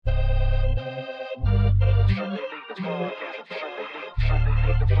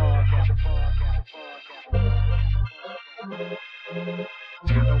Welcome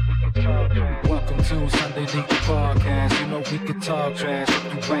to Sunday League Podcast. You know we can talk trash.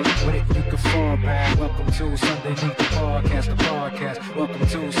 If you ain't with it, you can fall back. Welcome to Sunday League Podcast, the podcast. Welcome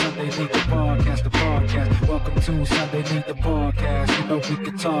to Sunday League Podcast, the podcast. Welcome to Sunday League Podcast. You know we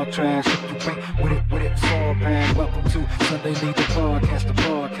can talk trash. If you ain't with it, fall back. Welcome to Sunday League Podcast, the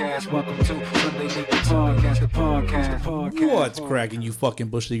podcast. Welcome to Sunday League Podcast, the podcast. What's cracking, you fucking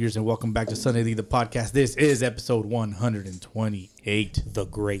bush leaguers, and welcome back to Sunday League the podcast. This is episode 128. The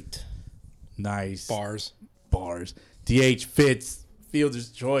Great. Nice Bars. DH Fitz, Fielder's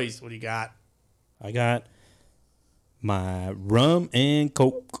Choice. What do you got? I got my rum and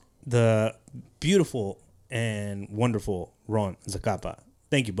coke. The beautiful and wonderful Ron Zacapa.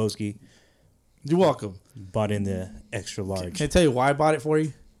 Thank you, Boski. You're welcome. Bought in the extra large. Can I tell you why I bought it for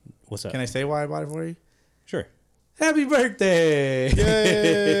you? What's up? Can I say why I bought it for you? Sure. Happy birthday!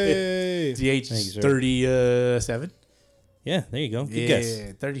 Yay! DH Thank you, sir. 37. Yeah, there you go. Good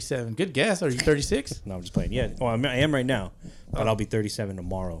guess. 37. Good guess. Are you 36? No, I'm just playing. Yeah. Well, I am right now, but I'll be 37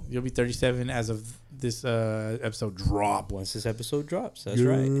 tomorrow. You'll be 37 as of this episode drop. Once this episode drops. That's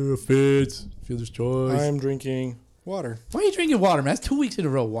right. Fitz, Fielder's Choice. I'm drinking water. Why are you drinking water, man? That's 2 weeks in a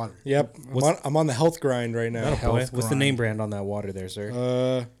row, water. Yep. I'm on the health grind right now. Health What's the grind. name brand on that water there,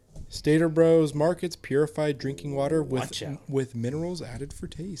 sir? Stater Bros Markets purified drinking water Watch out. with minerals added for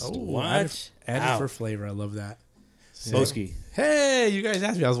taste. Oh, Watch added out. for flavor. I love that. Boski. Hey, you guys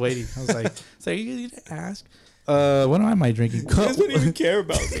asked me. I was waiting. I was like, so you didn't ask? What am I drinking? You guys don't even care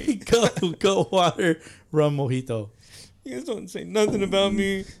about me. Go water, rum mojito. You guys don't say nothing about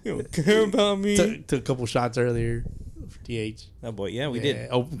me. You don't care about me. Took a couple shots earlier for DH. Oh, boy. Yeah, we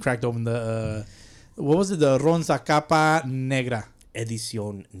did. Cracked open the, what was it? The Ron Zacapa Negra.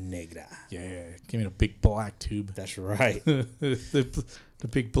 Edición Negra. Yeah, came in a big black tube. That's right. the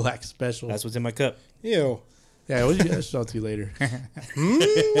big black special. That's what's in my cup. Ew. Yeah, we'll show it to you later.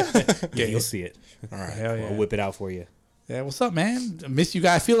 Yeah, you'll see it. All right, hell yeah. I'll whip it out for you. Yeah, what's up, man? I miss you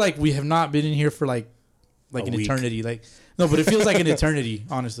guys. I feel like we have not been in here for like A an week. eternity. No, but it feels like an eternity,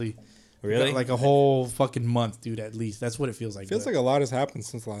 honestly. Really? Like a whole fucking month, dude, at least. That's what it feels like. Feels like a lot has happened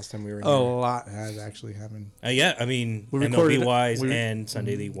since the last time we were in a here. lot has actually happened. Yeah, I mean, We recorded- MLB wise we- and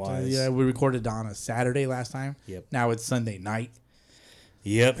Sunday League wise. Yeah, we recorded on a Saturday last time. Yep. Now it's Sunday night.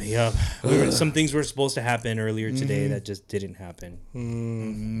 Yep. Some things were supposed to happen earlier today that just didn't happen.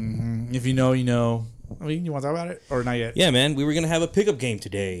 If you know, you know. I mean, you want to talk about it or not yet? Yeah, man. We were going to have a pickup game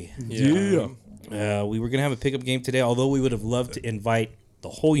today. Yeah. We were going to have a pickup game today, although we would have loved to invite the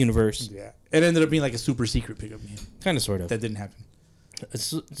whole universe. Yeah. It ended up being like a super secret pickup game. Kind of, sort of. That didn't happen.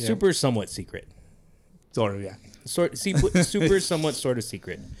 Super, somewhat secret. Sort of, yeah. Super, somewhat, sort of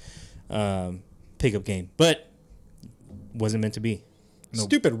secret pickup game. But wasn't meant to be.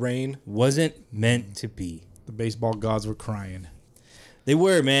 Stupid rain. Wasn't meant to be. The baseball gods were crying. They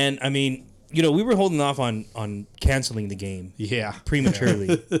were, man. I mean, we were holding off on canceling the game Yeah.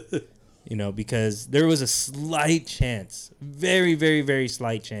 prematurely. Because there was a slight chance, very, very, very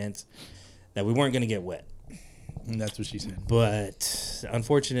slight chance that we weren't going to get wet. And that's what she said. But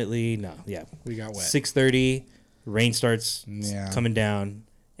unfortunately, no. Yeah. We got wet. 6:30, rain starts Yeah. coming down,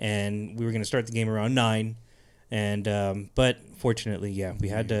 and we were going to start the game around 9. And but fortunately, yeah, we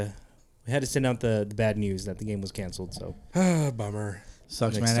had to send out the bad news that the game was canceled. So Bummer.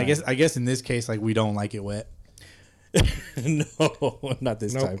 Sucks, Next man. time. I guess in this case, like, we don't like it wet. no, not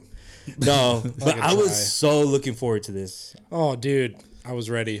this Nope. time. No, but a I was try. so looking forward to this. Oh, dude. I was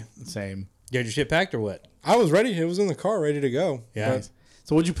ready. Same. You had your shit packed or what? I was ready. It was in the car, ready to go. Yeah. But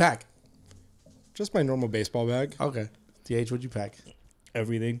So what'd you pack? just my normal baseball bag. Okay. DH, what'd you pack?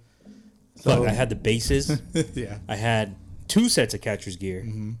 Everything. So- But I had the bases. Yeah. I had 2 sets of catcher's gear.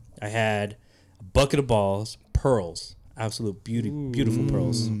 I had a bucket of balls, pearls, absolute beautiful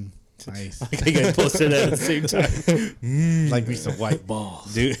pearls. Nice. Like I got posted at the same time, Like me some white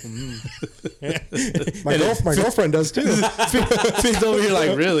balls. dude. My girlfriend does too. Fitz over here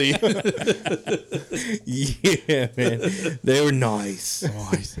like, really? Yeah, man, they were nice.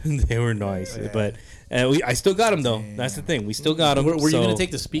 Nice. They were nice, but I still got them though. That's the thing. We still got them. Were you going to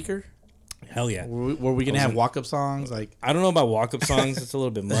take the speaker? Hell yeah. Were we going to have walk-up songs? Like, I don't know about walk-up songs. It's a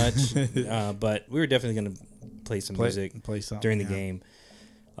little bit much, but we were definitely going to play some music play something during the game.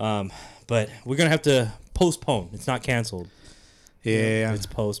 But we're going to have to postpone. It's not canceled. Yeah. It's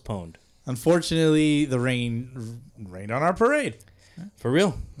postponed. Unfortunately, the rained on our parade. For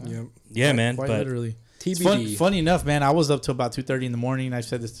real. Yep. Yeah, man. Quite But literally. TBD. Funny enough, man, I was up till about 2:30 in the morning. I've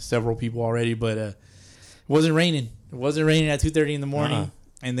said this to several people already, but it wasn't raining. It wasn't raining at 2:30 in the morning.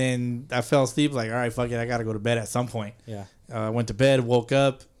 And then I fell asleep like, all right, fuck it, I got to go to bed at some point. yeah. I went to bed, woke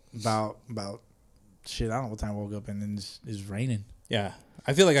up about shit, I don't know what time I woke up and then it's raining. Yeah,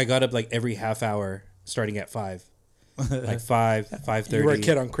 I feel like I got up like every half hour, starting at 5, like 5:30. You were a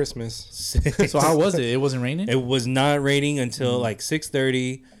kid on Christmas. So how was it? It wasn't raining? It was not raining until like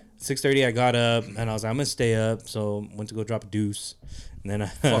 6:30. 6:30, I got up and I was like, I'm gonna stay up. So went to go drop a deuce, and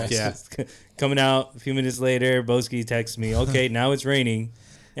then coming out a few minutes later, Boski texts me, okay, now it's raining,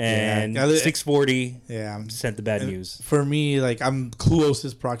 and 6:40, yeah, sent the bad news. For me, like I'm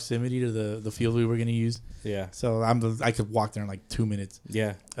closest proximity to the field we were gonna use. Yeah. So I could walk there in like 2 minutes.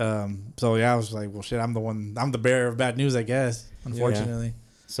 Yeah. So yeah, I was like, well, shit, I'm the bearer of bad news, I guess. Unfortunately. Yeah.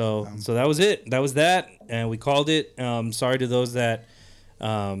 So that was it. That was that, and we called it. Sorry to those that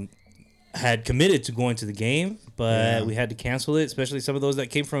had committed to going to the game, but we had to cancel it. Especially some of those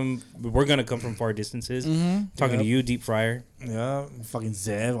that were gonna come from far distances. Mm-hmm. Talking to you, Deep Fryer. Yeah, fucking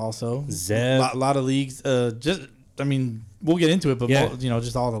Zev also. Zev. A lot of leagues. We'll get into it, but Yeah.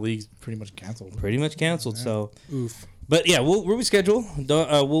 just all the leagues pretty much canceled. Pretty much canceled. Yeah. So. Oof. But yeah, we'll reschedule.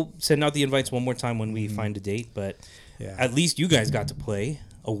 We'll send out the invites one more time when we find a date. But at least you guys got to play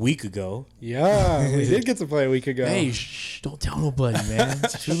a week ago. Yeah, we did get to play a week ago. Hey, don't tell nobody, man.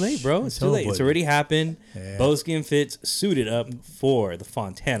 It's too late, bro. It's too late. It's already happened. Yeah. Boski and Fitz suited up for the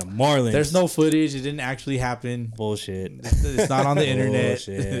Fontana Marlins. There's no footage. It didn't actually happen. bullshit. It's not on the internet.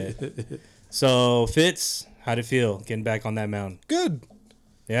 Bullshit. So Fitz, how'd it feel getting back on that mound? Good.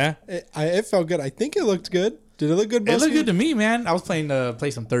 Yeah. It felt good. I think it looked good. Did it look good, It Boski? looked good to me, man. I was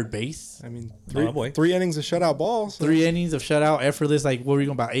play some third base. I mean, boy. 3 innings of shutout balls. 3 3 innings of shutout, effortless. Like, what were you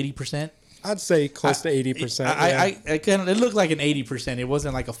going, about 80%? I'd say close to 80%. I kind of, it looked like an 80%. It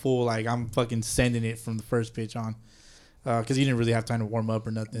wasn't like a full, like, I'm fucking sending it from the first pitch on. Because he didn't really have time to warm up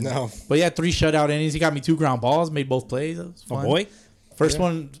or nothing. No. But yeah, 3 shutout innings. He got me 2 ground balls, made both plays. It was fun. Boy. First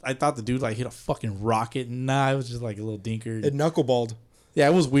one, I thought the dude, like, hit a fucking rocket. Nah, it was just like a little dinker. It knuckleballed. Yeah,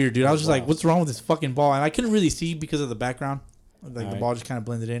 it was weird, dude. I was just like, what's wrong with this fucking ball? And I couldn't really see because of the background. Like, the ball just kind of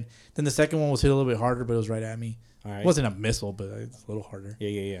blended in. Then the second one was hit a little bit harder, but it was right at me. All right. It wasn't a missile, but it's a little harder.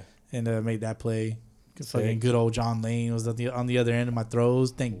 Yeah. And made that play. Fucking good old John Lane was on the other end of my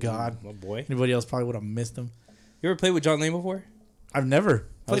throws. Thank God. Oh, boy. Anybody else probably would have missed him. You ever played with John Lane before? I've never.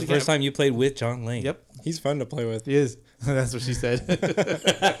 That was the first time you played with John Lane. Yep. He's fun to play with. He is. That's what she said.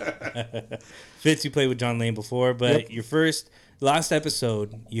 Fitz, you played with John Lane before, but your last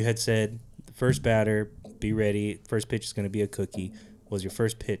episode, you had said the first batter, be ready. First pitch is going to be a cookie. Was your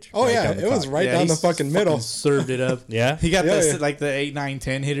first pitch? Oh, right yeah. down the It was top. right down the fucking middle. Served it up. Yeah? He got Yeah. like the 8, 9,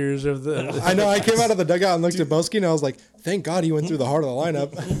 10 hitters of the. I know. I came out of the dugout and looked at Boski, and I was like, thank God he went through the heart of the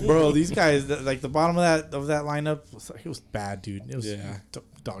lineup. Bro, these guys, like the bottom of that lineup, it was bad, dude. It was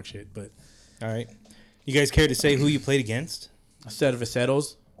dog shit. But All right. You guys care to say who you played against? a set of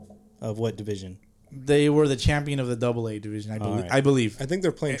Acetos, Of what division? they were the champion of the AA division, I believe. right. I believe I think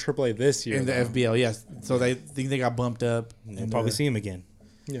they're playing AAA this year. in the though. FBL, yes. So they think they got bumped up. We'll probably see him again.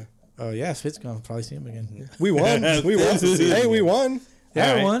 Yeah. Oh yeah, Fitz gonna probably see him again. We won. We won. Hey, we won. Yeah,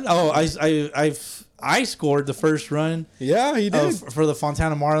 All I right. won. Oh, I scored the first run Yeah, he did. for the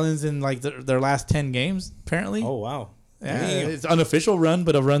Fontana Marlins in like their last 10 games. Apparently, Oh, wow. yeah, Damn. it's unofficial run,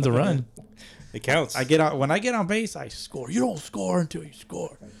 but a run's a run. It counts. When I get on base, I score. You don't score until you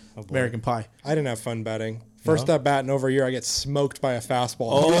score. Oh, boy. American Pie. I didn't have fun batting. First at bat in over a year, I get smoked by a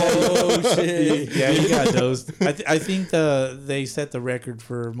fastball. Oh, shit. Yeah, you got dosed. I think they set the record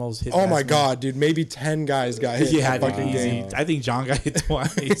for most hit. Oh my batsmen. God, dude! Maybe 10 guys got hit. Yeah, in the fucking easy. game. I think John got hit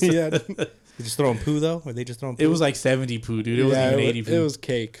twice. Yeah, They just throwing poo, though? Or they just throwing poo? It was like 70 poo, dude. It wasn't even 80 poo. it was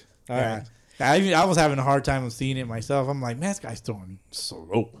cake. All right. I was having a hard time seeing it myself. I'm like, man, this guy's throwing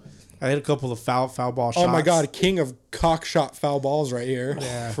slow. I had a couple of foul ball shots. Oh my God, king of cock shot foul balls right here.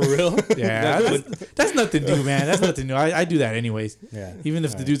 Yeah. For real? Yeah, that's nothing new, man. That's nothing new. I do that anyways. Yeah. Even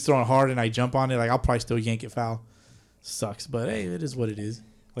if the dude's throwing hard and I jump on it, like I'll probably still yank it foul. Sucks, but hey, it is what it is.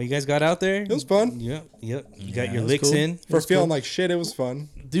 Well, you guys got out there? It was fun. Yep. You got Yeah, your it was licks cool. in. For feeling like shit, it was fun.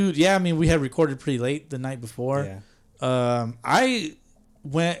 Dude, yeah, I mean, we had recorded pretty late the night before. Yeah. I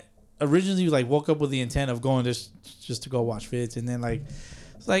went originally like woke up with the intent of going just to go watch Fitz, and then like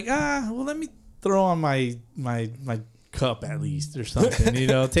it's like well, let me throw on my cup at least or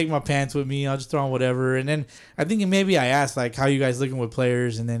something, take my pants with me. I'll just throw on whatever. And then I think maybe I asked like, how you guys looking with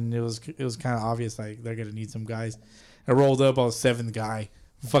players? And then it was kind of obvious like they're gonna need some guys. I rolled up, I was 7th guy,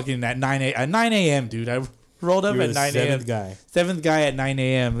 fucking at 9 a.m. dude. I rolled up You were at the 9 a.m. 7th guy. 7th guy at 9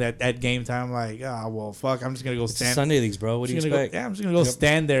 a.m. at game time. I'm like, well, fuck. I'm just gonna go It's stand. Sunday leagues, bro. What do you expect? I'm just gonna go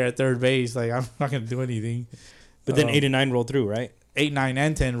stand there at third base. Like I'm not gonna do anything. But then 8 and 9 rolled through, right? 8, 9,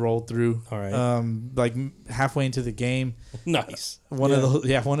 and 10 rolled through. All right. Like halfway into the game, Nice. no,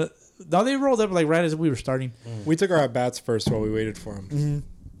 they rolled up like right as we were starting. We took our at bats first while we waited for him.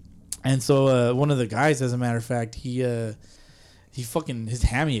 And so one of the guys, as a matter of fact, he fucking his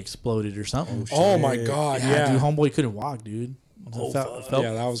hammy exploded or something. Oh my god, yeah. Dude, homeboy couldn't walk, dude. Felt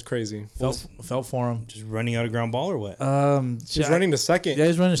Yeah, that was crazy. felt for him. Just running out of ground ball or what? He's running to second. Yeah,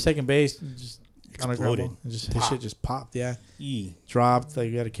 he's running to second base. Just on a ground Exploded. ball. His shit just popped. Yeah, E. dropped. Like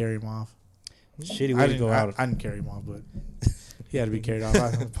you got to carry him off. Shitty I way to didn't go out. I didn't carry him off, but he had to be carried off. I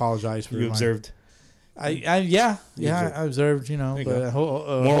apologize for You my- observed. I observed. You know, There you but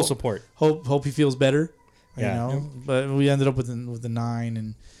Moral support. hope he feels better. Yeah. You know, but we ended up with the 9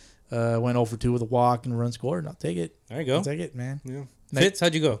 and went 0 for 2 with a walk and a run scored. I'll take it. There you go. I'll take it, man. Yeah. Fitz,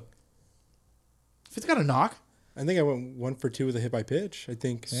 how'd you go? Fitz got a knock. I think I went 1 for 2 with a hit by pitch. I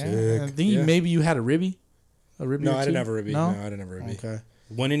think. Yeah. I think Yeah. maybe you had a ribby. A ribby. No, or I didn't two? have a ribby. No, No, I didn't have a ribby. Okay.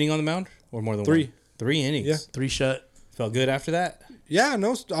 1 inning on the mound or more than 3. one? 3 innings. Yeah. 3 shut. Felt good after that? Yeah,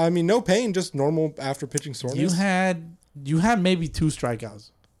 no, I mean no pain, just normal after pitching soreness. You had maybe 2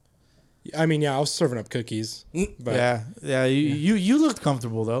 strikeouts. I mean, yeah, I was serving up cookies, but Yeah. You looked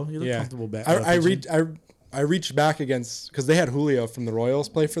comfortable though. You looked yeah, comfortable back. I reached back against because they had Julio from the Royals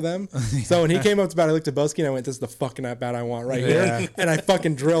play for them. So when he came up to bat, I looked at Bosky and I went, "This is the fucking at bat I want right Yeah. here," and I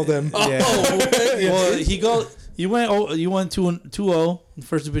fucking drilled him. Yeah. Well, you went 2-0. The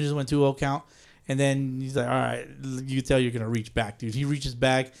first 2 pitches went 2-0 count. And then he's like, all right, you can tell you're going to reach back, dude. He reaches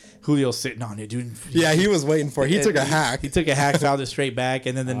back. Julio's sitting on it, dude. Yeah, he was waiting for it. He took a hack. He took a hack, fouled it straight back,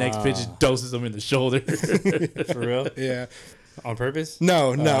 and then the next pitch just doses him in the shoulder. For real? Yeah. On purpose?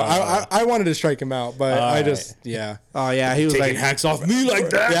 No. I wanted to strike him out, but I just, yeah. Oh, yeah. He was Taking like, hacks off me like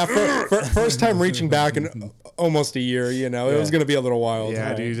that? Yeah, first time reaching back in almost a year, you know. It was going to be a little wild. yeah,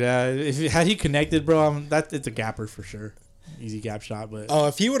 Right. dude. Had he connected, bro, it's a gapper for sure. Easy gap shot, but Oh,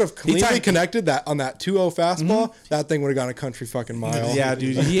 if he would have cleanly timed- connected that on that 2-0 fastball, that thing would have gone a country fucking mile. yeah,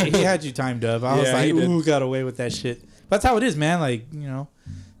 dude, he had you timed up. I was Yeah, like, he did. ooh, got away with that shit. But that's how it is, man. Like, you know,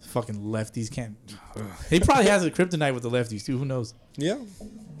 fucking lefties can't. He probably has a kryptonite with the lefties too. Who knows? Yeah.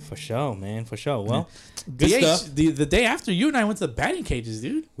 For sure, man. For sure. Well, good The stuff. The day after you and I went to the batting cages,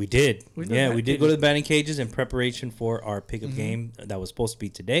 dude. We did. We did Yeah, batting we did cages. go to the batting cages in preparation for our pickup game that was supposed to be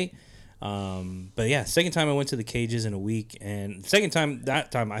today. But yeah, second time I went to the cages in a week, and that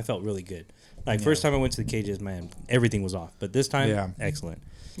time I felt really good. Like first time I went to the cages, man, everything was off. But this time, Yeah. excellent.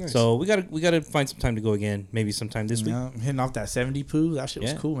 Nice. So we gotta find some time to go again. Maybe sometime this week. You know, hitting off that 70 poo. That shit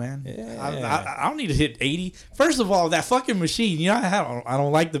was Yeah. cool, man. Yeah. I don't need to hit 80. First of all, that fucking machine. You know, I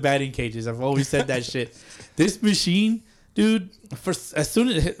don't like the batting cages. I've always said that shit. This machine, dude. As soon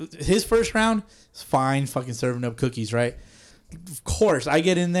as his first round, it's fine. Fucking serving up cookies, right? Of course, I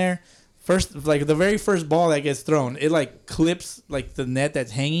get in there. First, like the very first ball that gets thrown, it like clips like the net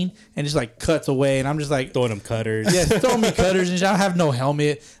that's hanging and just like cuts away, and I'm just like, Throwing them cutters. yeah, throw me cutters and shit. I have no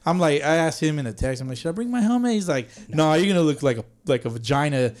helmet. I'm like, I asked him in the text, I'm like, should I bring my helmet? He's like, no, you're gonna look like a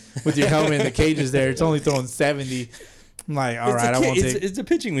vagina with your helmet in the cages there. It's only throwing 70. I'm like, all right, I won't take. It's a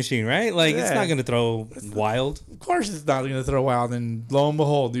pitching machine, right? Like it's Yeah. not gonna throw wild. Of course, it's not gonna throw wild. And lo and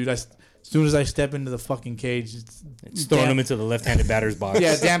behold, dude, as soon as I step into the fucking cage, It's throwing them into the left-handed batter's box.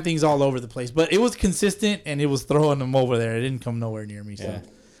 yeah, damn things all over the place. But it was consistent, and it was throwing them over there. It didn't come nowhere near me. So. Yeah.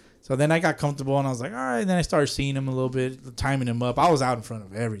 So then I got comfortable, and I was like, all right. And then I started seeing him a little bit, timing him up. I was out in front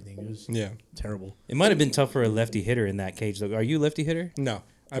of everything. It was Yeah. terrible. It might have been tough for a lefty hitter in that cage, though. Are you a lefty hitter? No.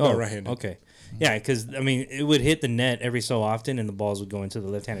 I'm not right-handed. Okay. Yeah, because, I mean, it would hit the net every so often, and the balls would go into the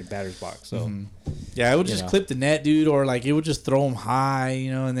left-handed batter's box. So, Yeah, it would You just know. clip the net, dude, or like it would just throw him high, you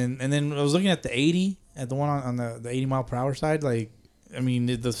know. And then I was looking at the 80, at the one on the 80 mile per hour side. Like, I mean,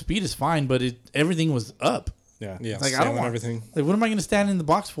 the speed is fine, but everything was up. yeah. Yeah. Like, I sailing don't want everything. Like, what am I going to stand in the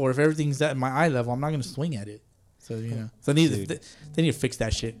box for if everything's at my eye level? I'm not going to swing at it. So you know, so they need to fix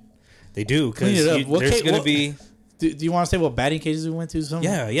that shit. They do, Clean because it up. there's going to be... Do you want to say what batting cages we went to?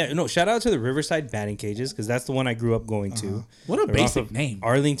 Yeah. No, shout out to the Riverside batting cages, because that's the one I grew up going to. What a They're off basic of name.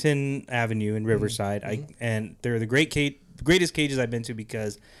 Arlington Avenue in Riverside. And they're the greatest cages I've been to,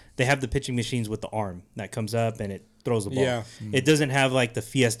 because they have the pitching machines with the arm that comes up and it throws the ball. Yeah. It doesn't have like the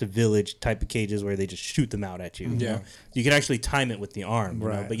Fiesta Village type of cages where they just shoot them out at you. Yeah. You can actually time it with the arm. You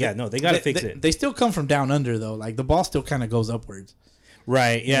know? Right. But yeah, no, they got to fix it. They still come from down under though. Like the ball still kind of goes upwards.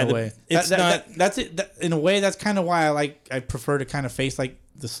 Right. Yeah. In a way. It's not. That's it. In a way, that's kind of why I prefer to kind of face like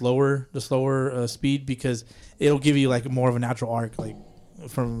the slower speed, because it'll give you like more of a natural arc, like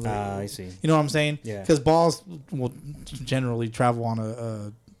from. I see. You know what I'm saying? Yeah. Because balls will generally travel on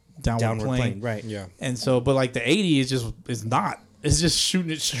a downward plane. Right. Yeah. And so, but like the 80 is not. It's just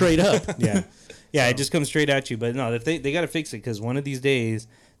shooting it straight up. Yeah. Yeah. It just comes straight at you. But no, they got to fix it, because one of these days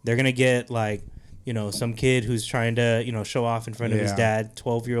they're gonna get like some kid who's trying to, show off in front of his Yeah. dad,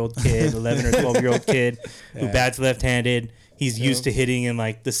 12-year-old kid, 11 or 12-year-old kid who bats left-handed. He's used to hitting in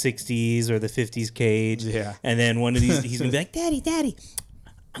like the 60s or the 50s cage. Yeah. And then one of these, he's going to be like, Daddy,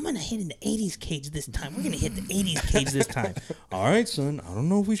 I'm going to hit in the 80s cage this time. We're going to hit the 80s cage this time. All right, son. I don't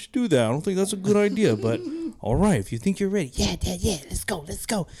know if we should do that. I don't think that's a good idea, but all right, if you think you're ready. Yeah, Dad, yeah, let's go.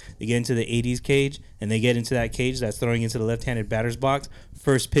 They get into the 80s cage, and they get into that cage that's throwing into the left-handed batter's box.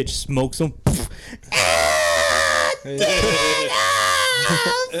 First pitch smokes him.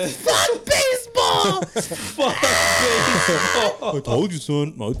 Fuck baseball! I told you,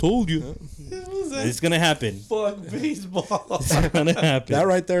 son. I told you. It's going to happen. Fuck baseball. It's going to happen. That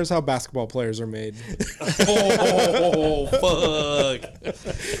right there is how basketball players are made. Fuck.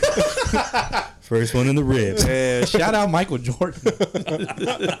 First one in the ribs. Yeah, shout out Michael Jordan.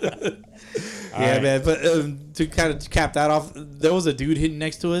 Yeah, right. man. But to kind of cap that off, there was a dude hitting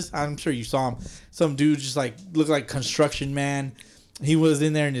next to us. I'm sure you saw him. Some dude just like looked like construction man. He was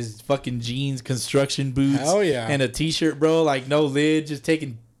in there in his fucking jeans, construction boots, Hell yeah. and a t-shirt, bro. Like no lid, just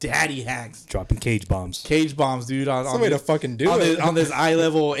taking daddy hacks, Dropping cage bombs. cage bombs, dude. That's the way to fucking do on it. This, on this eye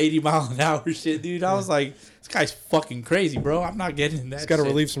level 80-mile-an-hour shit, dude. I was like, this guy's fucking crazy, bro. I'm not getting that. He's got to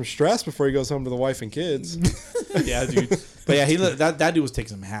shit. relieve some stress before he goes home to the wife and kids. Yeah, dude. But yeah, that dude was taking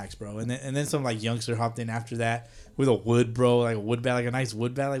some hacks, bro. And then some like youngster hopped in after that with a wood, bro, like a wood bat, like a nice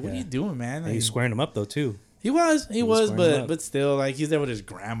wood bat. Like, what are you doing, man? Like, He's squaring them up, though, too. he was, squaring him up. but still, like he's there with his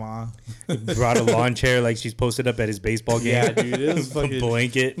grandma. He brought a lawn chair like she's posted up at his baseball game. Yeah, dude, it was A fucking.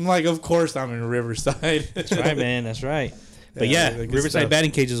 blanket. I'm like, of course I'm in Riverside. That's right, man. That's right. But Yeah, yeah, the good Riverside stuff. batting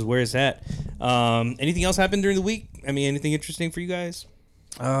cages is where it's at. Anything else happened during the week? I mean, anything interesting for you guys?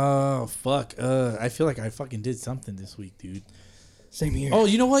 Oh fuck! I feel like I fucking did something this week, dude. Same here. Oh,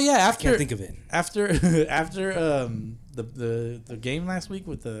 you know what? Yeah, after can't think of it. after the game last week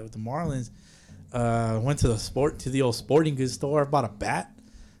with the Marlins, went to the old sporting goods store. Bought a bat.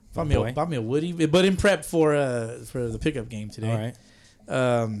 Bought me a Woody, but in prep for the pickup game today. All right.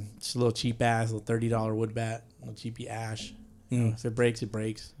 Just a little cheap ass, little $30 wood bat, little cheapy ash. You know, if it breaks, it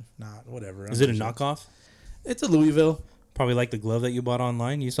breaks. If not, whatever. Is it a knockoff? It's a Louisville. Probably like the glove that you bought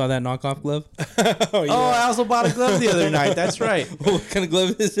online. You saw that knockoff glove? Oh, yeah. Oh, I also bought a glove the other night. That's right. What kind of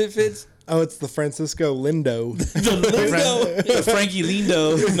glove is it, Fitz? Oh, it's the Francisco Lindo. The Frankie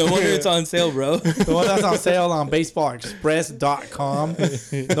Lindo. No wonder it's on sale, bro. The one that's on sale on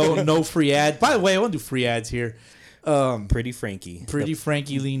baseballexpress.com. No free ad. By the way, I won't do free ads here. Pretty Frankie. Pretty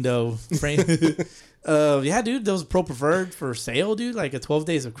Frankie Lindo. Yeah, dude, those Pro Preferred for sale, dude. Like a 12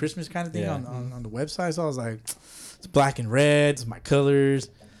 Days of Christmas kind of thing Yeah. on the website. So I was like, it's black and red. It's my colors.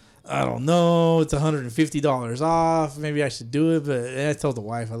 I don't know. It's $150 off. Maybe I should do it. But I told the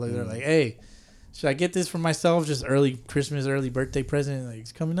wife, I looked at her like, hey, should I get this for myself? Just early Christmas, early birthday present. Like,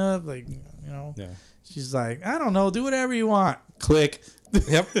 it's coming up. Like, you know. Yeah. She's like, I don't know. Do whatever you want. Click.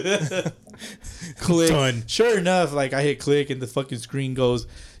 Yep. Click. Done. Sure enough, like I hit click and the fucking screen goes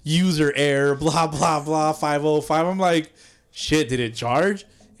user error, blah, blah, blah, 505. I'm like, shit, did it charge?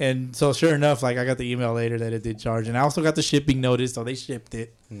 And so sure enough, like I got the email later that it did charge. And I also got the shipping notice, so they shipped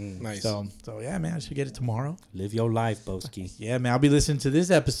it. Nice. So yeah, man, I should get it tomorrow. Live your life, Boski. Yeah, man, I'll be listening to this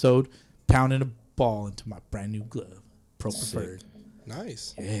episode, pounding a ball into my brand new glove. Pro Preferred.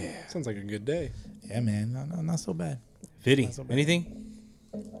 Nice. Yeah. Sounds like a good day. Yeah, man. Not so bad. Fitty, Not so bad. anything?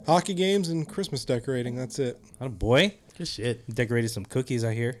 Hockey games and Christmas decorating. That's it. Not a boy. Good shit. Decorated some cookies,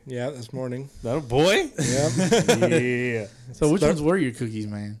 I hear. Yeah, this morning. Not a boy. Yep. Yeah. So which Start- ones were your cookies,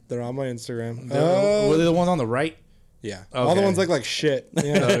 man? They're on my Instagram. Were they the ones on the right? Yeah. All the Okay. ones look like shit.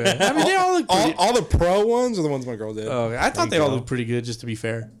 Yeah. Okay. I mean, they all look pretty. all the pro ones are the ones my girl did. Okay. I thought you they all go. looked pretty good, just to be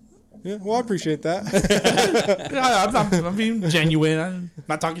fair. Yeah, well, I appreciate that. I'm being genuine. I'm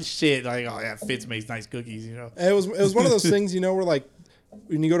not talking shit. Like, oh yeah, Fitz makes nice cookies, you know. It was one of those things, you know, where like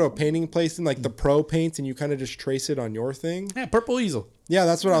when you go to a painting place and like the pro paints and you kind of just trace it on your thing. Yeah, purple easel. Yeah,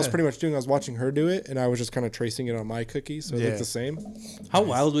 that's what I was Yeah. pretty much doing. I was watching her do it and I was just kind of tracing it on my cookie, so it Yeah. looked the same. How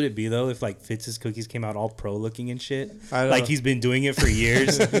wild would it be though if like Fitz's cookies came out all pro looking and shit? I know. Like he's been doing it for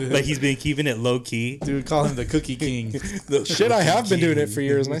years. Like he's been keeping it low key. Dude, call him the Cookie King. Shit, I have been doing it for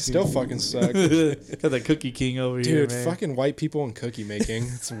years and I still fucking suck. Got the Cookie King over here, Dude, man. fucking white people and cookie making.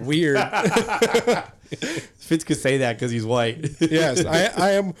 It's weird. Fitz could say that because he's white. Yes,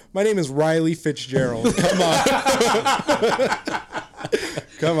 I am. My name is Riley Fitzgerald. Come on.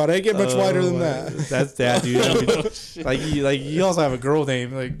 Come on, I ain't get much whiter than that. That's that, dude. I mean, like you also have a girl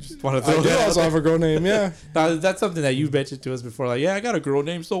name. Like, just want to throw I do that out also there. have a girl name, yeah. Now, that's something that you mentioned to us before. Like, yeah, I got a girl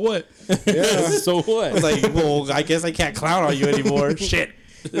name. So what? Yeah. So I was what? like, well, I guess I can't clown on you anymore. Shit.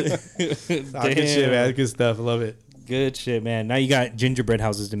 Good shit, man. Good stuff. I love it. Good shit, man. Now you got gingerbread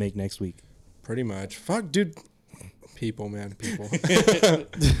houses to make next week. Pretty much. Fuck, dude. People, man, people.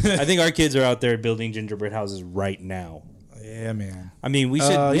 I think our kids are out there building gingerbread houses right now. Yeah, man. I mean, we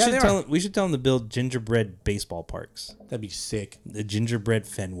should tell them to build gingerbread baseball parks. That'd be sick. The gingerbread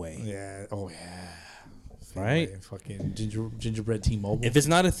Fenway. Yeah. Oh yeah. Right? Fucking gingerbread T-Mobile. If it's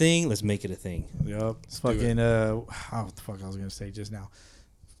not a thing, let's make it a thing. Yep. It's fucking. What the fuck I was gonna say just now.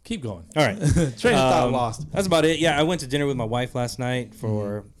 Keep going. All right. Train of thought lost. That's about it. Yeah, I went to dinner with my wife last night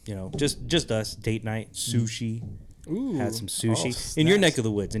for just us, date night, sushi. Ooh. Had some sushi Oh, in your snacks. neck of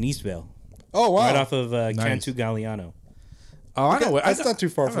the woods in Eastvale, Oh, wow. right off of Nice. Cantu Galliano. Oh, I know. That's not too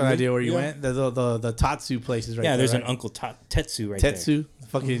far I have from an me. idea where you Yeah. went. The Tatsu place is right Yeah, there. there's right? an Uncle Tetsu right there. Tetsu.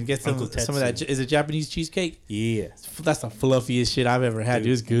 Fucking get some Uncle of that. Tetsu. Is it Japanese cheesecake? Yeah. That's the fluffiest shit I've ever had.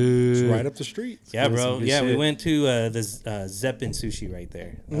 Dude, it's good. It's right up the street. Yeah, That's bro. some good Yeah, we shit. went to the Zeppin Sushi right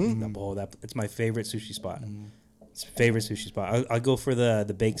there. It's my favorite sushi spot. It's favorite sushi spot. I'll go for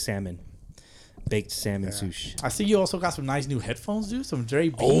the baked salmon. Baked salmon sushi. I see you also got some nice new headphones, dude. Some Dre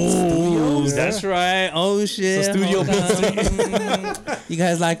Beats Oh, Studios. that's right. Oh shit. So Studio Hold on. You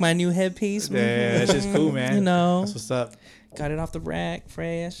guys like my new headpiece? Yeah, that's just cool, man. You know, That's what's up. got it off the rack,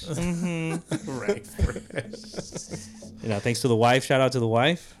 fresh. Right. Thanks to the wife. Shout out to the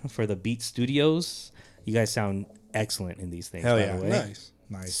wife for the Beat Studios. You guys sound excellent in these things. Hell by yeah. the way. Nice.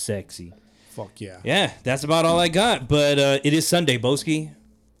 Nice. Sexy. Fuck yeah. Yeah, that's about all I got. But it is Sunday, Boski.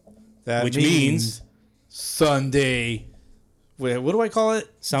 That Which means Sunday. Wait, what do I call it?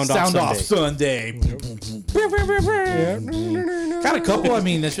 Sound off Sunday. Yeah. Got a couple. I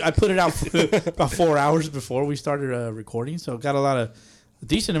mean, I put it out about 4 hours before we started recording, so got a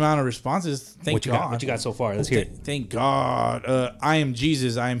decent amount of responses. Thank What you God. got? What you got so far? Let's hear it. Thank God. I am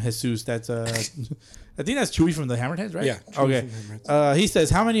Jesus. I am Jesus. That's I think that's Chewy from the Hammerheads, right? Yeah, Chewy Okay. from the Hammerheads. He says,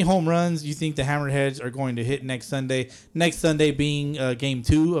 how many home runs you think the Hammerheads are going to hit next Sunday? Next Sunday being game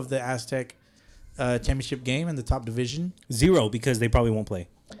 2 of the Aztec championship game in the top division. 0 because they probably won't play.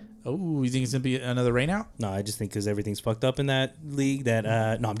 Oh, you think it's gonna be another rain out? No, I just think because everything's fucked up in that league that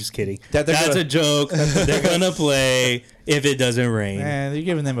no, I'm just kidding. That they're That's gonna- a joke. They're gonna play if it doesn't rain. Man, you're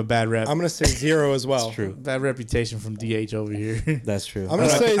giving them a bad rep. I'm going to say 0 as well. That's true. Bad reputation from DH over here. That's true. I'm gonna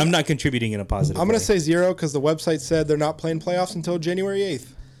say- I'm not contributing in a positive. I'm going way. to say 0 because the website said they're not playing playoffs until January 8th.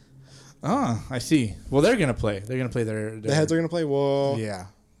 Oh, I see. Well, they're gonna play. They're gonna play their The Heads are going to play? Well, Yeah.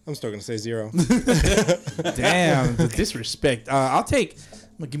 I'm still going to say 0. Damn, the disrespect. I'm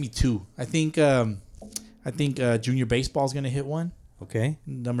gonna give me 2. I think junior baseball's gonna hit one. Okay.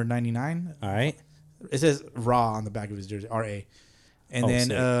 Number 99. All right. It says Raw on the back of his jersey. RA. And Oh, then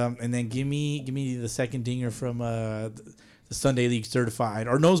sick. give me the second dinger from the Sunday League certified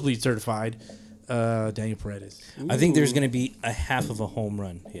or Nosebleed certified Daniel Paredes. I think there's gonna be a half of a home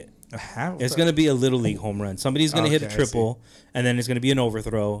run hit. How? It's gonna be a little league home run. Somebody's gonna hit a Okay, I triple, and then it's gonna be an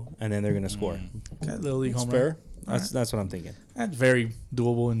overthrow, and then they're gonna score. Got Little League home Spare? run. That's what I'm thinking. That's very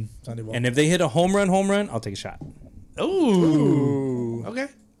doable in Sunday ball. And if they hit a home run, I'll take a shot. Ooh. Okay.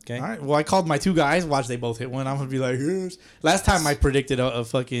 Okay. All right. Well, I called my 2 guys. Watch, they both hit one. I'm gonna be like, yes. Last time I predicted a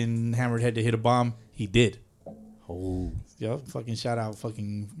fucking Hammered Head to hit a bomb, he did. Oh. Yep. Fucking shout out,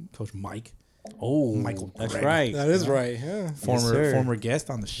 fucking Coach Mike, Oh. Michael That's Gregg. right. That is right. Yeah. sir. former guest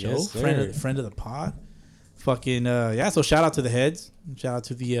on the show, Yes, friend sir. friend of the pod. Fucking yeah. So shout out to the Heads. Shout out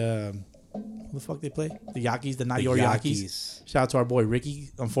to the who the fuck they play? The Yakis, the Not Your Yakis. Yakis. Shout out to our boy Ricky.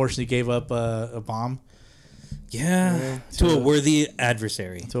 Unfortunately, gave up a bomb Yeah. To a worthy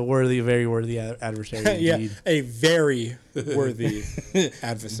adversary. to a very worthy adversary. Yeah. Indeed. A very worthy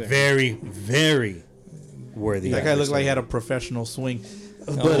adversary. Very, very worthy. That guy looked like he had a professional swing.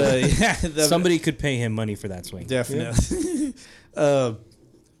 But yeah, Somebody could pay him money for that swing. definitely.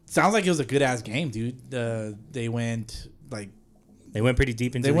 Sounds like it was a good ass game, dude. They went They went pretty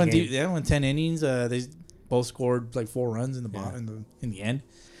deep into they the went game. deep. They went 10 innings. They both scored like 4 runs in the bottom in the end.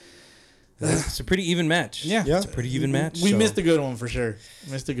 It's a pretty even match. Yeah. Yeah. It's a pretty even match. We so- missed a good one for sure.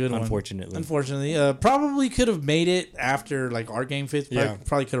 Missed a good one. Unfortunately. Probably could have made it after like our game fits. Yeah.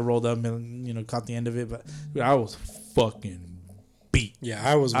 Probably could have rolled up and caught the end of it. But dude, I was fucking beat. Yeah,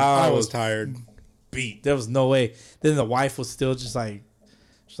 I was tired. Beat. There was no way. Then the wife was still just like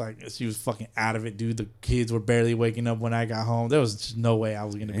she was fucking out of it, dude. The kids were barely waking up when I got home. There was just no way I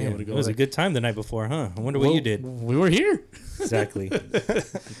was gonna be Man, able to go. it was a like, good time the night before, huh? I wonder what well, you did. We were here. Exactly.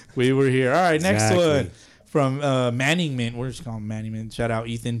 We were here. All right, next Exactly. one from Manning Mint. We're just calling him Manning Mint. Shout out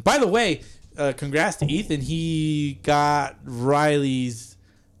Ethan. By the way, congrats to Ethan. He got Riley's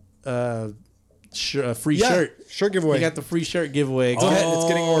free shirt. Shirt giveaway. They got the free shirt giveaway. Go Go ahead. ahead. It's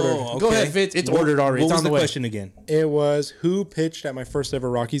getting ordered. Oh, Go okay. ahead, Fitz. It's ordered already. What It's was on the the way. question again It was who pitched at my first ever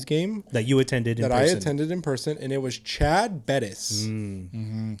Rockies game that you attended in that person? I attended in person, and it was Chad Bettis.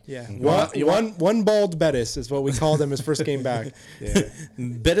 Yeah, You one bald Bettis is what we called him his first game back.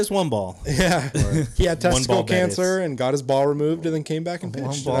 Bettis one ball. Yeah, he had One testicle ball Bettis. cancer and got his ball removed, and then came back and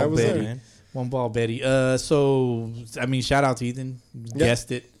pitched. ball And I was Betty. there. Man. One ball, Betty. So I mean, shout out to Ethan.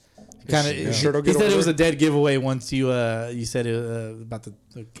 Guessed it. Kind of. His shirt will He get said it ordered. was a dead giveaway once you said about the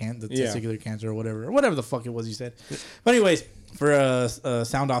Yeah. testicular cancer or whatever the fuck it was you said. But anyways, for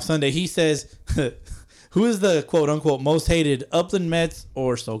Sound Off Sunday, he says, who is the quote unquote most hated Upland Mets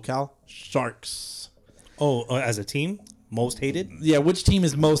or SoCal Sharks? Oh, as a team, most hated. Yeah, which team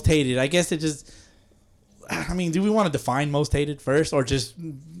is most hated? I guess it just. I mean, do we want to define most hated first, or just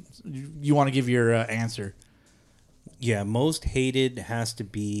you want to give your answer? Yeah, most hated has to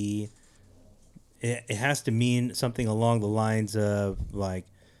be. It has to mean something along the lines of like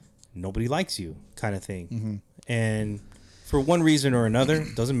nobody likes you kind of thing, and for one reason or another,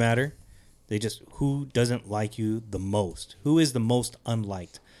 doesn't matter. They just who doesn't like you the most? Who is the most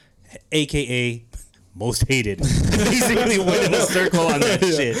unliked? AKA most hated. Basically, went in a circle on that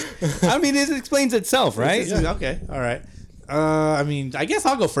shit. I mean, it explains itself, right? Yeah, okay, all right. I mean, I guess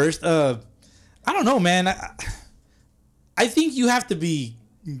I'll go first. I don't know, man. I think you have to be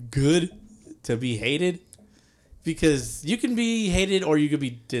good to be hated, because you can be hated or you could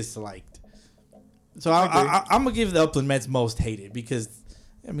be disliked. So I'm gonna give the Upland Mets most hated because,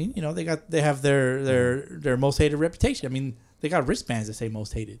 I mean, you know, they have their most hated reputation. I mean, they got wristbands that say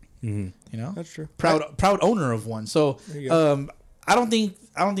most hated. You know, That's true. Proud owner of one. So you go. I don't think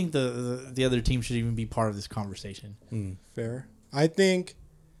the other team should even be part of this conversation. Fair. I think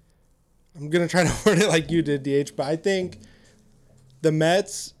I'm gonna try to word it like you did, DH, but I think the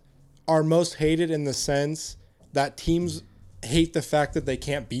Mets are most hated in the sense that teams hate the fact that they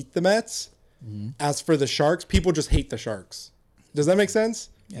can't beat the Mets. As for the Sharks, people just hate the Sharks. Does that make sense?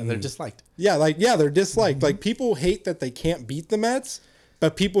 Yeah, they're disliked. Yeah, they're disliked. Like people hate that they can't beat the Mets,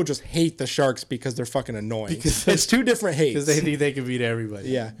 but people just hate the Sharks because they're fucking annoying. Because- it's two different hates. Because they think they can beat everybody.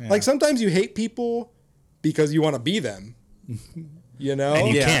 Yeah. Like sometimes you hate people because you want to be them. You know? And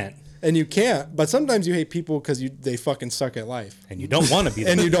you Yeah. can't, And you can't. But sometimes you hate people because they fucking suck at life. and you don't want to be.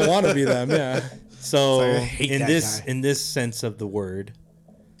 And them. you don't want to be them. Yeah. So It's like, I hate in that this guy. in this sense of the word,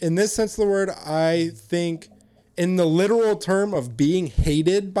 In this sense of the word, I think in the literal term of being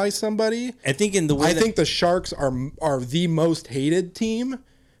hated by somebody, I think in the way I that, think the Sharks are the most hated team.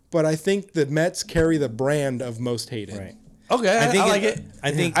 But I think the Mets carry the brand of most hated. right. Okay, I think like it- it.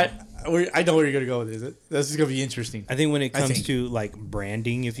 I think- I know where you're gonna go with this. This is gonna be interesting. I think when it I comes think. to like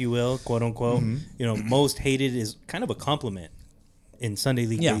branding, if you will, quote unquote, you know, most hated is kind of a compliment in Sunday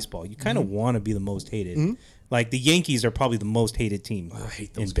League Yeah. baseball. You kind of want to be the most hated. Like the Yankees are probably the most hated team. I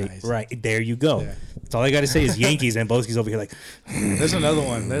hate in those guys. Right there, you go. Yeah. That's all I got to say is Yankees, and Boski's over here like There's another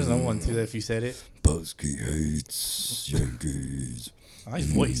one. There's another one too. That if you said it, Boski hates Yankees. nice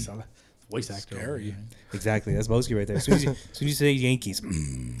voice. Voice actor. Scary. Exactly, that's Boski right there. As soon as you say Yankees,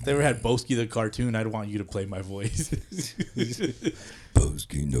 If they ever had Boski the cartoon, I'd want you to play my voice.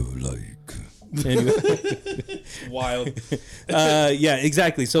 Boski no like. Anyway. Wild. Yeah,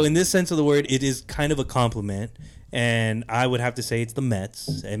 exactly. So in this sense of the word, it is kind of a compliment, and I would have to say it's the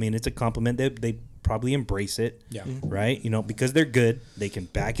Mets. I mean, it's a compliment. They probably embrace it. Yeah. Right. You know, because they're good, they can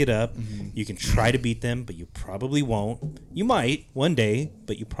back it up. You can try to beat them, but you probably won't. You might one day,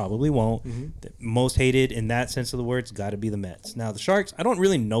 but you probably won't. The most hated in that sense of the words got to be the Mets. Now the Sharks, I don't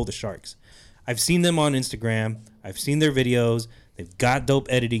really know the Sharks. I've seen them on Instagram. I've seen their videos. They've got dope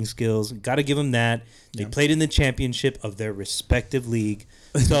editing skills. Got to give them that. They played in the championship of their respective league.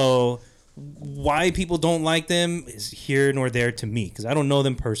 So why people don't like them is here nor there to me because I don't know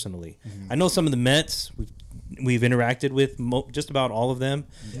them personally. I know some of the Mets. We've interacted with just about all of them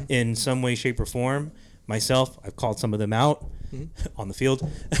in some way, shape, or form. Myself, I've called some of them out on the field.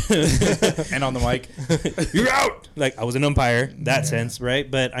 And on the mic. You're out. Like I was an umpire, that sense, right?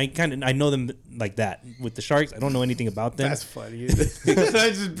 But I know them like that. With the Sharks, I don't know anything about them. That's funny. It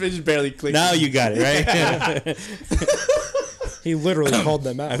just barely clicked. Now you got it, right? He literally called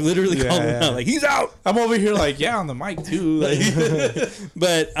them out. I've literally called him yeah. out. Like he's out. I'm over here like, yeah, on the mic too. Like,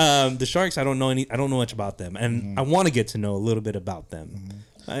 But the Sharks, I don't know much about them, and I want to get to know a little bit about them.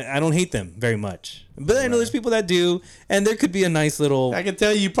 I don't hate them very much, but I know there's people that do, and there could be a nice little. I can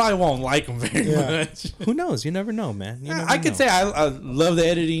tell you probably won't like them very much. Who knows? You never know, man. You never I could know. say I love the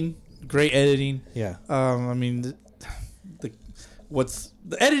editing. Great editing. Yeah. I mean,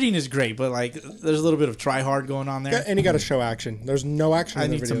 the editing is great, but like there's a little bit of try hard going on there. And you got to show action. There's no action. I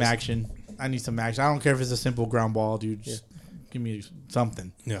in the need some videos. action. I need some action. I don't care if it's a simple ground ball, dude. Just give me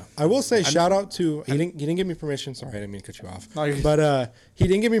something. Yeah. I will say shout out to he didn't give me permission. Sorry, I didn't mean to cut you off. No, you're- But he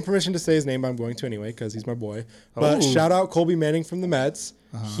didn't give me permission to say his name. But I'm going to anyway because he's my boy. But Oh. shout out Colby Manning from the Mets.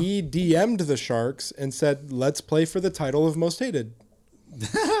 He DM'd the Sharks and said, "Let's play for the title of most hated."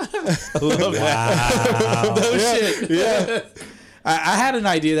 Wow. No shit. Yeah, I had an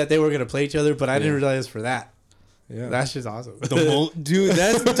idea that they were gonna play each other, but I didn't realize for that. yeah. That's just awesome. Dude,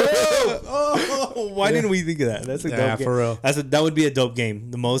 that's dope. Oh, why didn't we think of that? That's a Yeah, dope game. for real. That would be a dope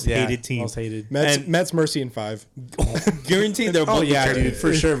game. The most hated team. Most hated. Mets Mercy in 5. Guaranteed they're both. Oh yeah, returning. dude,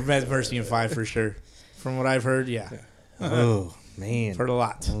 for sure. Mets Mercy in 5 for sure. From what I've heard, yeah. Oh man, Heard a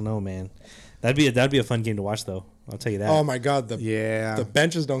lot. I don't know, man. That'd be a fun game to watch, though. I'll tell you that. Oh my God, Yeah. the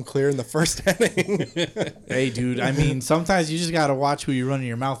benches don't clear in the first inning. Hey, dude. I mean, sometimes you just gotta watch who you're running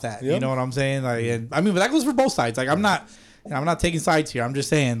your mouth at. You Yep. know what I'm saying? Like, and I mean, but that goes for both sides. Like, I'm not taking sides here. I'm just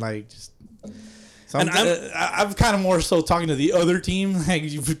saying, like, just. And I'm kind of more so talking to the other team. Like,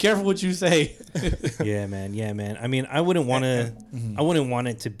 you be careful what you say. Yeah, man. I mean, I wouldn't want to. I wouldn't want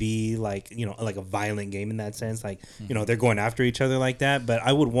it to be like like a violent game in that sense. Like they're going after each other like that. But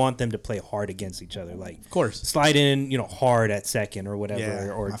I would want them to play hard against each other. Like, Of course. slide in hard at second or whatever,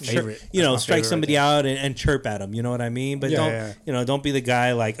 Yeah, or my favorite. chirp, That's my strike favorite somebody right out and chirp at them. You know what I mean? But Yeah. don't be the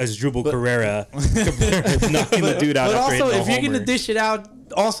guy like Asdrubal Carrera knocking the dude out. But after also, hitting a if you're gonna homer. dish it out,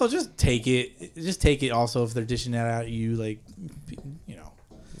 also just take it. Just take it. Also, if they're dishing that out at you, like,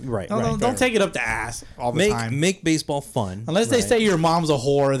 right, don't take it up the ass all the time. make baseball fun. Unless they right? say your mom's a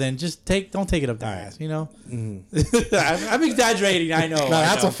whore, then just don't take it up the ass. You know. I'm exaggerating. I know. Now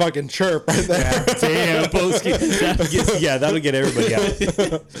that's a fucking chirp right there. Damn, Boski. That'll get everybody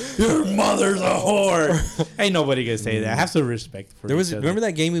out. Your mother's a whore. Ain't nobody gonna say that. Have some respect for. Remember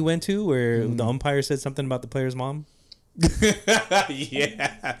that game we went to where the umpire said something about the player's mom?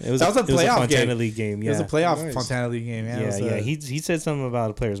 Yeah, It was that was a playoff Fontana game. League game. It was Yeah, a playoff Nice. Fontana League game. Yeah, it was, He said something about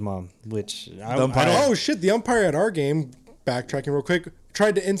a player's mom, which I umpire- don't. Oh shit! The umpire at our game, backtracking real quick,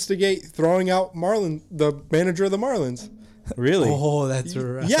 tried to instigate throwing out Marlin, the manager of the Marlins. Really? Oh, that's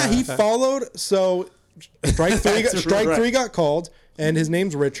right. Yeah, he followed. So strike three, That's strike right. 3 got called, and his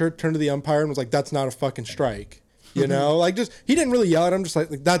name's Richard. Turned to the umpire and was like, "That's not a fucking strike." You know, like just he didn't really yell at him. Just like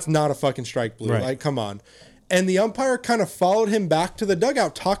that's not a fucking strike, Blue. Right. Like, come on. And the umpire kind of followed him back to the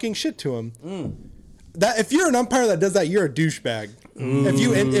dugout, talking shit to him. That if you're an umpire that does that, you're a douchebag.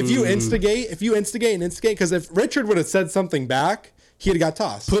 If you instigate, because if Richard would have said something back, he'd have got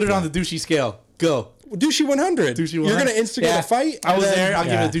tossed. Put it on the douchey scale. Go. Douchey 100. Douchey You're 100. gonna instigate Yeah. a fight. I was and then- there. I'll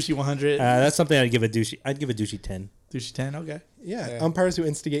Yeah. give it a douchey 100. That's something I'd give a douchey 10. douchey 10. Okay. Yeah, umpires who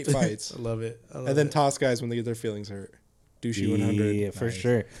instigate fights. I love it. And then toss guys when they get their feelings hurt. Douchey 100. Yeah, for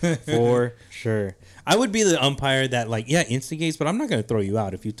sure. For sure. I would be the umpire that instigates, but I'm not going to throw you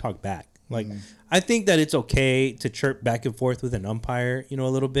out if you talk back. Like, I think that it's okay to chirp back and forth with an umpire, a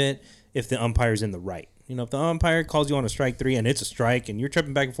little bit if the umpire's in the right. If the umpire calls you on a strike 3 and it's a strike and you're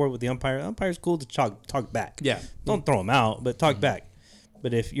tripping back and forth with the umpire's cool to talk back. Yeah. Don't throw him out, but talk back.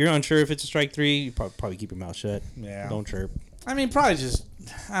 But if you're unsure if it's a strike 3, you probably keep your mouth shut. Yeah. Don't chirp. I mean, probably just,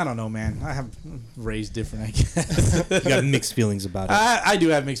 I don't know, man. I have raised different, I guess. You got mixed feelings about it. I do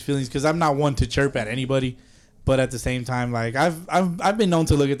have mixed feelings because I'm not one to chirp at anybody, but at the same time, like I've been known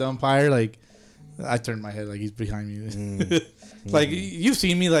to look at the umpire, like I turn my head like he's behind me. Like you've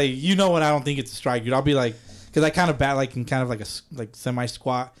seen me, like when I don't think it's a strike, dude. I'll be like, because I kind of bat like in kind of like a semi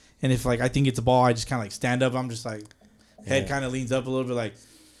squat, and if like I think it's a ball, I just kind of like stand up. I'm just like head kind of leans up a little bit, like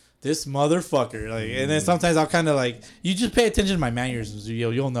this motherfucker, like, and then sometimes I'll kind of like you just pay attention to my mannerisms,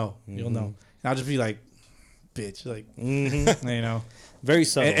 you'll know, you'll know. And I'll just be like, bitch, like Very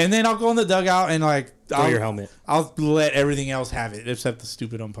subtle. and then I'll go in the dugout and like Throw your helmet. I'll let everything else have it except the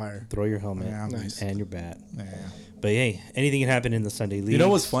stupid umpire. Throw your helmet. Yeah, Nice. And your bat. Yeah. But hey, anything can happen in the Sunday League. You know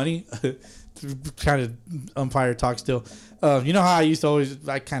what's funny? Kind of umpire talk still. You know how I used to always,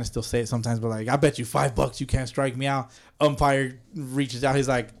 I kind of still say it sometimes, but like, I bet you $5 you can't strike me out. Umpire reaches out. He's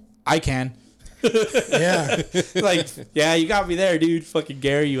like, I can. Yeah. Like, yeah, you got me there, dude. Fucking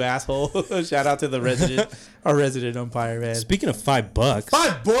Gary, you asshole. Shout out to our resident umpire, man. Speaking of $5,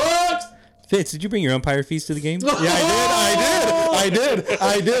 $5? Fitz, did you bring your umpire fees to the game? Yeah, I did. Yes,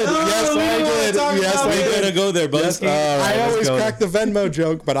 I did. Yes, I We're did. gonna go there, Bugsky. I always crack the Venmo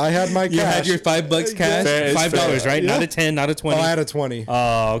joke, but I had my cash. You had your $5 cash, Fair, it's $5, fair. right? Yeah. Not a 10, not a 20. Oh, I had a 20.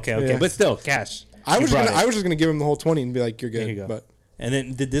 Oh, okay, Yeah. but still, cash. I was You brought it. just gonna give him the whole 20 and be like, "You're good." There you go. But And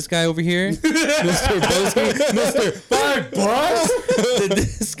then did this guy over here, Mr. Boski, Mr. $5, did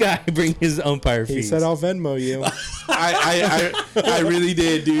this guy bring his umpire fees? he said, "I'll Venmo you." I really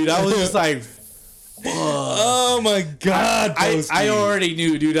did, dude. I was just like, Oh my God, I already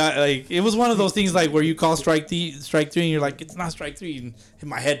knew, dude. It was one of those things like where you call strike three, and you're like, it's not strike three, and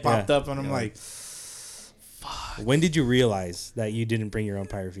my head popped up, and I'm like, when did you realize that you didn't bring your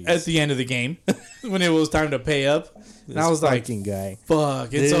umpire fees? at the end of the game, when it was time to pay up, and I was like, fucking guy.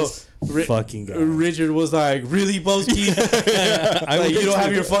 fuck. And so fucking guy. Richard was like, really, Boski? Like, you don't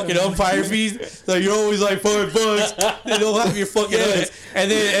have your fucking umpire fees? Like, you're always like $4. They don't have your fucking and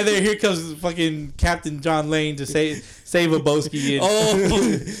then here comes fucking Captain John Lane to save a Boski.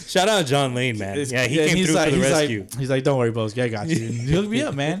 Shout out John Lane, man. Yeah, he came through for the rescue. He's like, don't worry, Boski, I got you. And he hooked me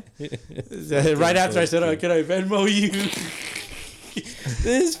up, man. Right after I said, can I Venmo you?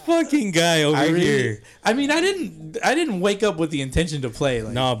 This fucking guy over here. I mean, I didn't wake up with the intention to play.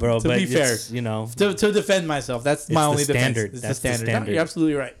 Like, No, bro. To but be fair, you know, to defend myself, that's my only standard. defense. It's That's the the standard. standard. You're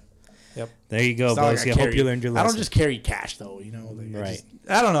absolutely right. Yep. there you go, It's not like boys. I I hope carry- you learned your lesson. I don't just carry cash though, you know. Like, Right.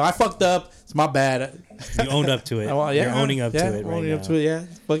 I don't know. I fucked up. It's my bad. You owned up to it. You're owning up to it right owning now. up to it. Yeah,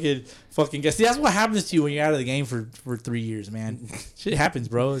 fucking guess. See, that's what happens to you when you're out of the game for 3 years, man. Shit happens,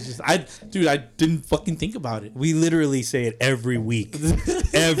 bro. It's just I didn't fucking think about it. We literally say it every week.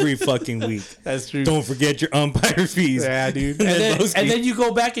 Every fucking week. That's true. Don't forget your umpire fees. Yeah, dude. And And then then, Boski- and then you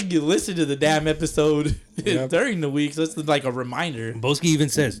go back and you listen to the damn episode Yep. during the week, so it's like a reminder. Boski even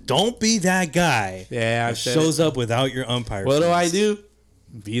says, don't be that guy Yeah, that I've said shows up without your umpire What do I fees. do?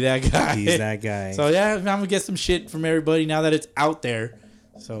 Be that guy. He's that guy. So yeah, I'm gonna get some shit from everybody now that it's out there.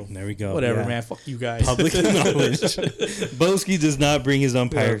 So There we go. Whatever, Yeah. man. Fuck you guys. Public knowledge. Boski does not bring his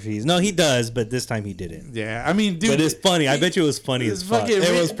umpire Yeah. fees. No, he does, but this time he didn't. Yeah, I mean, dude. But it's funny. I bet you it was funny It's as fuck. fucking-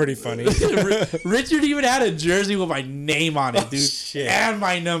 It was pretty funny. Richard even had a jersey with my name on it, dude, shit. and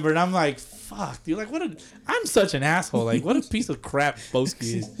my number, and I'm like, fuck, dude. Like, I'm such an asshole. Like, what a piece of crap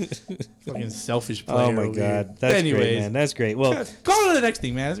Boski is. Fucking selfish player. Oh my over here. God. That's Anyways, great, man. That's great. Well, go on to the next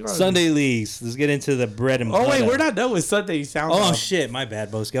thing, man. Let's go on to the- Sunday leagues. Let's get into the bread and butter. Oh wait, we're not done with Sunday sound. Oh off. shit, my bad,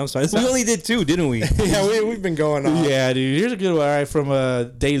 Boski. I'm sorry. We only did 2, didn't we? Yeah, we've been going on. Yeah, dude. Here's a good one. All right, from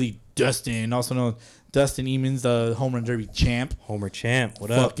Daily Dustin, also known Dustin Emons, the home run derby champ. Homer Champ.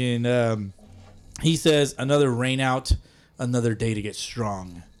 What up? Fucking, he says another rain out, another day to get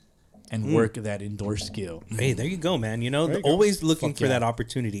strong, and work that indoor skill. Hey, there you go, man. You know, There you go. always looking Fuck for yeah. that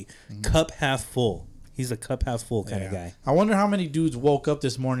opportunity. Cup half full. He's a cup half full kind of guy. I wonder how many dudes woke up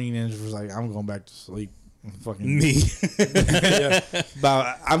this morning and was like, "I'm going back to sleep." Fucking Me.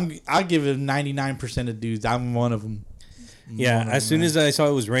 But I'll give it 99% of dudes. I'm one of them. Yeah, as soon as I saw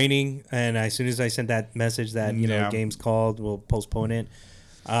it was raining, and as soon as I sent that message that Yeah. game's called, we'll postpone it.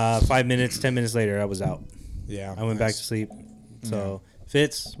 5 minutes, 10 minutes later, I was out. Yeah, I went back to sleep. So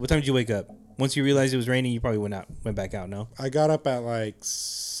Fitz, what time did you wake up? Once you realized it was raining, you probably went back out. No, I got up at like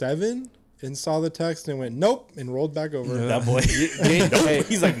 7 and saw the text and went nope and rolled back over. that boy. Hey,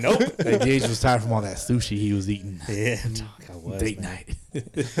 He's like, nope. hey, Gage was tired from all that sushi he was eating. Yeah, I was. Date man. night.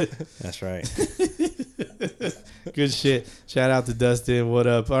 That's right. Good shit. Shout out to Dustin. What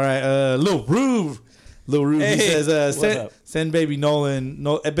up? All right, Lil Rube. He Hey, says, what up? send baby Nolan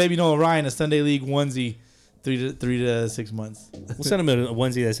Ryan a Sunday League onesie, 3 to 6 months. We'll send him a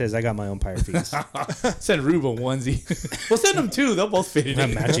onesie that says, I got my umpire fees. Send Rube a onesie. We'll send them 2. They'll both fit in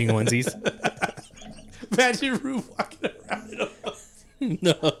I'm it. matching onesies. Imagine Rube walking around in a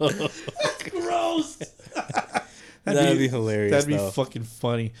No. That's gross. That'd be hilarious, That'd be though. fucking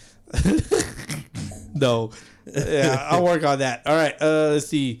funny. No. Yeah, I'll work on that. All right. Let's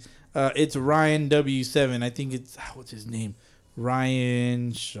see. It's Ryan W7. I think it's what's his name?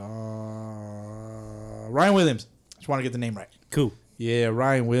 Ryan Williams. Just want to get the name right. Cool. Yeah,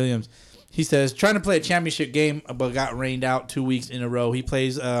 Ryan Williams. He says trying to play a championship game, but got rained out 2 weeks in a row. He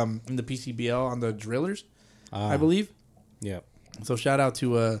plays in the PCBL on the Drillers, I believe. Yep. So shout out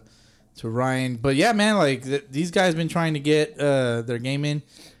to Ryan. But yeah, man, like these guys been trying to get their game in.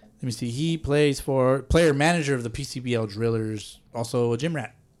 Let me see. He plays for player manager of the PCBL Drillers, also a gym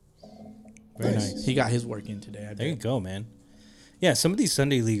rat. Very nice. He got his work in today. I There you bet. go, man. Yeah, some of these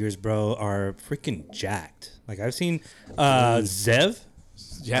Sunday leaguers, bro, are freaking jacked. Like I've seen Zev.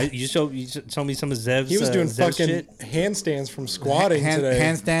 Yeah, You show me some of Zev's. He was doing Zev's fucking shit. handstands from squatting today.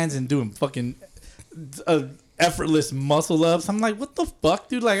 handstands and doing fucking effortless muscle ups. I'm like, what the fuck,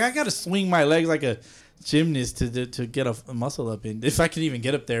 dude? Like, I gotta swing my legs like a gymnast to get a muscle up in. If I can even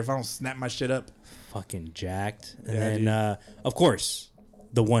get up there, if I don't snap my shit up. Fucking jacked. And Yeah, then, of course,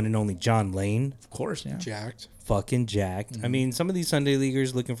 the one and only John Lane. Of course, yeah. Jacked. Fucking jacked. I mean, some of these Sunday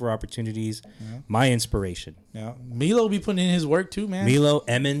leaguers looking for opportunities. My inspiration. Yeah, Milo be putting in his work too, man. Milo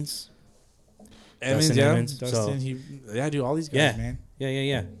Emmons. Evans, Dustin yeah, Evans, Dustin. so- Dude, all these guys, Yeah. man.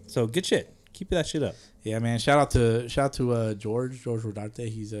 Yeah. So good shit. Keep that shit up. Yeah, man. Shout out to George Rodarte.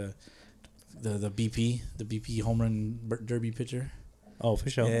 He's the BP home run derby pitcher. Oh, for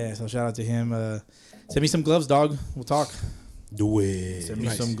sure. Yeah, so shout out to him. Send me some gloves, dog. We'll talk. Do it. Send me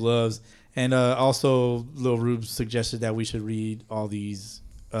some gloves. And also, Lil Rube suggested that we should read all these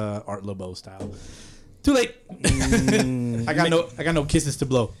Art LeBeau style. Too late. I got no kisses to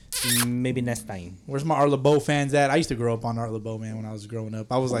blow. Maybe next time. Where's my Art LeBeau fans at? I used to grow up on Art LeBeau, man, when I was growing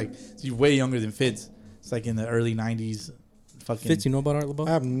up. I was like way younger than Fitz. It's like in the early 90s. Fucking Fitz, you know about Art LeBeau?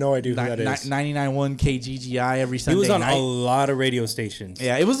 I have no idea who that is. 99.1 KGGI every Sunday He was on night. a lot of radio stations.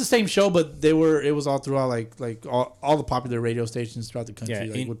 Yeah, it was the same show, but it was all throughout like all the popular radio stations throughout the country.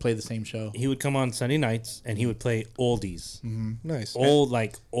 Yeah, would play the same show. He would come on Sunday nights and he would play oldies. Nice.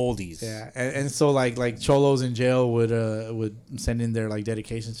 Oldies. Yeah, and so like Cholos in jail would send in their like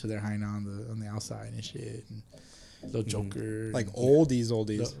dedications to their hyena on the outside and shit. And Little Joker, Like oldies.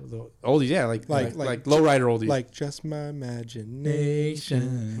 the oldies, yeah, like Like lowrider oldies, Like just my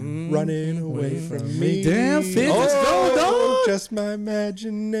imagination running away from me. Damn, Fitz, let's go, dog. Just my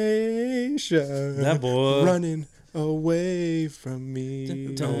imagination. That boy. running away from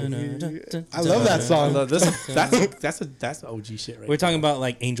me. I love love that I song. love this. That's OG shit right We're talking about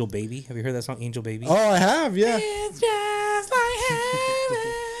like Angel Baby. Have you heard that song, Angel Baby? Oh, I have, yeah. It's just like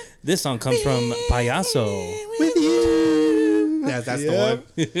heaven This song comes from Payaso. with you. That's Yep. the one.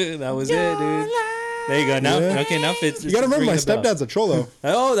 That was it, dude. There you go. Now, Yeah. okay, now Fitz. You gotta remember, my ringing the bell. stepdad's a cholo.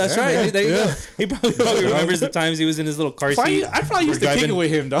 Oh, that's right. man. There you Yeah. go. He probably remembers the times he was in his little car seat. I probably used to driving- kick it with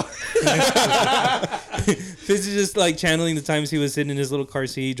him, dog. Fitz is just like channeling the times he was sitting in his little car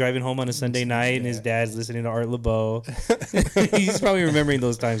seat driving home on a Sunday night, and his dad's listening to Art LeBeau. He's probably remembering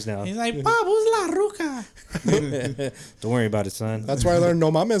those times now. He's like, Bob, who's La Ruca? Don't worry about it, son. That's where I learned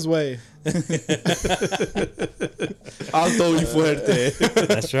No Mames Way. Alto y fuerte.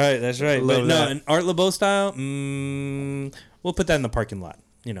 That's right. That's right. Love But no, that. an Art LeBeau style. We'll put that in the parking lot.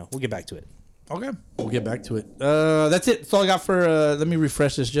 We'll get back to it. Okay, we'll get back to it. That's it. That's all I got for. Let me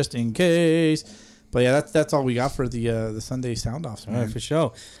refresh this just in case. But yeah, that's all we got for the Sunday sound offs, All man. right, for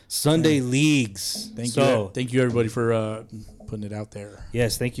sure. Sunday leagues. Thank So, you, thank you everybody for putting it out there.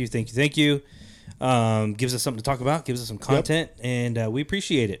 yes, thank you. Gives us something to talk about. Gives us some content, and we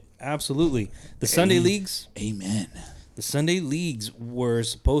appreciate it. Absolutely. The Sunday leagues. Amen. The Sunday leagues were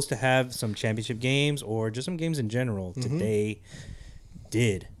supposed to have some championship games or just some games in general. Today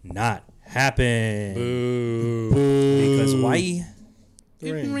did not happen. Because why?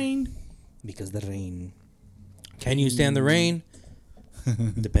 It rained. Because the rain. Can you stand the rain?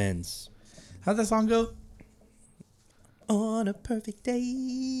 Depends. How'd that song go? On a perfect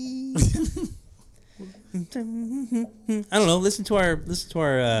day. I don't know. Listen to our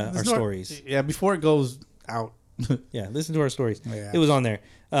stories. Yeah, before it goes out. Yeah, listen to our stories. Yeah. It was on there.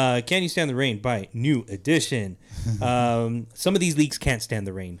 Can You Stand the Rain by New Edition. Some of these leagues can't stand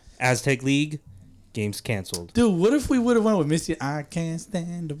the rain. Aztec League, games canceled. Dude, what if we would have went with Missy? I can't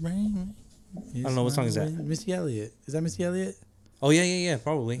stand the rain. I don't know, what song is that? Missy Elliott. Is that Missy Elliott? Oh, yeah,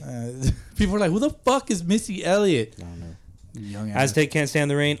 probably. People are like, who the fuck is Missy Elliott? I don't know. Young ass. Aztec can't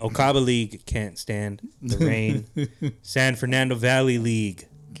stand the rain. Okaba League can't stand the rain. San Fernando Valley League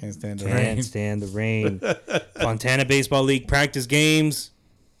Can't stand the can't rain. stand the rain. Fontana Baseball League practice games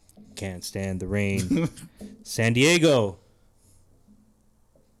can't stand the rain. San Diego,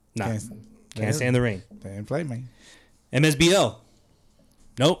 can't stand the rain. Damn play, man. MSBL,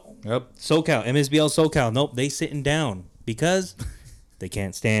 nope. Yep. SoCal, MSBL SoCal, nope. They sitting down because they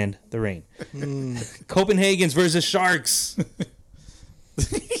can't stand the rain. Copenhagen's versus Sharks.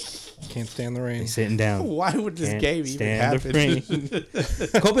 Can't stand the rain. They sitting down. Why would this Can't game even stand the happen?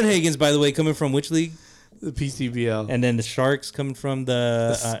 rain. Copenhagen's, by the way, coming from which league? The PCBL. And then the Sharks coming from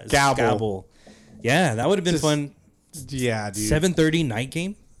the Scabble. Scabble. Yeah, that would have been Just- fun. Yeah, dude. 7:30 night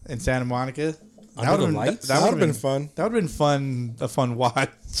game. In Santa Monica. Under the lights? That would have been fun. That would have been fun. A fun watch.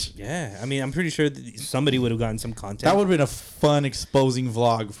 Yeah, I mean, I'm pretty sure that somebody would have gotten some content. That would have been a fun exposing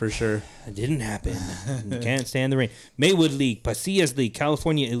vlog for sure. It didn't happen. Can't stand the rain. Maywood League, Pasillas League,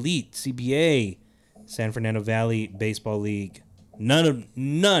 California Elite, CBA, San Fernando Valley Baseball League.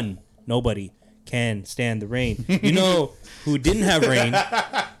 Nobody can stand the rain. You know who didn't have rain?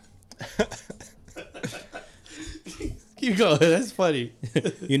 Keep going. That's funny.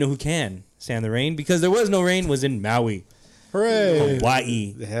 You know who can stand the rain? Because there was no rain, was in Maui, Hooray.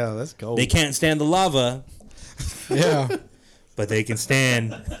 Hawaii. The hell, let's go. They can't stand the lava, Yeah. but they can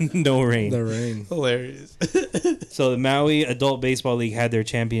stand no rain. The rain. Hilarious. So the Maui Adult Baseball League had their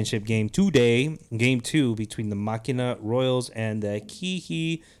championship game today, game 2 between the Makina Royals and the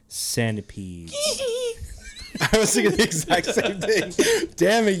Kihi Centipedes. I was thinking the exact same thing.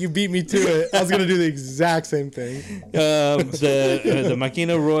 Damn it, you beat me to it. I was gonna do the exact same thing. The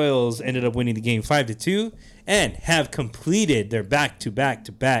Makina Royals ended up winning the game 5-2 and have completed their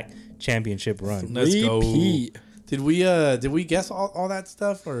back-to-back championship run. Let's go. Repeat. Did we guess all that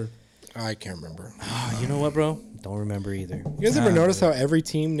stuff or? I can't remember. You know what, bro? Don't remember either. You guys ever notice how every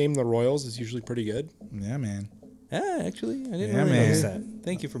team named the Royals is usually pretty good? Yeah, man. Actually, I didn't Yeah, really man. notice that.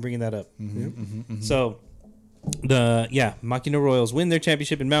 Thank you for bringing that up. So, Makina Royals win their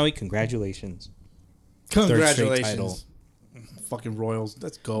championship in Maui. Congratulations. Congratulations, fucking Royals.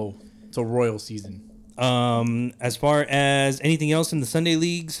 Let's go. It's a Royal season. As far as anything else in the Sunday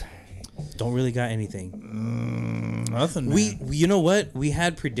leagues, don't really got anything. Nothing. Man. We you know what? We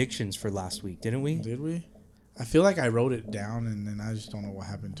had predictions for last week, didn't we? Did we? I feel like I wrote it down and then I just don't know what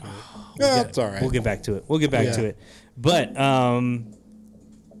happened to it. Yeah, that's all right. We'll get back to it. We'll get back Yeah. to it. But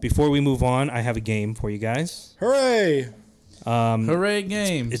before we move on, I have a game for you guys. Hooray! Hooray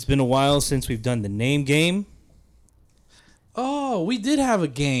game. It's been a while since we've done the name game. Oh, we did have a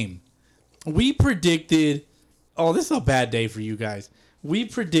game. We predicted. Oh, this is a bad day for you guys. We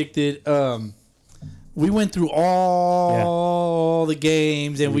predicted. We went through all the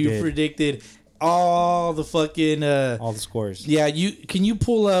games and We we did. predicted all the fucking. All the scores. Yeah, can you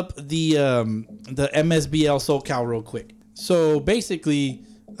pull up the MSBL SoCal real quick? So basically,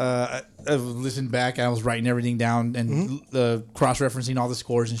 I've listened back. I was writing everything down and cross-referencing all the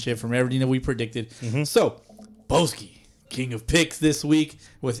scores and shit from everything that we predicted. So, Boski, king of picks this week,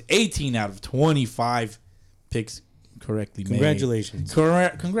 with 18 out of 25 picks correctly made. Congratulations.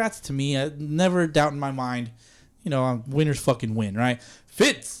 Congrats to me. I never doubt in my mind. Winners fucking win, right?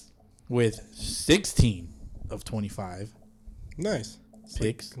 Fitz with 16 of 25 Nice.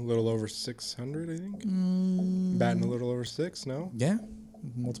 picks. A little over 600, I think. Batting a little over 6, no? Yeah.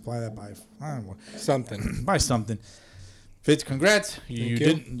 Multiply that by I don't know, Something. by something. Fitz, congrats. You you.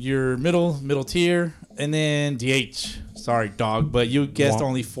 did your middle tier, and then DH. Sorry, dog, but you guessed Womp.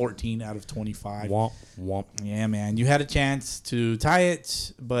 only 14 out of 25. Womp, womp. Yeah, man. You had a chance to tie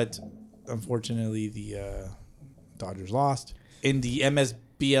it, but unfortunately the Dodgers lost. In the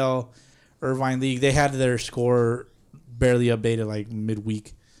MSBL Irvine League, they had their score barely updated like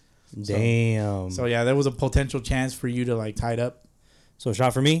midweek. Damn. So yeah, there was a potential chance for you to like tie it up. So a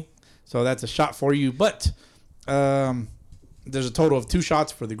shot for me? So that's a shot for you. But there's a total of 2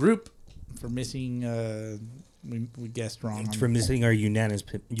 shots for the group for missing. We guessed wrong. It's for missing our unanimous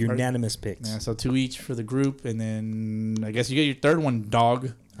picks. Yeah, so 2 each for the group, and then I guess you get your third one,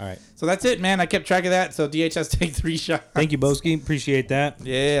 dog. All right. So that's it, man. I kept track of that. So DH has to take 3 shots. Thank you, Boski. Appreciate that.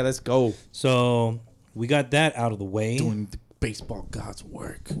 Yeah, let's go. So we got that out of the way. Doing the baseball god's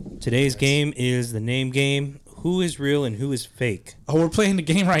work. Today's game is the name game. Who is real and who is fake? Oh, we're playing the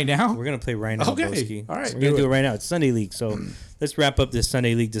game right now? We're going to play right now, Okay. Boski. All right. We're going to do it right now. It's Sunday League. So let's wrap up this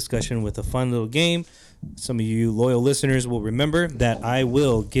Sunday League discussion with a fun little game. Some of you loyal listeners will remember that I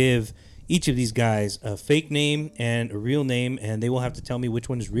will give each of these guys a fake name and a real name, and they will have to tell me which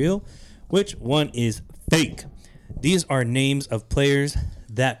one is real, which one is fake. These are names of players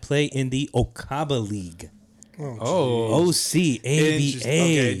that play in the Okaba League. Oh. OCABA.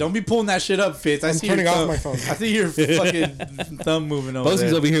 Okay, don't be pulling that shit up, Fitz. I'm turning off my phone. I see your fucking thumb moving over Bosie's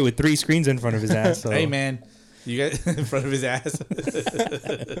there. over here with 3 screens in front of his ass. So. Hey, man. You got in front of his ass.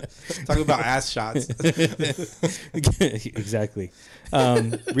 Talk about ass shots. Exactly.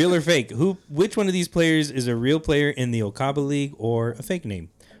 Real or fake? Which one of these players is a real player in the Okaba League or a fake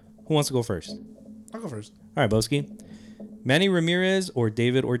name? Who wants to go first? I'll go first. All right, Boski. Manny Ramirez or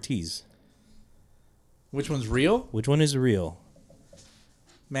David Ortiz? Which one's real? Which one is real?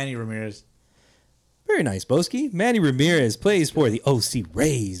 Manny Ramirez. Very nice, Boski. Manny Ramirez plays for the OC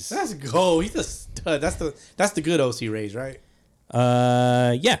Rays. Let's go. He's a stud. That's the good OC Rays, right?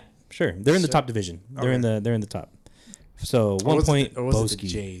 Yeah, sure. They're in the top division. They're in the top. So 1 point, Or was it the Boski.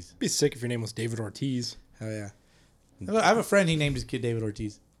 Jays? It'd be sick if your name was David Ortiz. Hell yeah. I have a friend. He named his kid David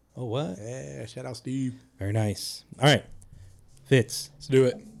Ortiz. Oh, what? Yeah, shout out Steve. Very nice. All right, Fitz. Let's do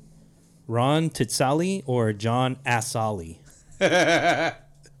it. Ron Titsali or John Asali?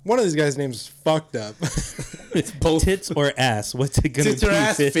 One of these guys' names is fucked up. It's both. Tits or ass? What's it gonna Tits be? or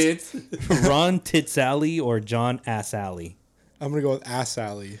ass, Fitz? Fitz. Ron Titsali or John Ass Alley? I'm going to go with Ass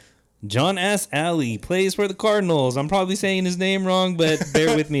Alley. John Ass Alley plays for the Cardinals. I'm probably saying his name wrong, but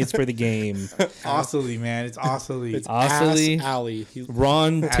bear with me. It's for the game. Ossily, man. It's Ossily. It's Ossily. Ass Alley.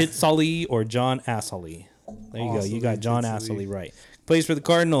 Ron Titsali or John Assally? There you go. You got John Titsali. Assally right. Plays for the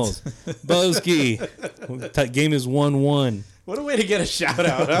Cardinals. Boski. Game is 1-1. What a way to get a shout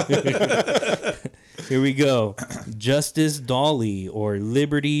out. Huh? Here we go. Justice Dolly or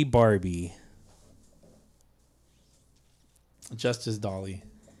Liberty Barbie? Justice Dolly.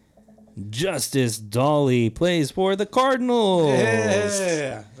 Justice Dolly plays for the Cardinals.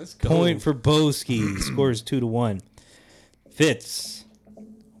 Yeah, let's go. Point for Boski. Scores 2-1. Fitz,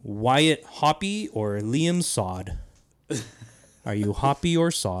 Wyatt Hoppy or Liam Sod? Are you Hoppy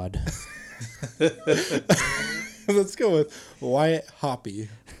or Sod? Let's go with Wyatt Hoppy.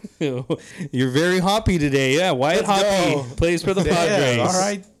 You're very hoppy today. Yeah, Wyatt Let's Hoppy go. plays for the Yeah, Padres. all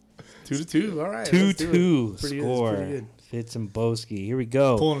right. 2-2. All right. let's do it. 2-2 Pretty good, score. pretty good. Fitz and Boski. Here we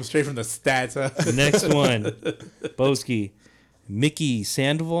go. Pulling them straight from the stats. Huh? Next one. Boski, Mickey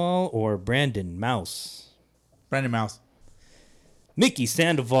Sandoval or Brandon Mouse? Brandon Mouse. Mickey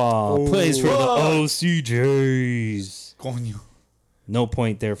Sandoval plays for the OCJs. Coño. No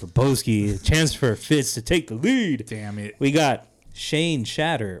point there for Boski. Chance for Fitz to take the lead. Damn it. We got Shane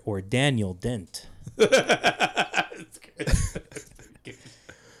Shatter or Daniel Dent.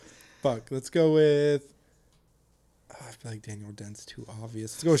 Fuck. Let's go with. I feel like Daniel Dent's too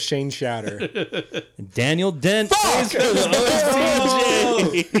obvious. Let's go with Shane Shatter. Daniel Dent plays for the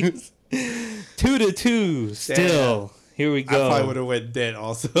OCJs. 2-2 still. Here we I probably go. would have went dead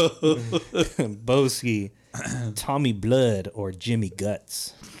also. Boski, Tommy Blood or Jimmy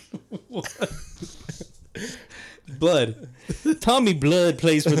Guts? Blood. Tommy Blood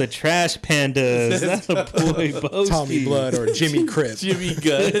plays for the Trash Pandas. That's a boy, Boski. Tommy Blood or Jimmy Crip. Jimmy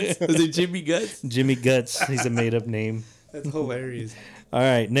Guts. Is it Jimmy Guts? Jimmy Guts. He's a made-up name. That's hilarious. All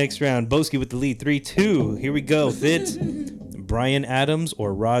right, next round. Boski with the lead, 3-2. Here we go. Fitz, Brian Adams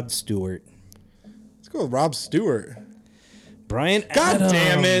or Rod Stewart? Let's go with Rob Stewart. Brian God Adams.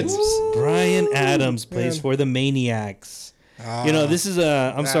 damn it. Brian Adams plays Man. for the Maniacs. You know, this is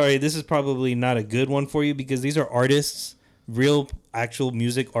I'm sorry, this is probably not a good one for you because these are artists, real actual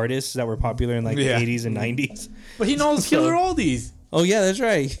music artists that were popular in like Yeah. the 80s and 90s. But he knows Killer Oldies. Oh yeah, that's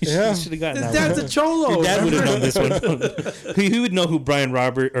right. Yeah. You should have gotten His that dad's one. a cholo. Your dad would have known remember? this one. He would know who Brian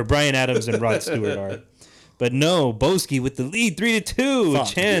Adams and Rod Stewart are. But no, Boski with the lead, 3-2. Fuck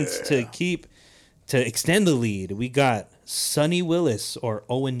Chance to extend the lead. We got Sonny Willis or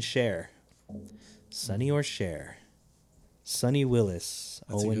Owen Share. Sonny or Share? Sonny Willis,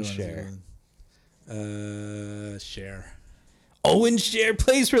 That's a Owen good one, Share. that's a good one. Share. Owen Share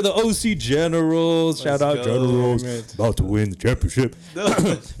plays for the OC Generals. Shout out go. Generals. Damn it. About to win the championship.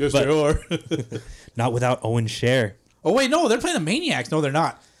 Yes, But- they are. Not without Owen Share. Oh, wait, no. They're playing the Maniacs. No, they're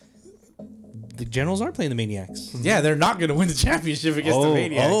not. The Generals are playing the Maniacs. Yeah, they're not going to win the championship against the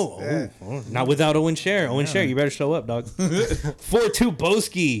Maniacs. Yeah. Not without Owen Share. Owen Share, you better show up, dog. 4-2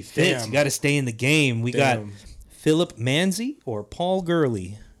 Boski. Fitz, Damn. you got to stay in the game. We Damn. got Philip Manzi or Paul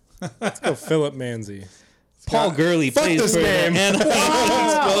Gurley. Let's go Philip Manzi. Paul Gurley fuck plays this for name. the Anaheim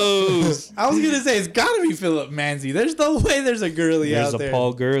Expos. I was going to say, it's got to be Philip Manzi. There's no way there's a girly There's out a there.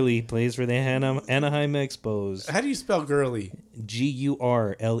 Paul Gurley plays for the Anaheim Expos. How do you spell girly?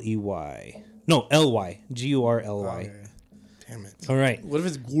 Gurley. No, Ly. Gurly. Okay. Damn it. All right, What if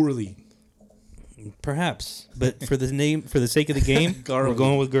it's Gourley? perhaps, but for the sake of the game, we're Gurley.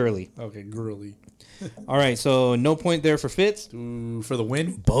 going with Gurley. Okay, girly. All right, so no point there for Fitz. Ooh, for the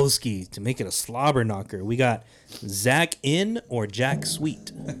win? Boski to make it a slobber knocker. We got Zach In or Jack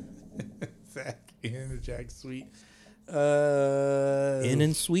Sweet. Zach in Jack Sweet. In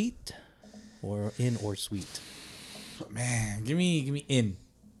and Sweet, or In or Sweet. Man, give me in.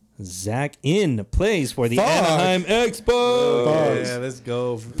 Zach In plays for the Fuck. Anaheim Expos. Yeah, let's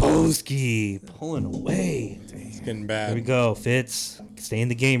go. Boski pulling away. It's getting Here we bad. go, Fitz. Stay in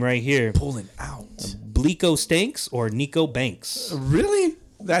the game right here. Pulling out. Bleeko Stanks or Nico Banks. Really?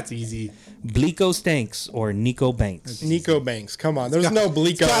 That's easy. Bleeko Stanks or Nico Banks. Nico Banks. Come on. There's no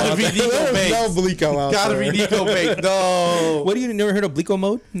Bleeko gotta out be there. Nico There's Banks. no Bleeko out Gotta there. be Nico Banks. No. What, you never heard of Bleeko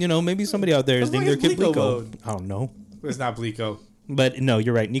mode? You know, maybe somebody out there is What the naming their fuck kid is Bleeko Bleeko. mode? I don't know. It's not Bleeko. But no,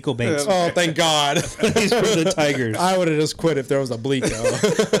 you're right. Nico Banks. Oh, thank God. He's from the Tigers. I would have just quit if there was a Bleeko.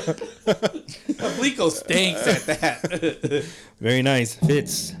 Bleeko stinks at that. Very nice.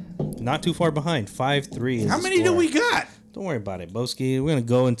 Fitz. Not too far behind. 5-3 is How the many do score. we got? Don't worry about it, Boski. We're going to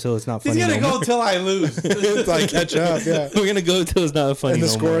go until it's not He's funny gonna no go more. until I lose. Until I catch up, yeah. We're going to go until it's not funny And the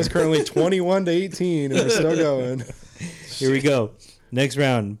no score more. is currently 21-18, and we're still going. Here we go. Next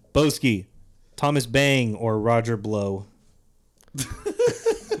round. Boski. Thomas Bang or Roger Blow.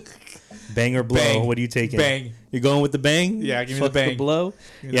 Bang or blow? Bang. What are you taking? Bang. You're going with the bang? Yeah, give me the Fuck bang. blow?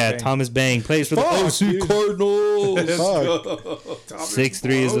 me the Yeah, bang. Thomas Bang plays for the Fuck, OC dude. Cardinals. Let's Fuck. go. Thomas 6-3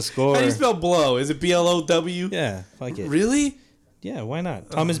 is Blow? the score. How do you spell blow? Is it BLOW? Yeah, fuck it. Really? Yeah, why not?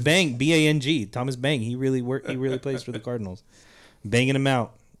 Thomas Bang, Bang. Thomas Bang. He really plays for the Cardinals. Banging him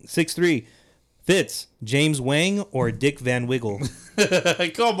out. 6-3. Fitz, James Wang or Dick Van Wiggle? Come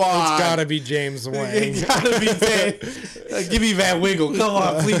on. It's gotta be James Wang. It gotta be Van. Give me Van Wiggle. Come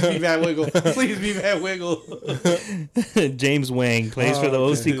on, please be Van Wiggle. Please be Van Wiggle. James Wang plays for the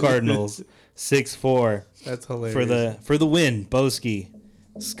OC Cardinals. 6'4". That's hilarious. For the win, Boski.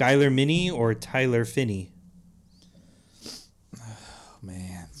 Skylar Mini or Tyler Finney?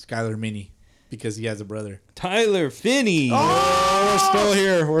 Man, Skylar Mini, because he has a brother. Tyler Finney We're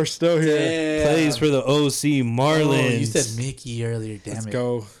still here. plays for the OC Marlins. Oh, you said Mickey earlier. Damn Let's it.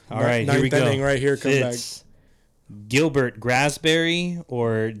 go. All right, here we Ninth go. inning right here. Come back. Fitz, Gilbert Grassberry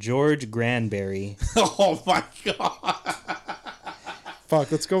or George Granberry? Oh my god.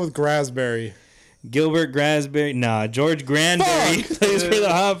 Fuck, let's go with Grassberry. Gilbert Grassberry. Nah, George Granberry plays for the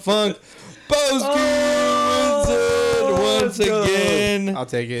Hot Funk. Boski wins it once again. I'll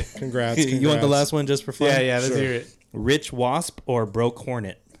take it. Congrats. You want the last one just for fun? Yeah, let's Sure. hear it. Rich Wasp or Broke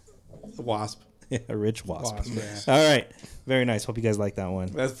Hornet? Wasp. Yeah, Rich Wasp. Wasp, All right. Very nice. Hope you guys like that one.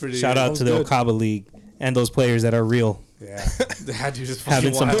 That's pretty Shout good. out That to the was good. Okaba League and those players that are real, Yeah. That dude is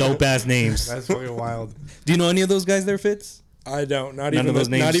having fucking some wild. dope ass names. That's fucking wild. Do you know any of those guys there, Fitz? I don't. Not None even of those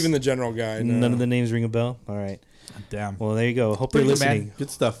the, not names? even the general guy. No. None of the names ring a bell? All right. Damn. Well, there you go. Hope they're Pretty good, listening. man. Good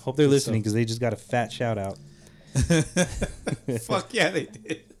stuff. Hope they're Good listening because they just got a fat shout out. stuff. Fuck yeah, they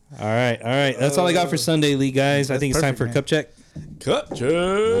did. All right. That's all I got for Sunday League, guys. I That's think it's time for perfect, Cup Check. Cut.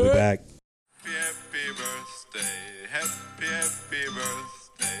 We'll be back. Happy birthday, happy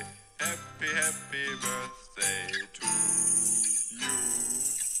birthday, happy birthday to you.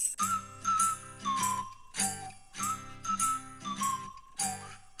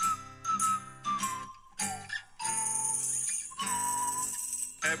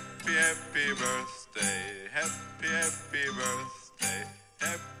 Happy birthday, happy birthday,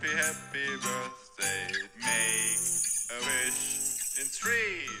 happy birthday. Make a wish in 3,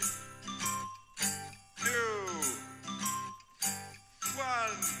 2,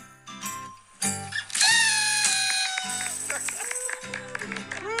 1.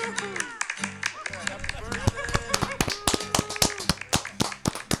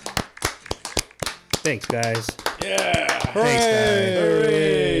 Thanks, guys. Yeah. Thanks, guys.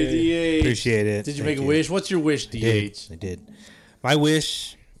 Hooray, DH. Appreciate it. Did you Thank make a wish? What's your wish, DH? I did. My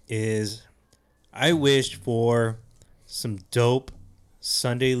wish is I wish for some dope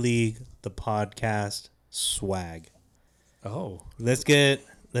Sunday League, the podcast swag. Oh. Let's get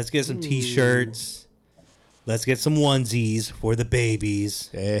some t-shirts. Let's get some onesies for the babies.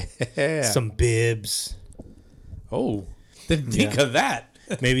 Yeah. Some bibs. Oh. Didn't think of that.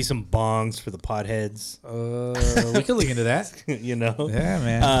 Maybe some bongs for the potheads. We could look into that. You know? Yeah,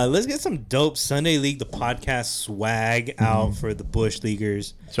 man. Let's get some dope Sunday League, the podcast swag out for the Bush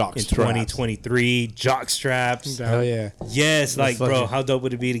Leaguers Jock in straps. 2023. Jock straps. Hell yeah. Yes, like, bro, fucking- how dope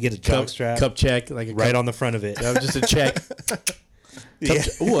would it be to get a jock strap Cup check. Like a right cup, on the front of it? just a check. Yeah.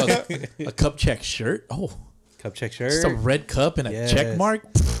 Ooh, a cup check shirt. Oh. Cup check shirt. Just a red cup and a Yes. check mark.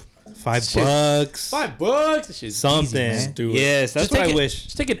 $5. $5. That shit's Something. easy, man. Do it. Yes, that's Just what take I it- wish.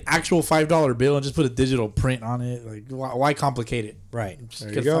 Just take an actual $5 bill and just put a digital print on it. Like, why complicate it? Right. Just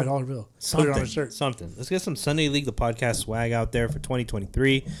There get you a go. $5 bill. Something. Put it on a shirt. Something. Let's get some Sunday League, the podcast swag out there for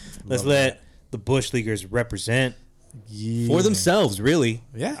 2023. Let's let the Bush Leaguers represent for themselves, really.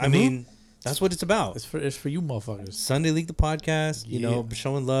 Yeah. I mean, that's what it's about. It's for you motherfuckers. Sunday League, the podcast, you know,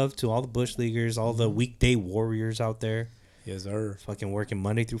 showing love to all the Bush Leaguers, all the weekday warriors out there, Yes, sir. fucking working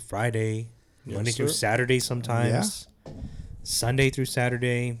Monday through Friday, Monday through sir. Saturday sometimes, Sunday through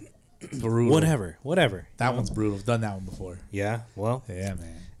Saturday, Brutal. whatever. That one's brutal. I've done that one before. Yeah, well, Yeah,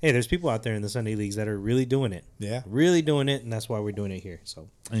 man. hey, there's people out there in the Sunday Leagues that are really doing it. Yeah. Really doing it, and that's why we're doing it here. So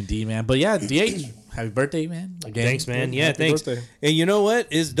Indeed, man. But yeah, DH, happy birthday, man. Again. thanks, man. Yeah, Happy thanks. birthday. And you know what?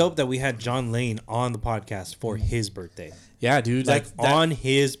 It's dope that we had John Lane on the podcast for his birthday. Yeah, dude. Like that- on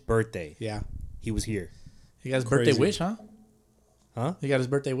his birthday, Yeah. he was here. He got his Crazy. birthday wish, huh? Huh? He got his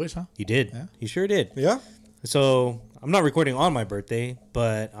birthday wish, huh? He did. Yeah. He sure did. Yeah. So I'm not recording on my birthday,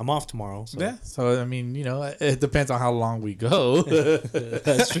 but I'm off tomorrow. So Yeah. So, I mean, you know, it depends on how long we go.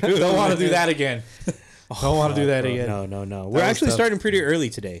 that's true. Don't want to do that again. Don't want to do that Bro, again. No. We're was actually tough. starting pretty early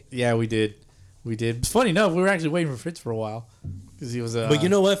today. Yeah, we did. It's funny enough, we were actually waiting for Fritz for a while because he was. But you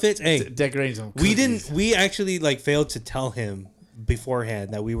know what, Fitz? Hey, decorating some. we cookies. didn't. We actually like failed to tell him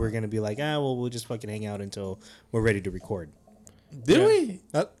beforehand that we were gonna be like, well, we'll just fucking hang out until we're ready to record. Did we?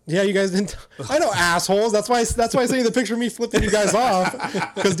 Yeah, you guys didn't. I know, assholes. That's why I sent you the picture of me flipping you guys off.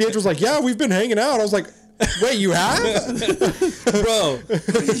 Because DH was like, "Yeah, we've been hanging out." I was like, "Wait, you have?" Bro,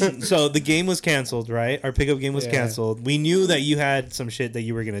 so the game was canceled, right? Our pickup game was Yeah. canceled. We knew that you had some shit that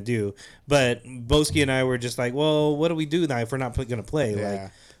you were gonna do, but Boski and I were just like, well, what do we do now if we're not gonna play? Yeah.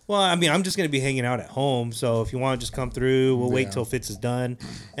 Like, Well, I mean, I'm just gonna be hanging out at home, so if you want to just come through, we'll wait till Fitz is done,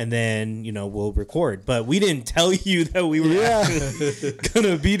 and then we'll record. But we didn't tell you that we were actually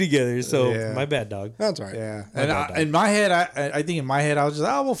gonna be together, so my bad, dog. That's all right. Yeah, and in my head, I think in my head, I was just,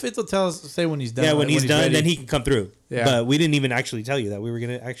 well, Fitz will tell us, say when he's done. Yeah, when he's done, ready. then he can come through. Yeah. But we didn't even actually tell you that we were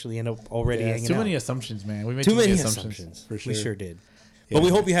gonna actually end up already hanging too out. many assumptions, man. We made Too many assumptions. for sure. We sure did. But we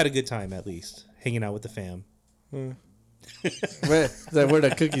hope you had a good time at least hanging out with the fam. Where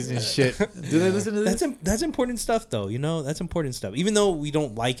the cookies and shit? Do they listen to this? That's important stuff, though. That's important stuff. Even though we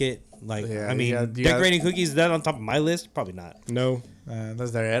don't like it, I mean, you decorating cookies is that on top of my list? Probably not. No.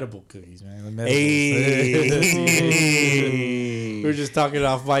 Those are edible cookies, man. Hey. We were just talking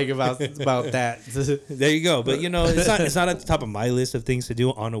off mic about that. There you go. But it's not at the top of my list of things to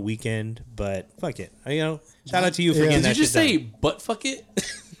do on a weekend. But fuck it. Shout out to you for getting Did that you shit say done. butt fuck it?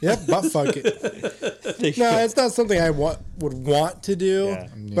 Yep, butt fuck it. No, it's not something I would want to do. Yeah.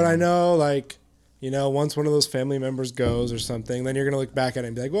 But I know, once one of those family members goes or something, then you're gonna look back at it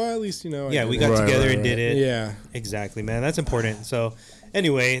and be like, well, at least I Yeah, we did got it. together and did it. Yeah. Exactly, man. That's important. So,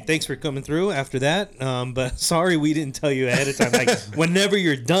 anyway, thanks for coming through after that. But sorry we didn't tell you ahead of time. Like, whenever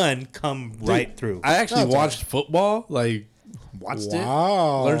you're done, come right through. I actually That's watched football. Watched it.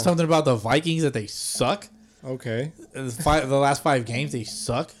 Wow. Learned something about the Vikings that they suck. Okay. The last 5 games they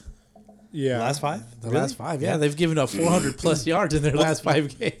suck. Yeah. Last 5? The last 5, yeah, they've given up 400 plus yards in their last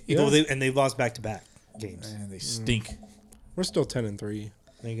 5 games. Oh, they've lost back-to-back games. Man, they stink. We're still 10-3.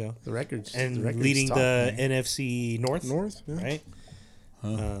 There you go. The record's And record's leading tough, the man. NFC North, North? Yeah. right?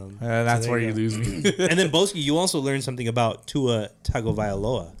 That's so where there you you lose me. And then Boski, you also learned something about Tua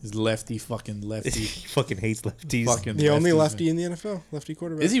Tagovailoa. His lefty, fucking lefty. He fucking hates lefties. fucking The only lefties, lefty man. in the NFL. Lefty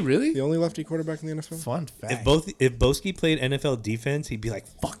quarterback. Is he really? The only lefty quarterback in the NFL. Fun fact. If Boski played NFL defense, he'd be like,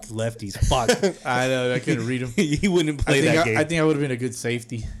 "Fuck lefties, fuck." I know, I couldn't read him. He wouldn't play that game. I think I would have been a good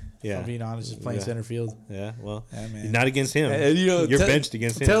safety. Yeah. If I'm being honest, just playing Yeah. center field. Yeah, well, Yeah, man. you're not against him. And, You're tell- benched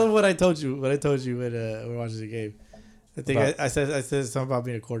against him. Tell him what I told you. What I told you when we were watching the game. I think About- I said something about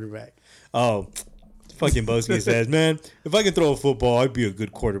being a quarterback. Oh, fucking Boski says, "Man, if I could throw a football, I'd be a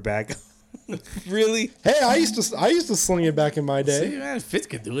good quarterback." Really? Hey, I used to sling it back in my See, day. man, Fitz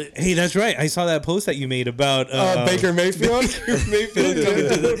can do it. Hey, that's right. I saw that post that you made about Baker Mayfield.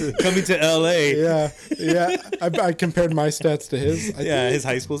 Mayfield coming to LA. yeah. I compared my stats to his. I Yeah, think his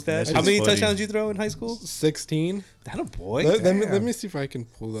high school stats. That's How many funny. touchdowns did you throw in high school? 16. That a boy. Let me see if I can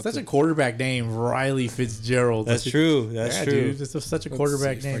pull up. Such a quarterback name, Riley Fitzgerald. That's true. That's yeah, true. dude. It's such a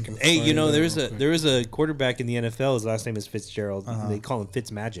quarterback name. Hey, there is a quarterback in the NFL. His last name is Fitzgerald. They call him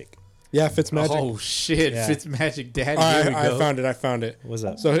Fitzmagic. Yeah, Fitzmagic. Oh shit, Yeah. Fitzmagic Daddy. All Here right, we I go. found it. What's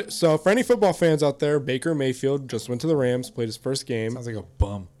up? So for any football fans out there, Baker Mayfield just went to the Rams, played his first game, Sounds like a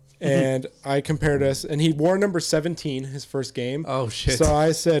bum. and I compared us, and he wore number 17 his first game. Oh shit. So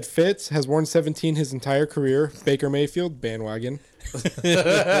I said Fitz has worn 17 his entire career. Baker Mayfield, bandwagon.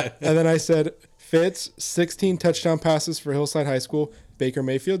 And then I said Fitz, 16 touchdown passes for Hillside High School. Baker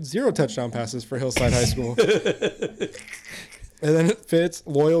Mayfield, 0 touchdown passes for Hillside High School. And then Fitz,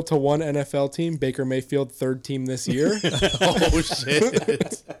 loyal to one NFL team. Baker Mayfield, 3rd team this year. Oh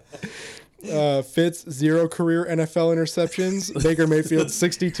shit. Fitz, 0 career NFL interceptions. Baker Mayfield,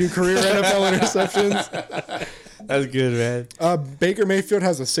 62 career NFL interceptions. That's good, man. Baker Mayfield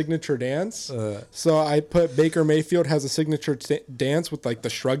has a signature dance. So I put Baker Mayfield has a signature dance with like the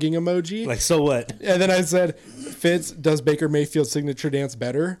shrugging emoji. Like, so what? And then I said, Fitz, does Baker Mayfield's signature dance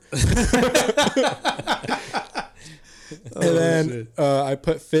better? And then I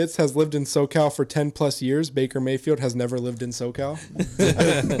put Fitz has lived in SoCal for 10 plus years. Baker Mayfield has never lived in SoCal.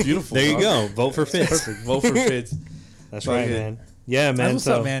 Beautiful. There you dog. go. Vote for Fitz. Perfect. Vote for Fitz. That's Fuck right, it. man. Yeah, man. That's what's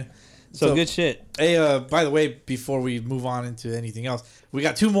up, man. So good shit. Hey, by the way, before we move on into anything else, we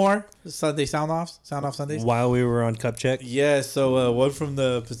got 2 more Sunday sound off Sundays. While we were on Cup Check. Yeah, so one from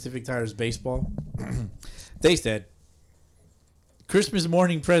the Pacific Tires baseball. They said, Christmas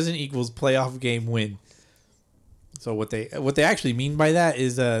morning present equals playoff game win. So what they actually mean by that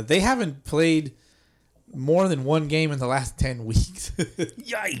is they haven't played more than 1 game in the last 10 weeks.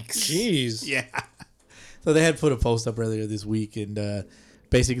 Yikes. Jeez. Yeah. So they had put a post up earlier this week and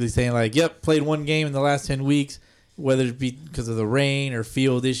basically saying like, yep, played 1 game in the last 10 weeks, whether it be because of the rain or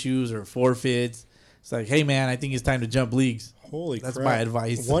field issues or forfeits. It's like, hey, man, I think it's time to jump leagues. Holy That's crap. my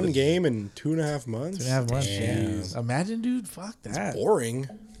advice. 1 game in 2.5 months? 2.5 months. Damn. Yeah. Imagine, dude. Fuck that. Boring.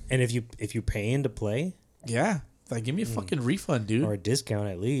 And if you pay in to play, Yeah. It's like, give me a fucking refund, dude. or a discount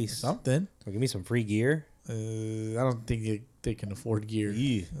at least, Something. or give me some free gear. I don't think they can afford gear.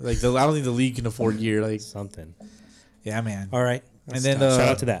 Yeah. Like, I don't think the league can afford gear. Like, Something. yeah, man. All right. And then Shout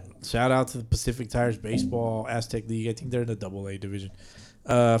out to that. Shout out to the Pacific Tires Baseball Aztec League. I think they're in the AA division.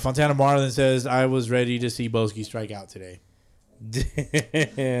 Fontana Marlin says, I was ready to see Boski strike out today.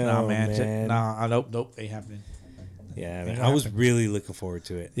 Damn, Nah, man. Nope. Ain't happening. Yeah, man. I was really looking forward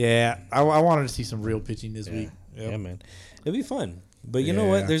to it. Yeah, I wanted to see some real pitching this week. Yeah, man. It'll be fun. But you know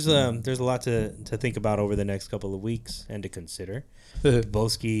what? There's a lot to think about over the next couple of weeks and to consider.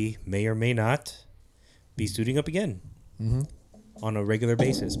 Boski may or may not be suiting up again on a regular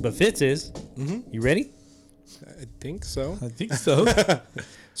basis. But Fitz is. You ready? I think so. I think so.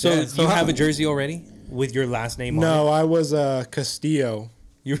 So Yeah, you have a jersey already with your last name on No, it? I was Castillo.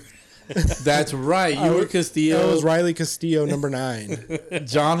 You That's right. You were It Castillo. was Riley Castillo, number 9.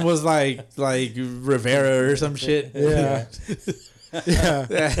 John was like Rivera or some shit. Yeah. Yeah.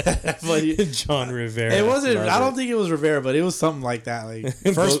 But John Rivera. it wasn't. Love I don't it. think it was Rivera, but it was something like that. Like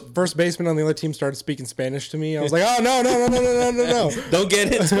First baseman on the other team started speaking Spanish to me. I was like, oh, no. Don't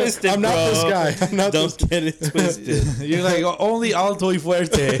get it twisted, I'm not bro. this guy. I'm not Don't get it twisted. you're like only Alto y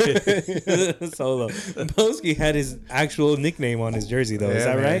Fuerte. Solo. Boski had his actual nickname on his jersey, though. Is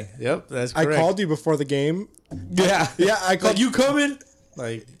that man. right? Yep, that's I correct. called you before the game. Yeah, Yeah, I called like you coming?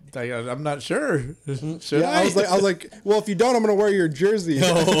 Like I'm not sure. Should Yeah, I was like, well, if you don't, I'm gonna wear your jersey.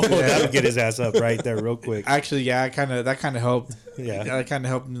 Oh, that'll get his ass up right there real quick. Actually, yeah, that kind of helped. Yeah. that kind of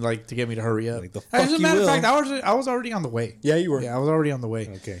helped like to get me to hurry up. Like, the As fuck a you matter of will. fact, I was already on the way. Yeah, you were. Yeah, I was already on the way.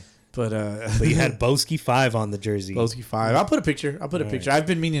 Okay. But But you had Boski 5 on the jersey. Boski 5. I'll put a picture. right. I've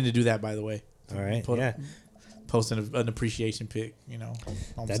been meaning to do that, by the way. All right. Put- Yeah. Posting an appreciation pic. You know, what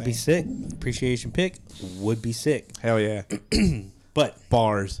I'm That'd be saying? sick. Appreciation pick would be sick. Hell yeah. But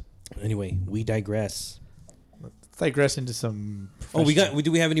Bars. anyway, we digress. Let's digress into some. Oh,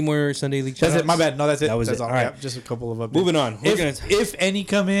 do we have any more Sunday League That's shoutouts? it. My bad. No, that's it. That was that's it. all. All right. Yep, just a couple of updates. Moving on. We're If any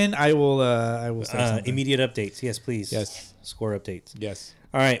come in, I will say something. immediate updates. Yes, please. Yes. Score updates. Yes.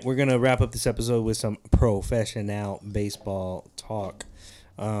 All right, we're gonna wrap up this episode with some professional baseball talk.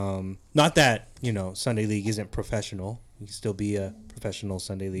 Not that Sunday League isn't professional. You can still be a professional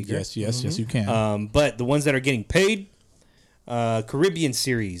Sunday leaguer. Yes, you can. But the ones that are getting paid, Caribbean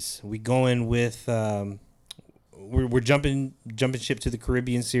Series. We going with we're jumping ship to the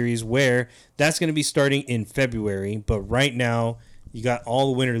Caribbean Series, where that's going to be starting in February. But right now, you got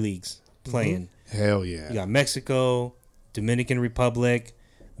all the winter leagues playing. Hell yeah. You got Mexico, Dominican Republic,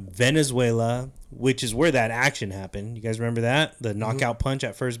 Venezuela, which is where that action happened. You guys remember that? The knockout punch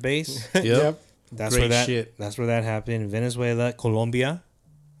at first base. Yep. That's Great where that shit. that's where that happened. Venezuela, Colombia.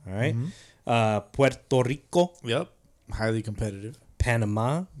 All right. Puerto Rico, Yep. Highly competitive.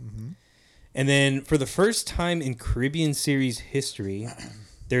 Panama. And then for the first time in Caribbean Series history,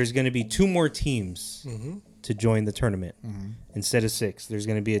 there's going to be 2 more teams to join the tournament instead of 6. There's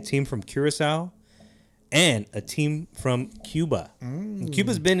going to be a team from Curacao and a team from Cuba.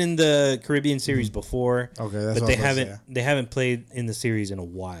 Cuba's been in the Caribbean Series before, Okay, that's but what I was about to say. they haven't played in the series in a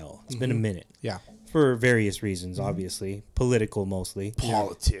while. It's been a minute Yeah. for various reasons, obviously political mostly,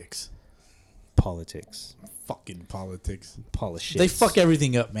 Politics. politics, Fucking politics. politics. They fuck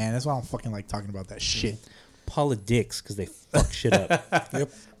everything up, man. That's why I don't fucking like talking about that shit. politics because they fuck shit up.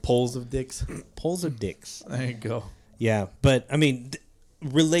 Poles of dicks. Poles of dicks. There you go. Yeah, but I mean,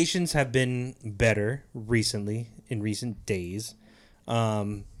 relations have been better recently in recent days.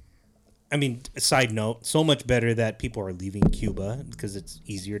 I mean, side note, so much better that people are leaving Cuba because it's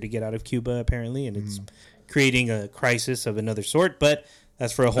easier to get out of Cuba apparently, and it's creating a crisis of another sort. But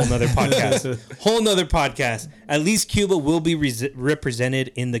that's for a whole nother podcast. Whole nother podcast. At least Cuba will be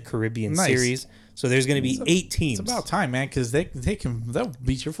represented in the Caribbean Nice. Series. So there's going to be 8 teams. It's about time, man, because they'll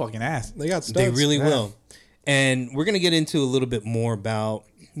beat your fucking ass. They got studs. They really Yeah. will. And we're going to get into a little bit more about,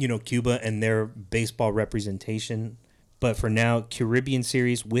 Cuba and their baseball representation. But for now, Caribbean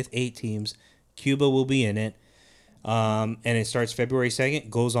Series with 8 teams. Cuba will be in it. And it starts February 2nd,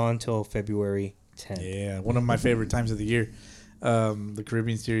 goes on till February 10th. Yeah, one of my favorite times of the year, the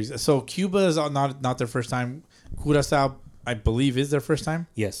Caribbean Series. So Cuba is not their first time. Curacao, I believe, is their first time.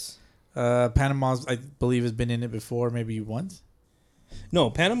 Yes. Panama's, I believe, has been in it before, maybe once, No,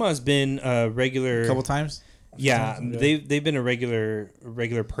 Panama's been a regular. a couple times. Yeah, Okay. they've been a regular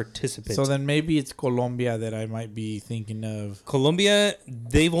participant. So then maybe it's Colombia that I might be thinking of. Colombia,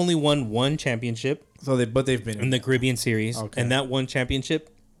 they've only won 1 championship But they've been in the Caribbean Series, Okay. and that 1 championship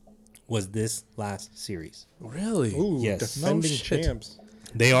was this last series. really. Ooh, Yes. defending No shit. champs.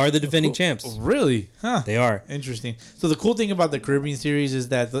 They are the defending champs. Really? Huh. They are. Interesting. So the cool thing about the Caribbean Series is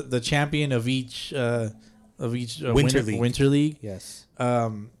that the champion of each Winter League. Yes.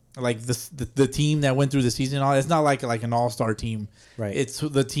 Yes. Like the team that went through the season, and all it's not like an all-star team. Right. It's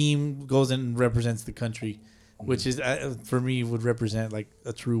the team goes and represents the country, which is for me would represent like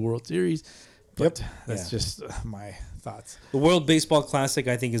a true World Series. But that's Yeah. just my thoughts. The World Baseball Classic,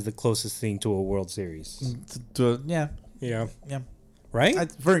 I think, is the closest thing to a World Series, Yeah, Yeah. right?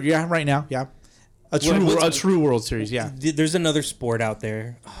 right now, yeah. A true World Series, yeah. There's another sport out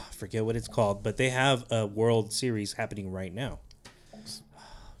there. Oh, I forget what it's called, but they have a World Series happening right now.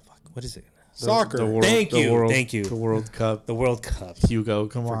 Fuck, what is it? Soccer. Thank you. The World Cup. The World Cup. Hugo,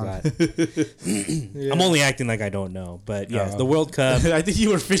 come on. Yeah. I'm only acting like I don't know, but yeah, Oh. the World Cup. I think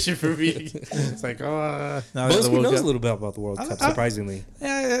you were fishing for me. It's like, no, the Boski World knows Cup. a little bit about the World Cup, surprisingly.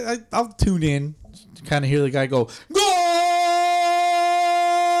 Yeah, I'll tune in, kind of hear the guy go, goal!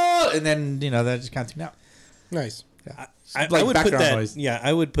 And then, then just kind of tune out. Nice. Yeah. I Like would put background that. noise. Yeah,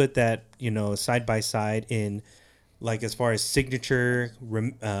 I would put that. Side by side in, like, as far as signature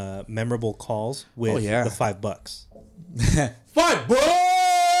memorable calls with Oh, yeah. the $5.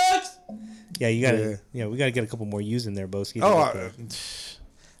 $5! Yeah, you gotta. Yeah. Yeah, we gotta get a couple more U's in there, Boski. Oh,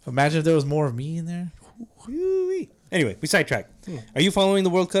 imagine if there was more of me in there. Anyway, we sidetrack. Are you following the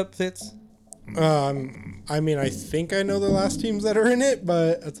World Cup, Fitz? I mean, I think I know the last teams that are in it,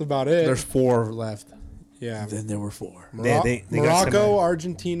 but that's about it. There's 4 left. yeah. Then there were 4. They got Morocco, some-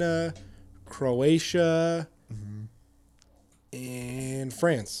 Argentina, Croatia, and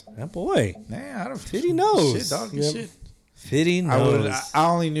France. Oh boy, Man, I don't. Fitty knows. Shit, dog. Yep. Shit. Fitty knows. I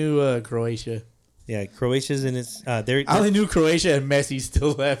only knew Croatia. Yeah, Croatia's in its. They're I only knew Croatia and Messi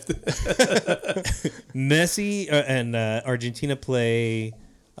still left. Messi and Argentina play.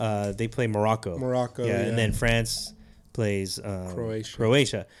 They play Morocco. Morocco, Yeah, yeah. and then France plays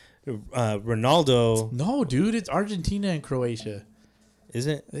Croatia. Ronaldo No, dude, it's Argentina and Croatia. is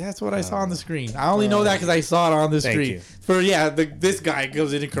it? That's what I saw on the screen. I only know that because I saw it on the Thank screen. you. This guy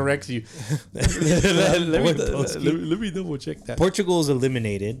comes in and corrects you. let me double check that. Portugal is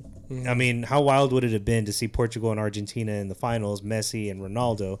eliminated. Mm-hmm. I mean, how wild would it have been to see Portugal and Argentina in the finals, Messi and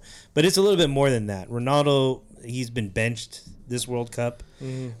Ronaldo? But it's a little bit more than that. Ronaldo, he's been benched this World Cup,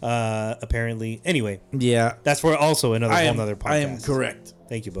 apparently. Anyway, Yeah, that's for also another whole nother podcast. I am correct.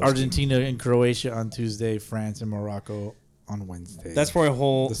 Thank you, both. Argentina and Croatia on Tuesday, France and Morocco on Wednesday. That's for a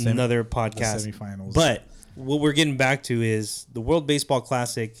whole The semi- another the podcast. semifinals. But what we're getting back to is the World Baseball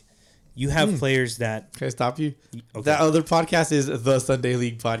Classic. You have players that Can I stop you? Okay. That other podcast is the Sunday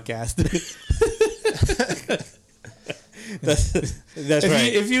League podcast. that's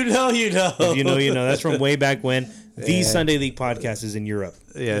right. If you know, you know. If you know, you know. That's from way back when. The Sunday League podcast is in Europe,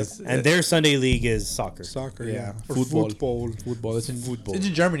 Yes. and their Sunday League is soccer. Soccer, Yeah. yeah. Or Football. Football. It's in football. It's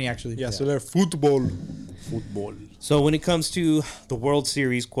in Germany, actually. Yeah, so they're football. Football. So when it comes to the World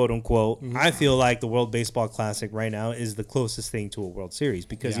Series, quote unquote, I feel like the World Baseball Classic right now is the closest thing to a World Series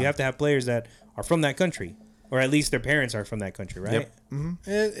because you Yeah. have to have players that are from that country, or at least their parents are from that country, right? Yep.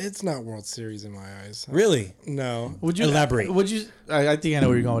 It's not World Series in my eyes. Really? No. Would you Elaborate. Would you? I think I know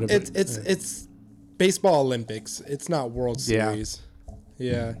where you're going with it. It's baseball Olympics. It's not World Yeah. Series.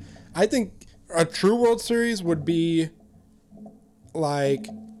 Yeah. I think a true World Series would be like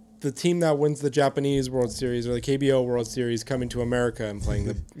the team that wins the Japanese World Series or the KBO World Series coming to America and playing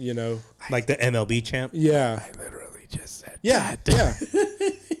the, Like the MLB champ? yeah. literally just said. Yeah. Yeah.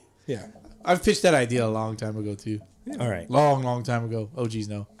 Yeah. I've pitched that idea a long time ago too. All right. Long time ago. Oh geez,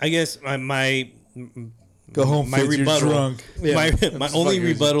 no. I guess my Go home, my Fitz, you're rebuttal. drunk. Yeah. My That's only fucking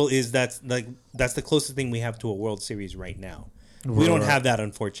rebuttal is that's the closest thing we have to a World Series right now. We don't Right. have that,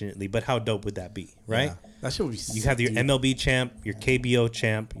 unfortunately. But how dope would that be, right? Yeah. That should be. You have your deep. MLB champ, your KBO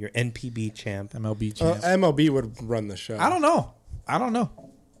champ, your NPB champ. MLB champ. MLB would run the show. I don't know. I don't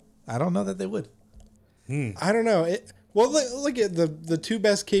know that they would. I don't know. Look at the two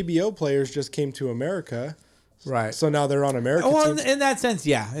best KBO players just came to America. Right. So now they're on American Well, teams. in that sense,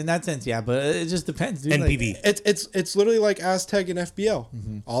 yeah. But it just depends, dude. NPB. It's literally like Aztec and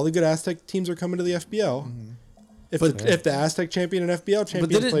FBL. All the good Aztec teams are coming to the FBL. If the Aztec champion and FBL But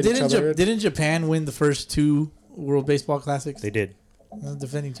champion played each other, didn't Japan win the first 2 World Baseball Classics? They did.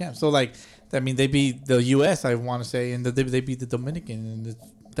 Defending champs. So they beat the U.S. I want to say, and they beat the Dominican, and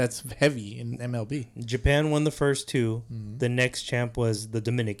that's heavy in MLB. Japan won the first 2. The next champ was the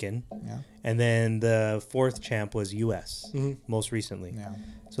Dominican. Yeah. And then the 4th champ was U.S. Most recently. Yeah.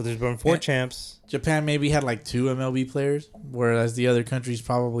 So there's been 4 Yeah. champs. Japan maybe had 2 MLB players, whereas the other countries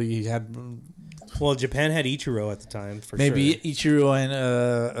probably had Well, Japan had Ichiro at the time, for maybe sure. Ichiro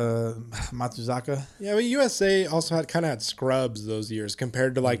and Matsuzaka. yeah, but USA also had scrubs those years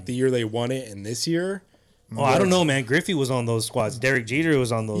compared to the year they won it and this year. Oh, I don't know, man. Griffey was on those squads. Derek Jeter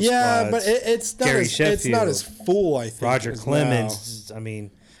was on those Yeah, squads. but it's not Gary it's not Sheffield. as full. I think Roger as Clemens. I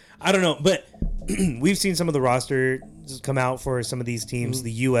mean, I don't know, but we've seen some of the roster come out for some of these teams.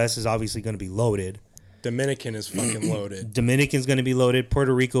 The U.S. is obviously going to be loaded. Dominican is fucking loaded. Dominican's going to be loaded.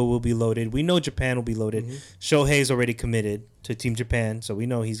 Puerto Rico will be loaded. We know Japan will be loaded. Shohei's already committed to Team Japan, so we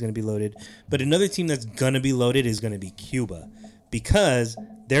know he's going to be loaded. But another team that's going to be loaded is going to be Cuba, because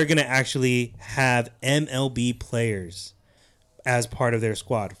they're going to actually have MLB players as part of their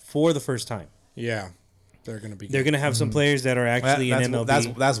squad for the first time. Yeah, they're gonna be. They're going to have some players that are actually that's, in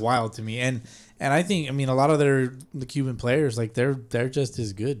MLB. That's wild to me. And I think, I mean, a lot of the Cuban players, like they're just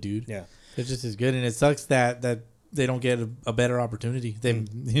as good, dude. Yeah. They're just as good, and it sucks that they don't get a better opportunity. They,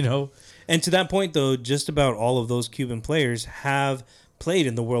 you know. And to that point, though, just about all of those Cuban players have played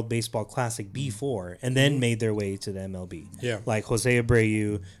in the World Baseball Classic before and then made their way to the MLB. Yeah. Like Jose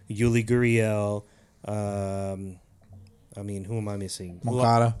Abreu, Yuli Gurriel, I mean, who am I missing?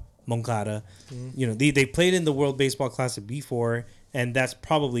 Moncada. You know, they played in the World Baseball Classic before, and that's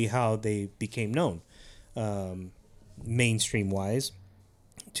probably how they became known, mainstream-wise,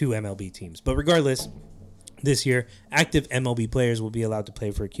 to MLB teams. But regardless, this year, active MLB players will be allowed to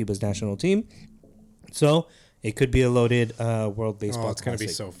play for Cuba's national team. So it could be a loaded World Baseball Oh, it's gonna Classic.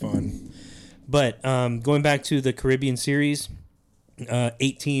 be so fun. But going back to the Caribbean series,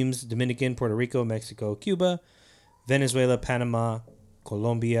 8 teams: Dominican, Puerto Rico, Mexico, Cuba, Venezuela, Panama,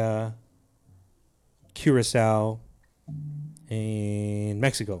 Colombia, Curacao, and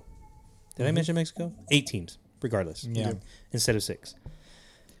Mexico. Did I mention Mexico? 8 teams, regardless. Yeah. Instead of 6.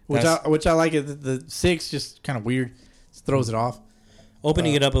 Which I like it. The 6 just kind of weird. Just throws it off.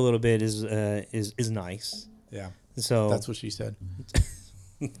 Opening it up a little bit is nice. Yeah. So That's what she said.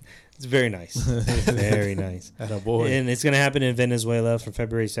 it's very nice. Very nice. Atta boy. And it's going to happen in Venezuela from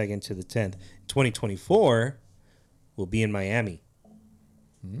February 2nd to the 10th. 2024 will be in Miami.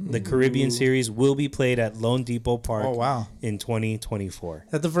 The Caribbean series will be played at Lone Depot Park Oh, wow. in 2024.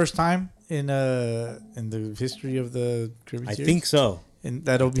 Is that the first time in the history of the Caribbean I series? think so. And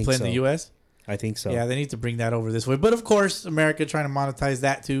that'll be think played in the so. U.S.? I think so. Yeah, they need to bring that over this way. But, of course, America trying to monetize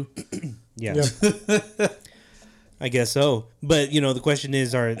that, too. Yeah. I guess so. But, you know, the question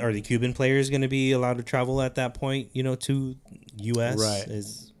is, are the Cuban players going to be allowed to travel at that point, you know, to U.S.? Right.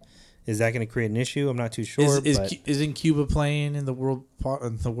 Is that going to create an issue? I'm not too sure. but Isn't Cuba playing in the World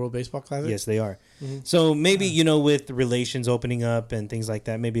Baseball Classic? yes, they are. So maybe, you know, with relations opening up and things like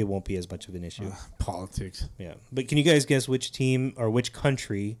that, maybe it won't be as much of an issue. Politics. Yeah. But can you guys guess which team or which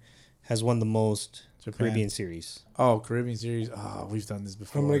country has won the most Japan. Caribbean series? Oh, Caribbean series. Oh, we've done this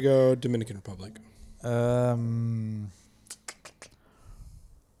before. I'm gonna go Dominican Republic.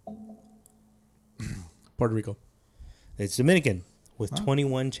 Puerto Rico. It's Dominican with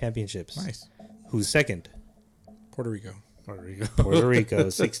 21 championships. Nice. Who's second? Puerto Rico. Puerto Rico. Puerto Rico,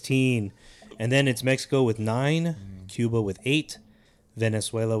 16. And then it's Mexico with 9, Cuba with 8,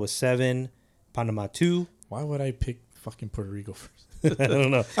 Venezuela with 7, Panama 2. Why would I pick fucking Puerto Rico first? I don't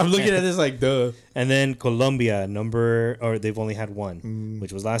know. I'm looking at this like, duh. And then Colombia, they've only had 1,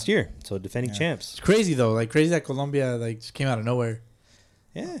 which was last year. So defending champs. It's crazy though. Like crazy that Colombia just came out of nowhere.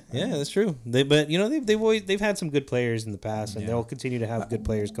 Yeah, that's true. But you know they've had some good players in the past, and they'll continue to have good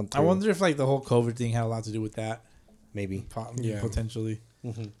players come through. I wonder if like the whole COVID thing had a lot to do with that. Maybe. Potentially.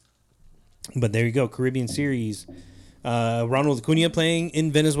 But there you go, Caribbean series. Ronald Acuna playing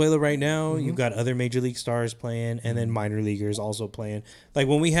in Venezuela right now. You've got other major league stars playing, and then minor leaguers also playing. Like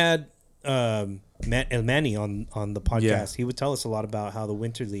when we had Matt Elmani on the podcast, he would tell us a lot about how the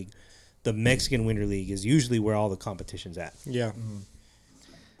Winter League, the Mexican Winter League, is usually where all the competition's at. Yeah.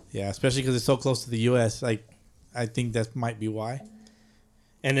 Yeah, especially because it's so close to the U.S. Like, I think that might be why.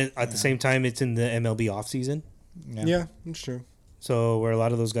 And at the same time, it's in the MLB offseason. Yeah, that's true. So where a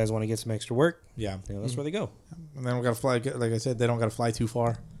lot of those guys want to get some extra work, Yeah. you know, that's where they go. And they don't got to fly, like I said, they don't got to fly too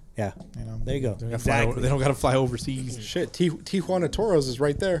far. Yeah. You know, There you go. They don't, Exactly. they don't got to fly overseas. Shit, Tijuana Toros is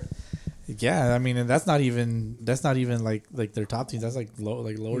right there. Yeah, I mean, and that's not even like their top teams. That's like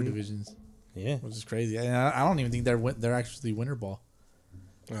lower divisions, Yeah. which is crazy. And I don't even think they're actually winter ball.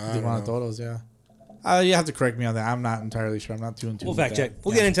 I Tijuana don't know. Toros, yeah. You have to correct me on that. I'm not entirely sure. I'm not too into. We'll fact check.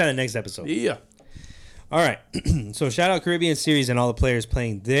 We'll get into that next episode. Yeah. All right. So shout out Caribbean Series and all the players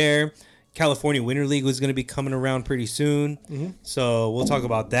playing there. California Winter League was going to be coming around pretty soon. So we'll talk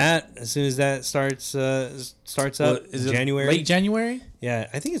about that as soon as that starts up. Is it January. late January? Yeah,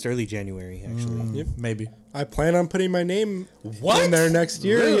 I think it's early January, actually. Yep. Maybe. I plan on putting my name What? in there next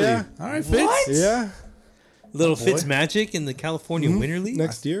year. Really? Yeah. All right, Fitz. What? Yeah. Little boy. Fitz Magic in the California Winter League?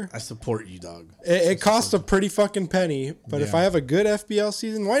 Next year. I support you, dog. It costs a pretty fucking penny, but if Yeah. I have a good FBL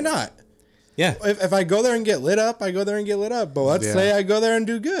season, why not? Yeah. If I go there and get lit up, I go there and get lit up. But let's Yeah. say I go there and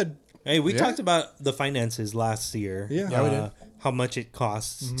do good. Hey, we Yeah. talked about the finances last year. Yeah. Yeah, we did. How much it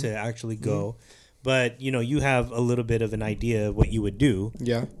costs to actually go. But you have a little bit of an idea of what you would do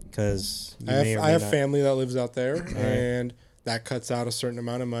Yeah. because I have family that lives out there, and that cuts out a certain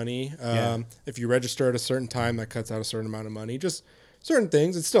amount of money. If you register at a certain time, that cuts out a certain amount of money. Just certain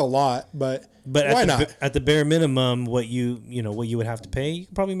things. It's still a lot, but why not? At the bare minimum, what you would have to pay, you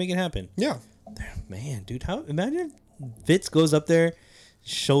could probably make it happen. Yeah. Man, dude, imagine if Fitz goes up there,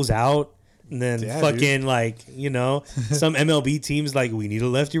 shows out. And then fucking some MLB teams like, we need a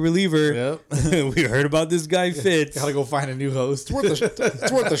lefty reliever. Yep. We heard about this guy Fitz. Gotta go find a new host.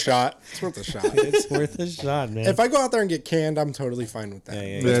 It's worth a shot. It's worth a shot. It's worth a shot, man. If I go out there and get canned, I'm totally fine with that.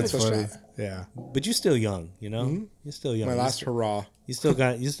 Yeah. That's It's worth a funny. shot. Yeah. But you're still young, You're still young. My last hurrah. You still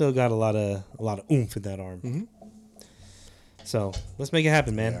got a lot of oomph in that arm. So let's make it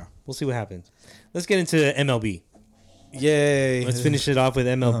happen, man. Yeah. We'll see what happens. Let's get into MLB. Yay. Let's finish it off with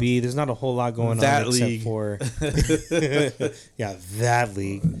MLB. There's not a whole lot going That on league. except for that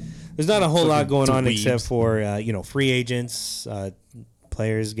league. There's not a whole lot going on dweebs. except for free agents,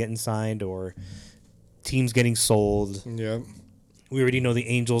 players getting signed, or teams getting sold. Yeah. We already know the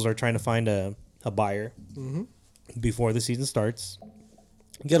Angels are trying to find a buyer before the season starts.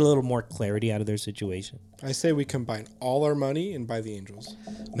 Get a little more clarity out of their situation. I say we combine all our money and buy the Angels.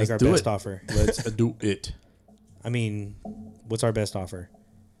 Make our do best it. offer. Let's do it. I mean, what's our best offer?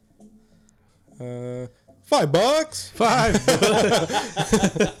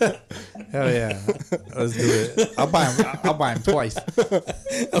 $5. Hell yeah. Let's do it. I'll buy him twice.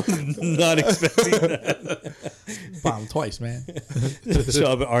 Not expecting that. Buy him twice, man. Show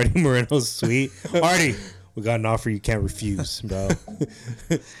up at Artie Moreno's suite. Artie, we got an offer you can't refuse, bro.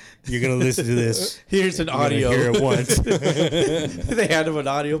 You're gonna listen to this. Here's an You're gonna audio. hear it once. They had him an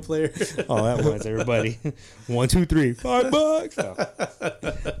audio player. Oh, that once, everybody. 1, 2, 3, $5. Oh.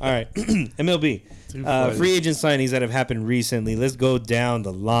 All right, MLB. funny. Free agent signings that have happened recently. Let's go down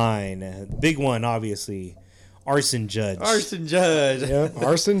the line. Big one, obviously. Arson Judge. Arson Judge. Yep.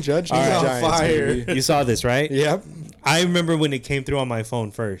 Arson Judge He's the on Giants, fire. baby. You saw this, right? Yep. I remember when it came through on my phone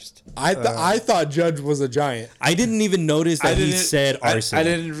first. I thought Judge was a Giant. I didn't even notice that he said arson.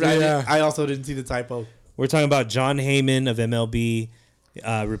 I also didn't see the typo. We're talking about John Heyman of MLB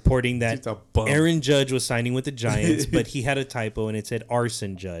reporting that He's a bum. Aaron Judge was signing with the Giants, but he had a typo and it said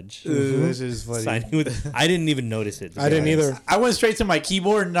Arson Judge. This is funny. Signing with, I didn't even notice it. to I be didn't honest. either. I went straight to my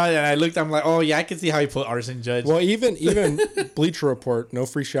keyboard and I looked. I'm like, oh yeah, I can see how he put Arson Judge. Well, even Bleacher Report, no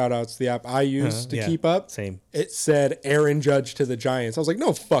free shout outs, the app I use to yeah. keep up, Same. it said Aaron Judge to the Giants. I was like,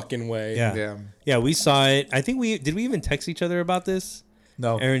 no fucking way. Yeah. Yeah. Yeah, we saw it. I think did we even text each other about this?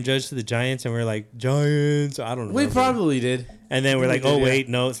 No, Aaron Judge to the Giants, and we're like, Giants. I don't know. we probably did. And then we're like, oh, did, yeah. wait,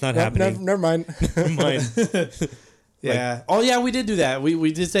 no, it's not Never, happening. never mind. Never mind. Yeah. Oh yeah, we did do that.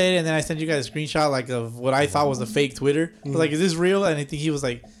 We did say it, and then I sent you guys a screenshot like of what I thought was a fake Twitter. I was like, is this real? And I think he was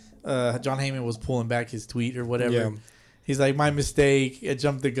like, John Heyman was pulling back his tweet or whatever. Yeah. He's like, my mistake. I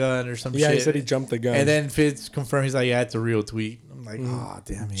jumped the gun or some shit. Yeah, he said he jumped the gun. And then Fitz confirmed. He's like, yeah, it's a real tweet. I'm like, oh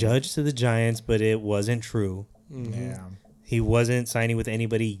damn it. Judge to the Giants, but it wasn't true. Yeah. He wasn't signing with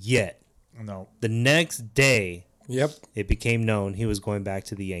anybody yet. No. The next day, Yep. it became known he was going back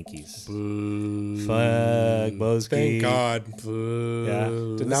to the Yankees. Fuck, Boski. Thank God. Yeah.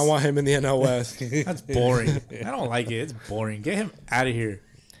 Did not want him in the NL West. That's boring. I don't like it. It's boring. Get him out of here.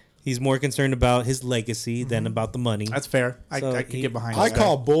 He's more concerned about his legacy than about the money. That's fair. So I can get behind I that.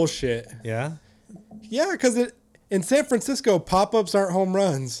 call bullshit. Yeah. Yeah, because in San Francisco, pop-ups aren't home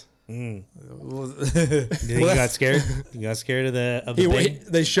runs. You think he got scared? You got scared of the thing?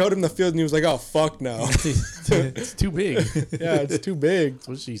 They showed him the field and he was like, "Oh fuck no!" It's too big. Yeah, it's too big. That's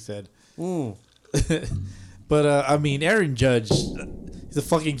what she said. But I mean, Aaron Judge, he's a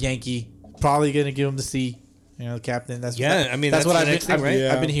fucking Yankee. Probably gonna give him the C. You know, captain. That's Yeah, I mean, that's what the I've next been. thing, right?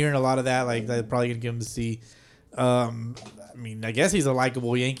 I've been hearing a lot of that. Like they're probably gonna give him the C. I mean, I guess he's a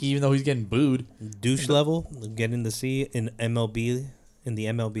likable Yankee, even though he's getting booed. Douche level, getting the C in MLB, in the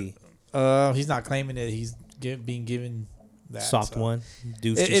MLB. He's not claiming it. He's being given that Soft so. one.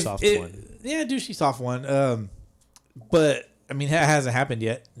 Douchey soft one. Yeah, douchey soft one. But I mean, it hasn't happened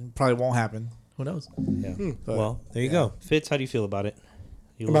yet. It probably won't happen. Who knows? Yeah. But, Well, there you go. Fitz, how do you feel about it?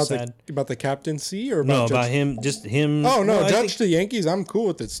 You a little sad? About the captaincy or No, about about Judge? him. Just him. Oh no, I Judge think- to the Yankees. I'm cool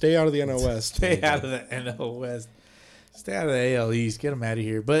with it. Stay out of the NL West. Stay out of the NL West. Stay out of the AL East. Get him out of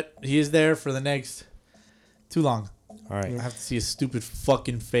here. But he is there for the next too long. All right. I have to see his stupid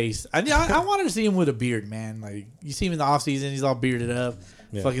fucking face. I wanted to see him with a beard, man. Like you see him in the off season, he's all bearded up,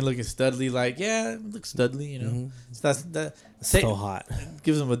 Yeah. fucking looking studly. Like yeah, it looks studly, you know. So that So hot.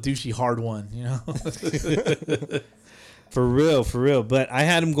 gives him a douchey hard one, you know. For real. But I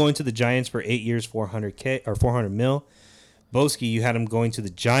had him going to the Giants for 8 years, $400K or $400 mil. Boski, you had him going to the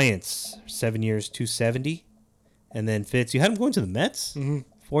Giants, 7 years, 270. And then Fitz, you had him going to the Mets,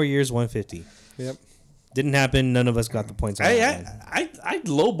 4 years, 150. Yep. Didn't happen. None of us got the points on that one. I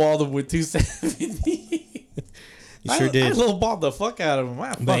lowballed him with 270. You sure did. I lowballed the fuck out of him.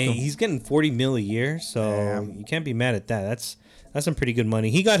 But Fuck him. he's getting $40 million a year, so Damn. you can't be mad at that. That's some pretty good money.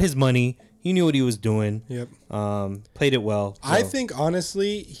 He got his money. He knew what he was doing. Yep. Played it well. So. I think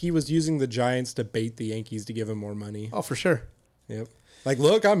honestly, he was using the Giants to bait the Yankees to give him more money. Oh, for sure. Yep. Like,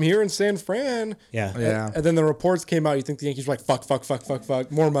 look, I'm here in San Fran. Yeah. Yeah. And then the reports came out. You think the Yankees were like,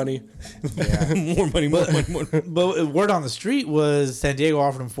 fuck, more money. more money. But word on the street was San Diego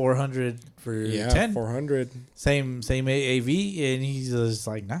offered him 400 for Yeah, 10. 400. Same AAV, and he's just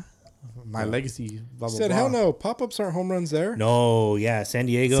like, nah, my legacy. Blah, blah, Said, blah. hell no, pop-ups aren't home runs there. No, yeah, San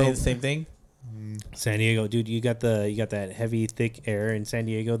Diego. Same thing. San Diego, dude, you got that heavy, thick air in San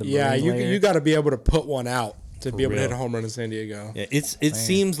Diego. The Yeah, marine layer. you got to be able to put one out to be able to real. hit a home run in San Diego. Yeah, it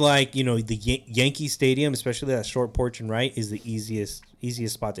seems like the Yankee Stadium, especially that short porch and right, is the easiest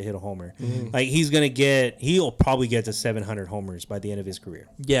spot to hit a homer. Like he'll probably get to 700 homers by the end of his career.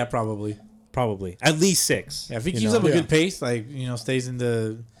 Yeah, probably. Probably at least 6. Yeah, if he you keeps know? up a Yeah. good pace, like, stays in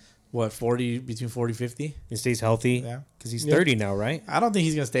the, 40, between 40, 50. He stays healthy. Yeah. because he's Yeah. 30 now, right? I don't think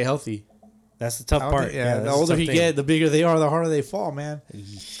he's going to stay healthy. That's the tough part. Yeah, the that's older tough he thing. get, the bigger they are, the harder they fall, man.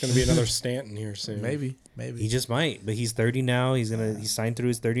 It's going to be another Stanton here soon. Maybe. He just might, but he's 30 now. He's signed through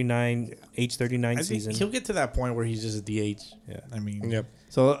his age 39 I think season. he'll get to that point where he's just a DH. Yeah. I mean, Yep.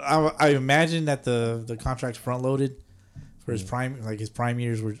 So I imagine that the contract's front loaded for his prime, like his prime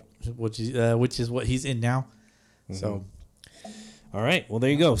years, which is what he's in now. So All right, well there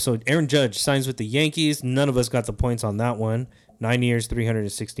you go. So Aaron Judge signs with the Yankees. None of us got the points on that one. 9 years,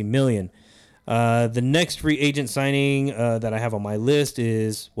 $360 million. The next free agent signing that I have on my list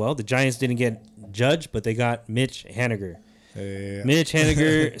is, well, the Giants didn't get Judge, but they got Mitch Haniger. Mitch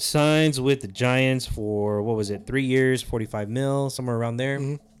Haniger signs with the Giants for, 3 years, $45 million, somewhere around there.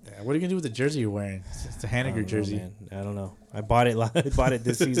 yeah, what are you gonna do with the jersey you're wearing? It's a Haniger jersey. Man, I don't know. I bought it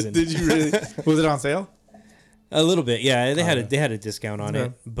this season. Did you really? Was it on sale? A little bit, yeah. They had a discount on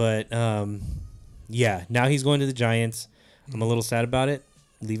it, but yeah. Now he's going to the Giants. I'm a little sad about it.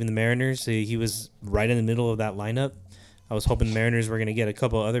 Leaving the Mariners, he was right in the middle of that lineup. I was hoping the Mariners were going to get a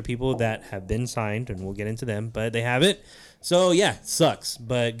couple other people that have been signed, and we'll get into them, but they haven't. So yeah, sucks,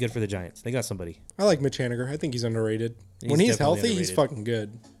 but good for the Giants. They got somebody. I like Mitch Haniger. I think he's underrated. He's When he's definitely healthy, he's underrated. fucking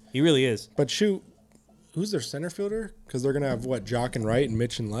good. He really is. But shoot, who's their center fielder? Because they're going to have, Jock and right and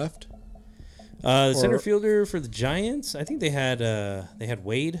Mitch and left? The center fielder for the Giants, I think they had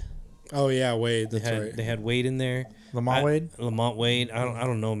Wade. Oh, yeah, Wade. That's right. They had Wade in there. Lamont Wade? Lamont Wade. I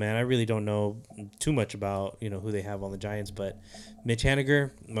don't know, man. I really don't know too much about who they have on the Giants, but Mitch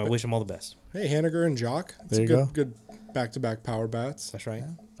Haniger, I wish him all the best. Hey, Haniger and Jock. That's There you good back-to-back power bats. That's right.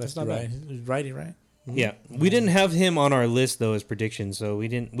 That's not right. bad. He's righty, right? Yeah, we didn't have him on our list though as predictions, so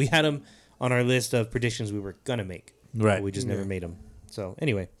we had him on our list of predictions we were gonna make. Right. But we just never made them. So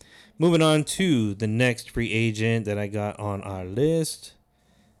anyway, moving on to the next free agent that I got on our list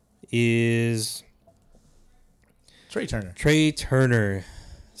is Trey Turner. Trey Turner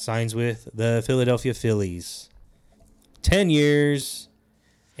signs with the Philadelphia Phillies. 10 years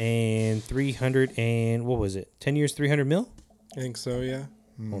and 300 and what was it? 10 years, 300 mil? I think so, yeah.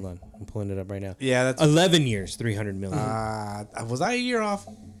 Hold on, I'm pulling it up right now. Yeah, that's. 11 years, 300 million. Was I a year off?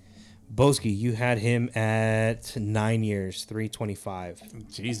 Boski, you had him at 9 years,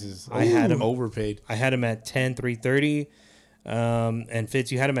 325. Jesus, I had him overpaid. I had him at 10, 330. And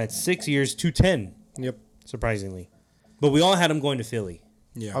Fitz, you had him at 6 years, 210. Yep. Surprisingly, but we all had him going to Philly,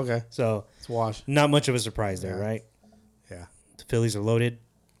 Yeah. Okay, so it's wash. not much of a surprise there, Yeah. right? Yeah, The Phillies are loaded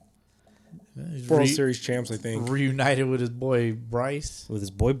he's World Series champs, I think. reunited with his boy Bryce. with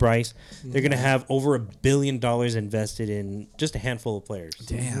his boy Bryce. They're gonna have over $1 billion invested in just a handful of players.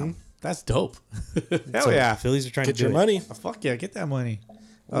 Damn, that's dope. Hell So yeah, the Phillies are trying Get to do your it. money. fuck yeah, get that money.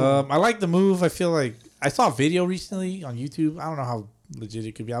 I like the move. I feel like I saw a video recently on YouTube. I don't know how legit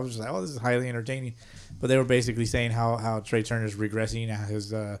it could be. I was just like, oh, this is highly entertaining. But they were basically saying how Trey Turner's regressing, how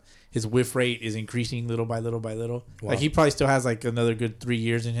his whiff rate is increasing little by little by little. Like he probably still has like another good 3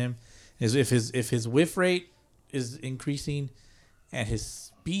 years in him. Is if his whiff rate is increasing and his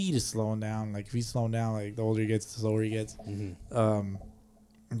speed is slowing down, like if he's slowing down, like the older he gets, the slower he gets,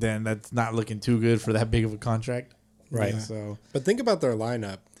 then that's not looking too good for that big of a contract. Right. Yeah, so But think about their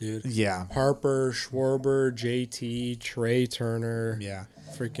lineup, dude. yeah. Harper, Schwarber, JT, Trey Turner, Yeah.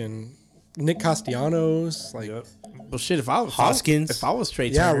 freaking Nick Castellanos. Like, Well, shit. If I was Hoskins. if I was Trey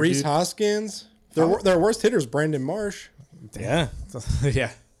yeah, Turner, Reese dude, Hoskins. Their worst hitter is Brandon Marsh. Yeah,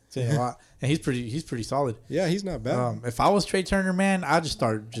 yeah. saying a lot, and he's pretty solid. Yeah, he's not bad. If I was Trey Turner, man, I'd just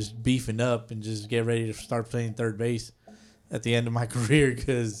start just beefing up and just get ready to start playing third base at the end of my career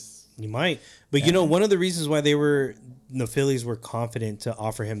because You might. But, one of the reasons why the Phillies were confident to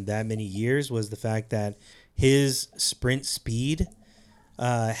offer him that many years was the fact that his sprint speed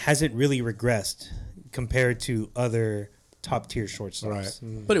hasn't really regressed compared to other top-tier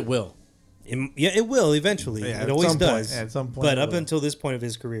shortstops. but it will. It will eventually. Yeah, it at always some point. does. Yeah, at some point But it up will. until this point of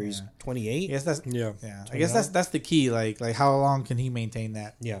his career, he's 28. I guess that's Yeah. I guess that's the key. Like how long can he maintain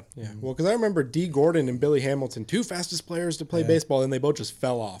that? Yeah. Yeah. Well, because I remember D. Gordon and Billy Hamilton, two fastest players to play baseball, and they both just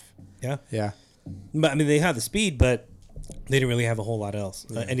fell off. Yeah. Yeah. But I mean, they have the speed, but they didn't really have a whole lot else,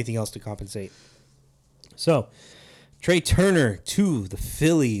 anything else to compensate. So, Trey Turner to the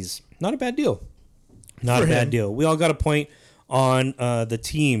Phillies, not a bad deal. Not a bad deal. We all got a point on the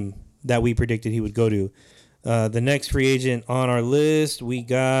team that we predicted he would go to. The next free agent on our list, we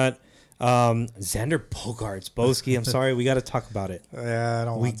got Xander Bogaerts. Boski, I'm sorry, we got to talk about it. Yeah, I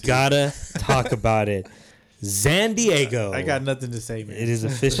don't We want to. gotta talk about it. San Diego. I got nothing to say, man. It is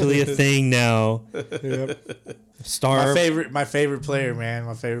officially a thing now. Star my favorite player, man.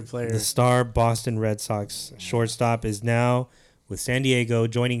 My favorite player. The star Boston Red Sox shortstop is now with San Diego,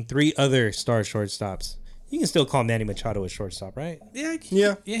 joining 3 other star shortstops. You can still call Manny Machado a shortstop, right? Yeah,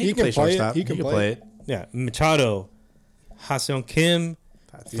 Yeah, he can play shortstop. He can play it. Yeah, Machado, Ha-Seong Kim,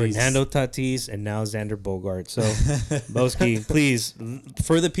 Tatis. Fernando Tatis, and now Xander Bogaerts. So, Boski, please,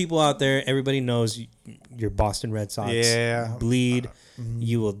 for the people out there, everybody knows you're Boston Red Sox. Yeah. Bleed.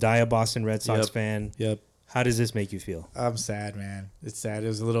 You will die a Boston Red Sox Yep. fan. Yep. How does this make you feel? I'm sad, man. It's sad. It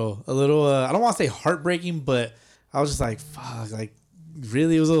was a little. I don't want to say heartbreaking, but I was just like, fuck. Like,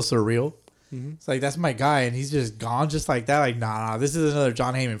 really, it was a little surreal. It's like that's my guy, and he's just gone, just like that. Like, nah, this is another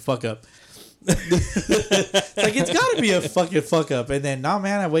John Heyman fuck up. It's like it's got to be a fucking fuck up. And then, nah,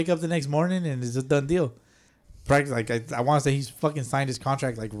 man, I wake up the next morning and it's a done deal. Practically, like I want to say he's fucking signed his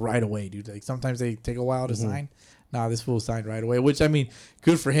contract like right away, dude. Like sometimes they take a while to sign. Nah, this fool signed right away. Which I mean,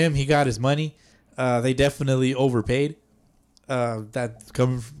 good for him. He got his money. They definitely overpaid. That's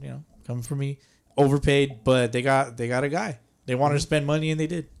coming from me. Overpaid, but they got a guy. They wanted to spend money and they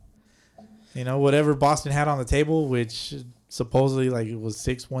did. Whatever Boston had on the table, which supposedly like it was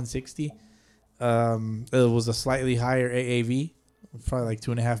 160. It was a slightly higher AAV, probably like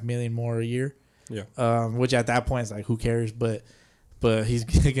 $2.5 million more a year. Yeah. Which at that point is like who cares? But he's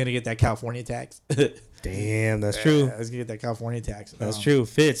gonna get that California tax. Damn, that's true. He's gonna get that California tax. That's true.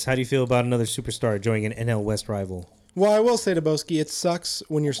 Fitz, how do you feel about another superstar joining an NL West rival? Well, I will say to Boski, it sucks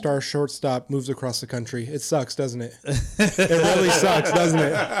when your star shortstop moves across the country. It sucks, doesn't it? It really sucks, doesn't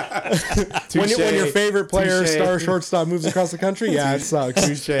it? when your favorite player, Touche. star shortstop, moves across the country, yeah, it sucks.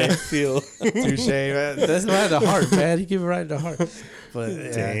 Touche. Touche, man. That's right at the heart, man. He give it right at the heart. But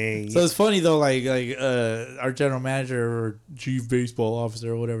yeah. Dang. So it's funny though, like our general manager or chief baseball officer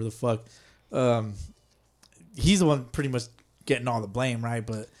or whatever the fuck, he's the one pretty much getting all the blame, right?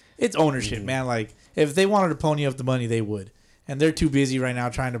 But it's ownership, man. Like if they wanted to pony up the money, they would. And they're too busy right now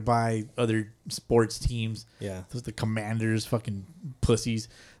trying to buy other sports teams. Yeah. The Commanders, fucking pussies.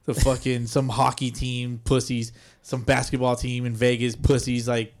 The fucking some hockey team, pussies. Some basketball team in Vegas, pussies.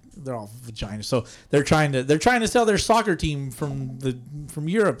 Like they're all vaginas. So they're trying to sell their soccer team from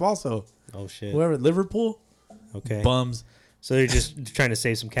Europe also. Oh, shit. Whoever, Liverpool, Okay. bums. So they're just trying to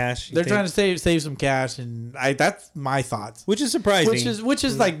save some cash? They're trying to save some cash, and that's my thoughts. Which is surprising. Which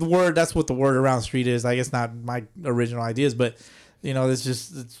is like the word. That's what the word around the street is. I guess not my original ideas, but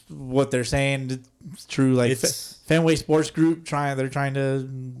it's what they're saying. It's true. Like Fenway Sports Group they're trying to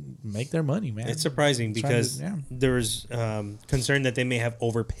make their money, man. It's surprising because yeah. there was concern that they may have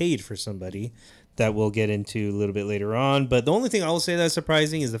overpaid for somebody that we'll get into a little bit later on. But the only thing I will say that's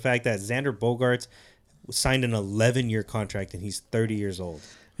surprising is the fact that Xander Bogaerts signed an 11-year contract and he's 30 years old.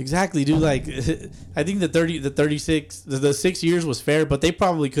 Exactly, dude. Like, I think the 6 years was fair, but they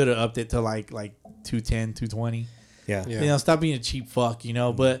probably could have upped it to like 210, 220. Yeah. Stop being a cheap fuck,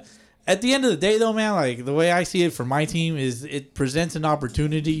 But at the end of the day, though, man, like the way I see it for my team is it presents an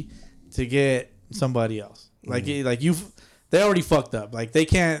opportunity to get somebody else. Like, they already fucked up. Like they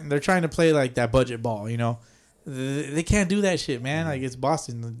can't. They're trying to play like that budget ball, They can't do that shit, man. Like it's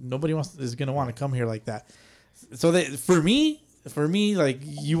Boston. Nobody is gonna want to come here like that. So for me, like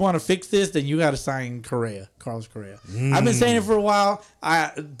you want to fix this, then you got to sign Carlos Correa. I've been saying it for a while.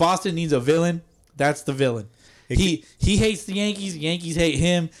 Boston needs a villain. That's the villain. He hates the Yankees. Yankees hate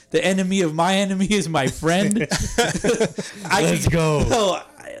him. The enemy of my enemy is my friend. Let's go. So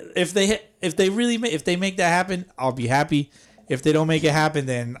if they make that happen, I'll be happy. If they don't make it happen,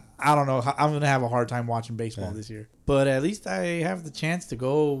 then I don't know. I'm gonna have a hard time watching baseball this year. but at least I have the chance to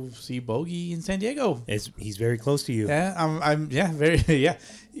go see Bogey in San Diego. He's very close to you. Yeah, I'm very yeah.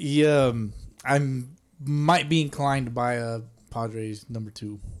 He, I'm might be inclined to buy a Padres number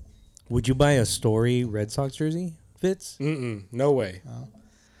 2. Would you buy a Story Red Sox jersey, Fitz? No way.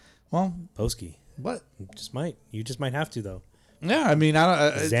 Well, Boski. what? You just might have to, though. Yeah, I mean, I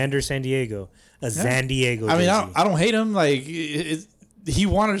don't. Xander San Diego. San Diego I mean, jersey. I don't hate him. Like, he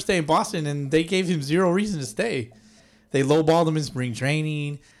wanted to stay in Boston, and they gave him zero reason to stay. They lowballed him in spring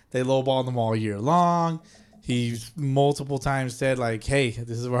training. They lowballed him all year long. He's multiple times said, like, hey,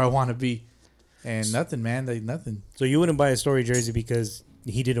 this is where I want to be. And nothing, man. Nothing. So you wouldn't buy a Story jersey because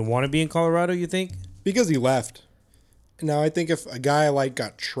he didn't want to be in Colorado, you think? Because he left. Now, I think if a guy like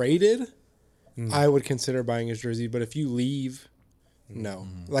got traded, I would consider buying his jersey. But if you leave, no.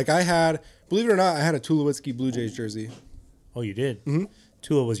 Like believe it or not, I had a Tulowitzki Blue Jays jersey. Oh, you did? Mm-hmm.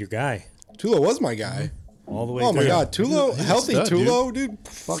 Tula was your guy. Tula was my guy. All the way Oh through. my God, Tulo, He's a healthy stud, Tulo, dude.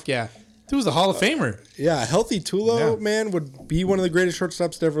 Fuck yeah. He was a Hall of Famer. Yeah, healthy Tulo, Yeah. man, would be one of the greatest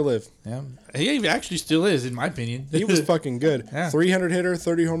shortstops to ever live. Yeah. He actually still is, in my opinion. He was fucking good. Yeah. 300 hitter,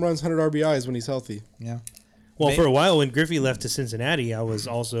 30 home runs, 100 RBIs when he's healthy. Yeah. Well, for a while when Griffey left to Cincinnati, I was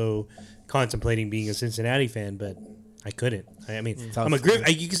also contemplating being a Cincinnati fan, but I couldn't. I mean, I'm a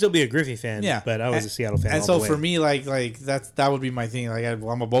you can still be a Griffey fan, Yeah, but I was a Seattle fan. And all so the way. for me, like that would be my thing. Like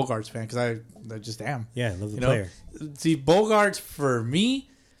I'm a Bogarts fan because I just am. Yeah, I love the You know? player. See, Bogarts for me,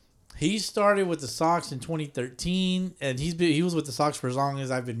 he started with the Sox in 2013, and he was with the Sox for as long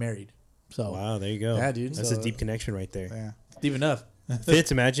as I've been married. So Wow, there you go. Yeah, dude, That's so- a deep connection right there. yeah, deep enough.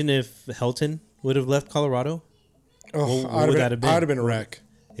 Fitz, imagine if Helton would have left Colorado. Oh, What would that have been? I'd have been a wreck.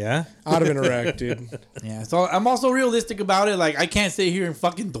 Yeah? I'd have been a wreck, dude. Yeah, so I'm also realistic about it. Like I can't sit here and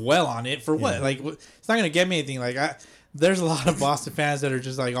fucking dwell on it for what? Like it's not gonna get me anything. Like there's a lot of Boston fans that are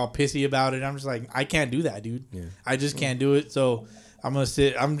just like all pissy about it. I'm just like I can't do that, dude. Yeah. I just can't do it. So I'm gonna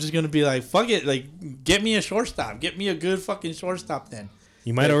sit. I'm just gonna be like fuck it. Like get me a shortstop. Get me a good fucking shortstop. Then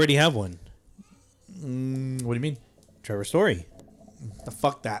You might already have one. what do you mean? Trevor Story.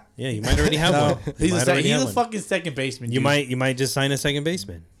 Fuck that. Yeah, you might already have No, one. You he's might already he's have a one. fucking second baseman. You dude. might just sign a second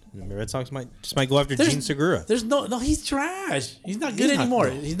baseman. The Red Sox might go after There's- Gene Segura. There's no. He's trash. He's not good He's not- anymore.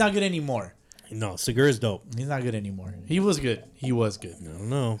 no. He's not good anymore. No, Segura's dope. He's not good anymore. He was good. He was good. I don't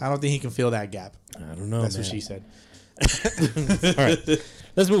know. I don't think he can fill that gap. I don't know. That's man. what she said. All right,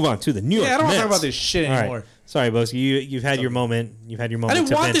 let's move on to the New York Yeah, I don't want to Mets. talk about this shit All right. anymore. Sorry, Boski. You've had your moment. You've had your moment. didn't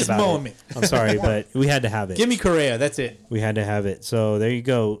to want vent this about it. moment. I'm sorry, but we had to have it. Give me Correa. That's it. We had to have it. So there you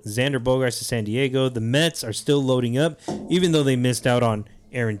go. Xander Bogaerts to San Diego. The Mets are still loading up, even though they missed out on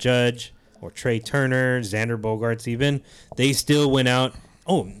Aaron Judge or Trey Turner, Xander Bogaerts even. They still went out.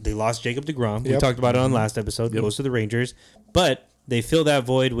 Oh, they lost Jacob DeGrom. We Yep. talked about it on last episode. Goes to the Rangers. But they fill that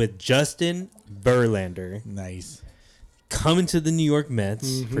void with Justin Verlander Nice. coming to the New York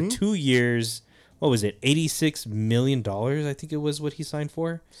Mets for 2 years. What was it? $86 million, I think it was what he signed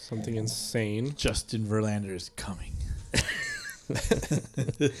for. Something insane. Justin Verlander is coming.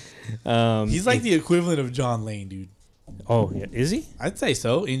 Um, He's like the equivalent of John Lane, dude. Oh, yeah. Is he? I'd say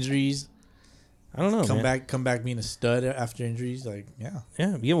so. Injuries, I don't know. man. come back being a stud after injuries. Like, yeah,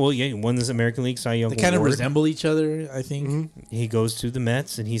 Yeah. Well, yeah. He won this American League Cy Young they kind of Award. resemble each other. I think. He goes to the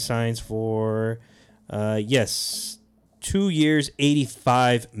Mets and he signs for, 2 years,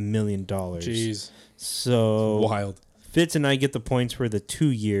 $85 million. Jeez. So Wild. Fitz and I get the points for the 2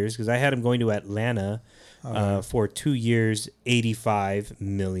 years because I had him going to Atlanta for 2 years, $85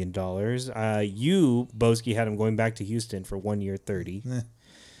 million. You, Boski, had him going back to Houston for 1 year, 30.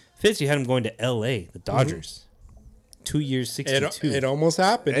 Fitz, you had him going to L.A., the Dodgers. 2 years, 62. It almost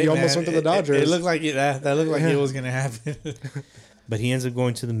happened. Hey, he almost man, went to the Dodgers. It looked like it. That looked like it was gonna happen. But he ends up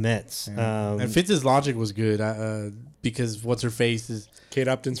going to the Mets. And Fitz's logic was good because what's her face is Kate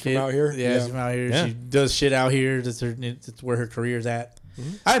Upton's from out here. Yeah, she's from out here. Yeah. She does shit out here. That's where her career's at.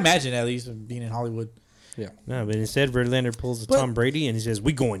 I imagine at least being in Hollywood. No, but instead Verlander pulls the But- Tom Brady and he says,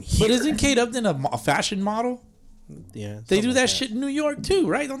 "We going here." But isn't Kate Upton a fashion model? Yeah, They something do like that shit in New York too,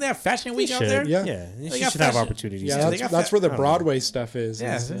 right? Don't they have Fashion Week They out should. there? Yeah. Yeah, They she got should have fashion. opportunities. Yeah, they got that's where the I don't know. Broadway stuff is.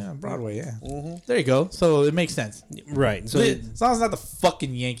 Yeah, Broadway. Yeah, there you go. So it makes sense. Right. So, As long as it's not the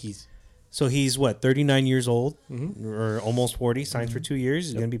fucking Yankees. so he's what, 39 years old or almost 40, signs for 2 years.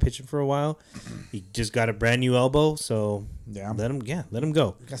 He's going to be pitching for a while. He just got a brand new elbow, so Yeah. let him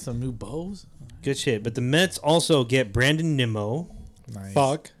go. Got some new bows. Good shit. But the Mets also get Brandon Nimmo. Nice.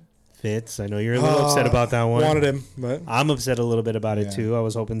 Fuck. Fitz, I know you're a little upset about that one. Wanted him, but I'm upset a little bit about it Yeah. too. I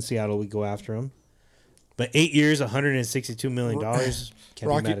was hoping Seattle would go after him. But 8 years, $162 million. Can't be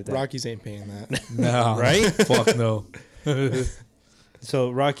mad at that. Rockies ain't paying that. No. Right? Fuck no.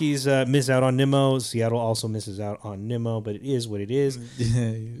 So Rockies miss out on Nimmo. Seattle also misses out on Nimmo, but it is what it is.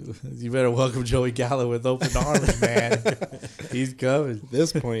 You better welcome Joey Gallo with open arms, man. He's coming. At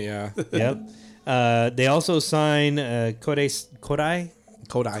this point, yeah. Yep. They also sign Kodai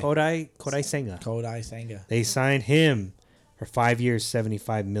Senga. Kodai Senga. They signed him for 5 years,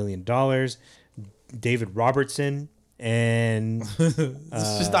 $75 million. David Robertson and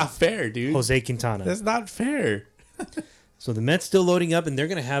It's just not fair, dude. Jose Quintana. That's not fair. So the Mets still loading up, and they're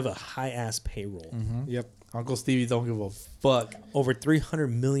going to have a high-ass payroll. Yep. Uncle Stevie don't give a fuck. Over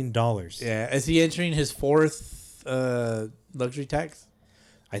 $300 million. Yeah. Is he entering his fourth luxury tax?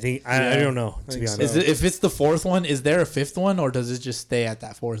 I think, I don't know, to be think honest. so. If it's the fourth one, is there a fifth one, or does it just stay at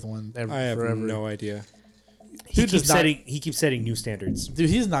that fourth one I have forever? no idea. He Dude does not- keeps setting new standards. Dude,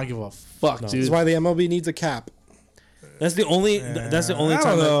 he does not give a fuck, No. dude. That's why the MLB needs a cap. That's the only I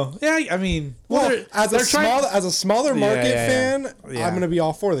time don't know. Yeah, I mean, Well, they're- as they're a trying- smaller market yeah. fan, Yeah. I'm gonna be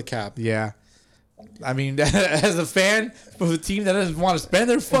all for the cap. Yeah. I mean, as a fan of a team that doesn't want to spend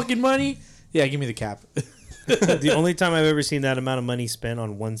their fucking money, yeah, give me the cap. The only time I've ever seen that amount of money spent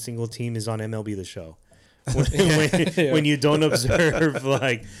on one single team is on MLB The Show. When you don't observe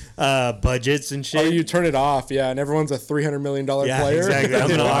like budgets and shit. Oh, you turn it off, yeah, and everyone's a $300 million yeah, player. exactly. I'm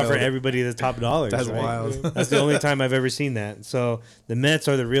gonna wild. offer everybody the top dollars. That's right? wild. That's the only time I've ever seen that. So the Mets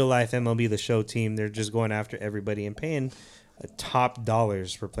are the real life MLB The Show team. They're just going after everybody and paying top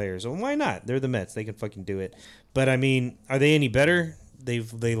dollars for players. Well, why not? They're the Mets. They can fucking do it. But I mean, are they any better?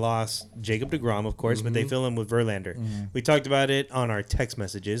 They lost Jacob deGrom, of course, but they fill him with Verlander. We talked about it on our text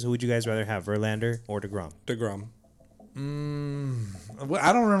messages. Who would you guys rather have, Verlander or deGrom? DeGrom. Well,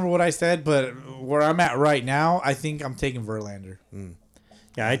 I don't remember what I said, but where I'm at right now, I think I'm taking Verlander.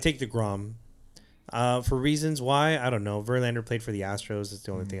 Yeah, I take deGrom. For reasons why, I don't know. Verlander played for the Astros. That's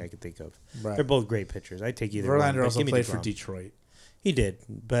the only thing I could think of. Right. They're both great pitchers. I take either one. Verlander but also give me played for DeGrom. Detroit. He did,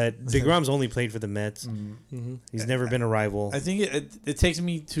 but deGrom's only played for the Mets. He's never been a rival. I think it takes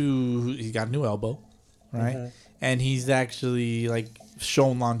me to he's got a new elbow, right? And he's actually like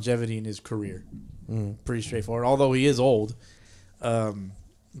shown longevity in his career. Pretty straightforward. Although he is old,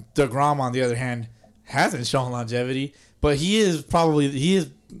 DeGrom on the other hand hasn't shown longevity, but he is arguably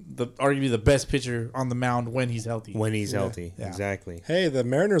the best pitcher on the mound when he's healthy. When he's healthy, Yeah. exactly. Hey, the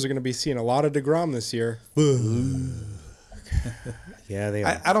Mariners are going to be seeing a lot of DeGrom this year. Yeah, they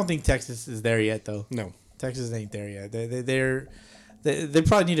are. I don't think Texas is there yet, though. No. Texas ain't there yet. They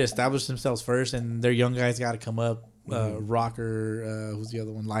probably need to establish themselves first, and their young guys got to come up. Rocker, who's the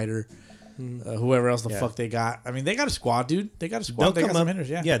other one? Leiter, whoever else the Yeah. fuck they got. I mean, they got a squad, dude. They got a squad. They got some hitters,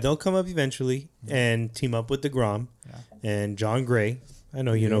 yeah. they'll come up eventually and team up with deGrom and John Gray. I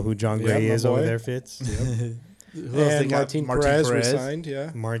know you know who John Gray my is over boy. there, Fitz. Who else they And got? Martin Perez resigned,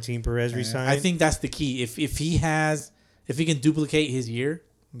 yeah. Martin Perez resigned. I think that's the key. If he can duplicate his year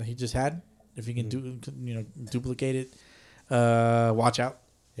that he just had, if he can duplicate it, watch out.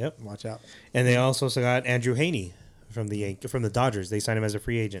 Yep. Watch out. And they also got Andrew Haney from the Dodgers. They signed him as a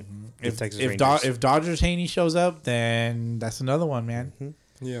free agent. with Texas Rangers. If Dodgers Haney shows up, then that's another one, man.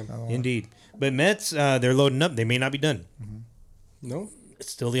 Yeah. Indeed. But Mets, they're loading up. They may not be done. No?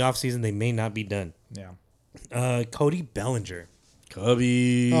 It's still the offseason. They may not be done. Yeah. Cody Bellinger.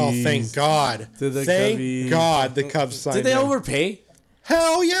 Cubbies. Oh, thank God. To the Thank Cubbies. God the Cubs signed Did they him. overpay?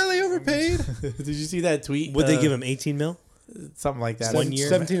 Hell yeah, they overpaid. Did you see that tweet? Would they give him 18 mil? something like that? 1 year?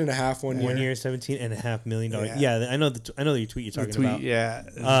 17 and a half 1 year. 1 year, $17.5 million. Yeah. Yeah, I know your tweet you're talking about.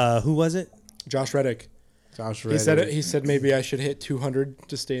 Yeah. Who was it? Josh Reddick. Josh He Reddick. said it. He said maybe I should hit 200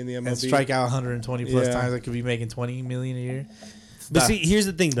 to stay in the MLB. and strike out 120 plus Yeah. times. I could be making 20 million a year. But see, here's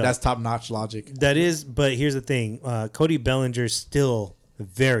the thing, though. That's top notch logic. That is, but here's the thing. Cody Bellinger's still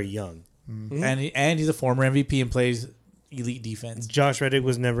very young. And he's a former MVP and plays elite defense. Josh Reddick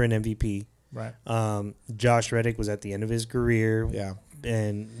was never an MVP. Right. Josh Reddick was at the end of his career. Yeah.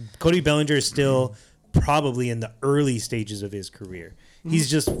 And Cody Bellinger is still probably in the early stages of his career. He's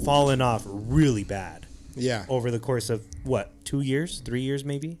just fallen off really bad Yeah. over the course of, 2 years? 3 years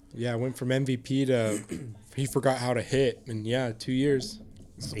maybe? Yeah, went from MVP to he forgot how to hit. And yeah, 2 years.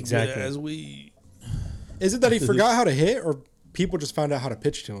 Exactly. As we, Is it that he forgot how to hit or people just found out how to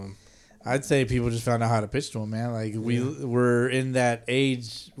pitch to him? I'd say people just found out how to pitch to him, man. Like we're in that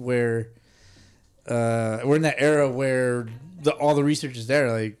age where, we're in that era where all the research is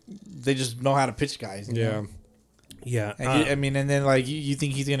there. Like they just know how to pitch guys. you know? Yeah. And and then like you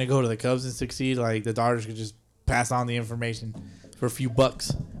think he's gonna go to the Cubs and succeed? Like the Dodgers could just pass on the information for a few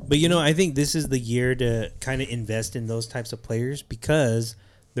bucks. But, I think this is the year to kind of invest in those types of players because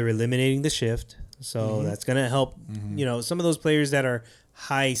they're eliminating the shift. So that's going to help, some of those players that are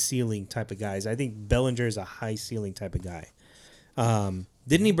high ceiling type of guys. I think Bellinger is a high ceiling type of guy.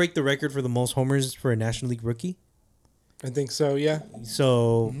 Didn't he break the record for the most homers for a National League rookie? I think so. Yeah.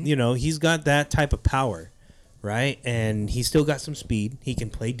 So, he's got that type of power, right? And he's still got some speed. He can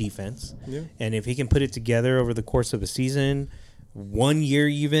play defense. Yeah. And if he can put it together over the course of a season, 1 year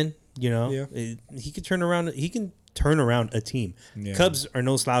even, he could turn around. He can turn around a team. Yeah. Cubs are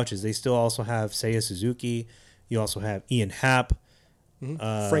no slouches. They still also have Seiya Suzuki. You also have Ian Happ.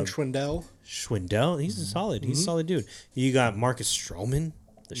 Frank Schwindel. Schwindel, he's a solid. He's a solid dude. You got Marcus Stroman,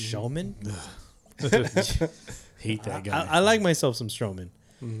 the showman. Hate that guy. I like myself some Stroman.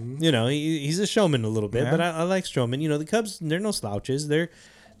 He's a showman a little bit, but I like Stroman. The Cubs, they're no slouches. They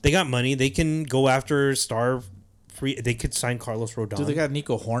got money. They can go after star free. They could sign Carlos Rodon. Dude, they got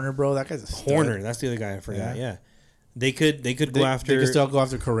Nico Horner, bro. That guy's a stud. Horner. That's the other guy I forgot. Yeah. They could go after. They could still go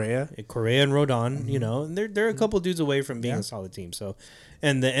after Correa. Correa and Rodon, and they're a couple dudes away from being a solid team. So,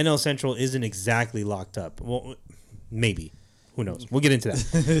 and the NL Central isn't exactly locked up. Well, maybe. Who knows? We'll get into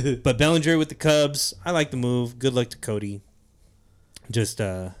that. But Bellinger with the Cubs, I like the move. Good luck to Cody. Just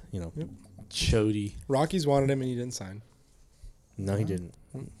Chody. Rockies wanted him and he didn't sign. No, he didn't.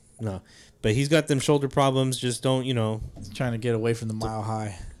 No, but he's got them shoulder problems. Just don't, He's trying to get away from the mile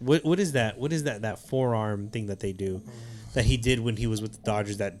high. What is that? What is that forearm thing that they do that he did when he was with the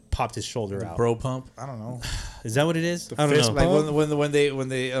Dodgers that popped his shoulder out? Bro pump. I don't know. Is that what it is? I don't know. Like when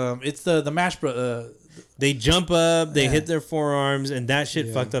they it's the mash bro. They jump up, they hit their forearms, and that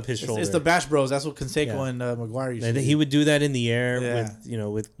shit fucked up his shoulder. It's the Bash Bros. That's what Canseco and McGuire used to do. He would do that in the air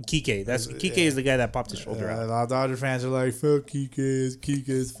with Kike. Kike is the guy that popped his shoulder out. A lot of Dodger fans are like, "Fuck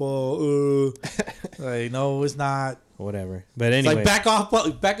Kike's fault." Like, no, it's not. Whatever. But anyway, it's like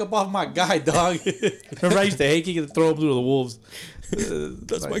back up off my guy, dog. Remember, I used to hate Kike to throw him through the Wolves.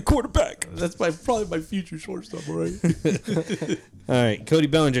 That's my quarterback. That's probably my future shortstop, all right? All right, Cody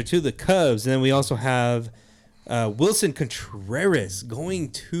Bellinger to the Cubs. And then we also have Wilson Contreras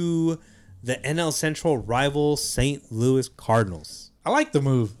going to the NL Central rival St. Louis Cardinals. I like the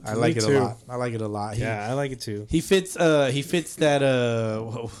move. I like it a lot. I like it a lot. I like it too. He fits that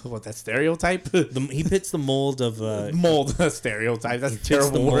that stereotype? He fits the mold of stereotype. That's a fits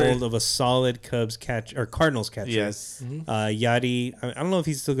terrible the word. mold of a solid Cubs catch or Cardinals catcher. Yes. Yadi. I don't know if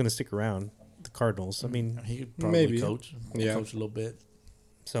he's still going to stick around the Cardinals. I mean, he could probably maybe coach. Yeah. Coach a little bit.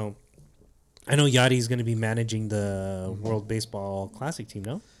 So I know Yadi's going to be managing the World Baseball Classic team,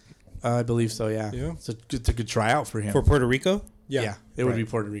 no? I believe so, yeah. Yeah. It's a good tryout for him. For Puerto Rico? Yeah. It would be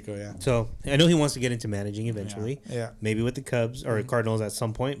Puerto Rico, yeah. So I know he wants to get into managing eventually. Yeah. Maybe with the Cubs or Cardinals at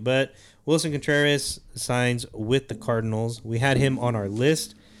some point. But Wilson Contreras signs with the Cardinals. We had him on our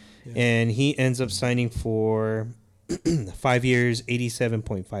list, and he ends up signing for 5 years,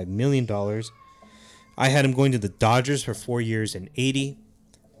 $87.5 million. I had him going to the Dodgers for 4 years and $80.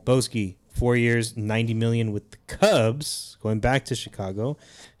 Boski, 4 years, $90 million with the Cubs, going back to Chicago.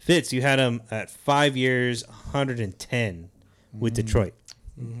 Fitz, you had him at 5 years, $110 with Detroit.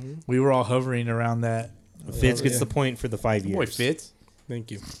 We were all hovering around that. Fitz gets the point for the 5 years. Boy, Fitz.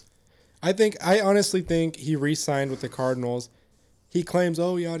 Thank you. I honestly think he re-signed with the Cardinals. He claims,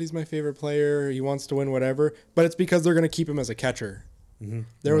 "Oh, Yadi's my favorite player. He wants to win, whatever." But it's because they're going to keep him as a catcher.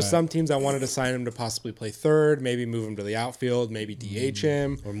 There were some teams that wanted to sign him to possibly play third, maybe move him to the outfield, maybe DH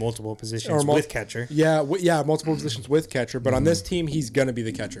him, Or multiple positions with catcher. Yeah, multiple positions with catcher. But on this team, he's going to be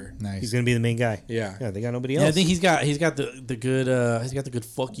the catcher. Nice. He's going to be the main guy. Yeah. Yeah, they got nobody else. Yeah, I think he's got the good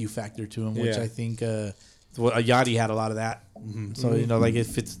fuck you factor to him, which Yeah. I think Yadi had a lot it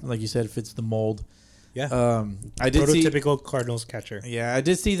fits, like you said, it fits the mold. Yeah. I did see. Prototypical Cardinals catcher. Yeah, I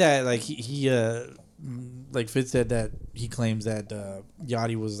did see that. Like he like Fitz said that he claims that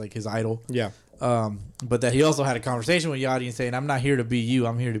Yadi was like his idol. Yeah. But that he also had a conversation with Yadi and saying, "I'm not here to be you.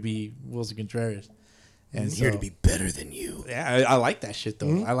 I'm here to be Wilson Contreras." And He's here to be better than you. Yeah, I like that shit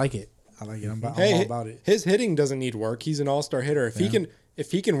though. I like it. I'm all about it. His hitting doesn't need work. He's an all-star hitter.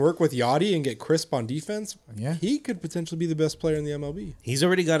 If he can work with Yadi and get crisp on defense, he could potentially be the best player in the MLB. He's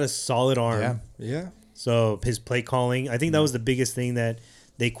already got a solid arm. Yeah. So his play calling, I think that was the biggest thing that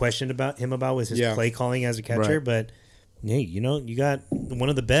they questioned about him was his play calling as a catcher. Right. But hey, you got one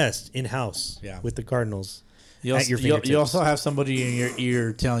of the best in house with the Cardinals. You also have somebody in your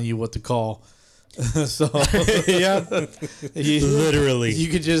ear telling you what to call. So Literally, you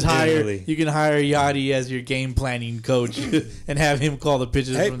could just hire Yadi as your game planning coach and have him call the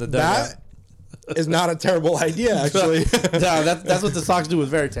pitches from the dugout. That is not a terrible idea, actually. No, that's what the Sox do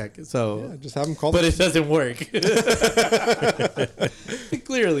with Veritech. So just have him call. But it doesn't work.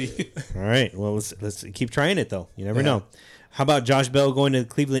 Clearly. All right. Well, let's keep trying it though. You never know. How about Josh Bell going to the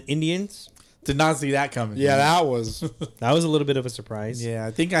Cleveland Indians? Did not see that coming. Yeah, that was a little bit of a surprise. Yeah,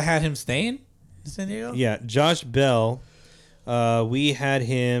 I think I had him staying in San Diego. Yeah, Josh Bell We had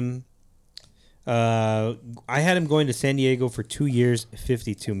him. I had him going to San Diego for 2 years,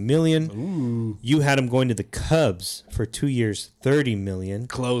 $52 million. Ooh. You had him going to the Cubs for 2 years, $30 million.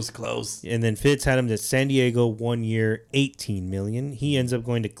 Close. And then Fitz had him to San Diego 1 year, $18 million. He ends up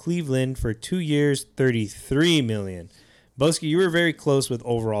going to Cleveland for 2 years, $33 million. Boski, you were very close with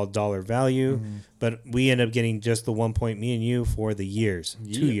overall dollar value, but we end up getting just the 1 point, me and you, for the years,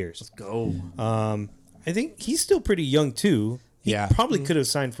 2 years. Let's go. I think he's still pretty young too. He Yeah. probably could have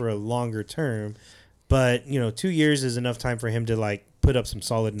signed for a longer term, but 2 years is enough time for him to like put up some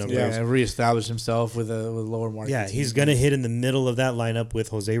solid numbers. Yeah, reestablish himself with a lower market. Yeah, team. he's gonna hit in the middle of that lineup with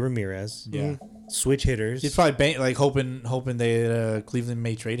Jose Ramirez. Yeah. Switch hitters. He's probably hoping they Cleveland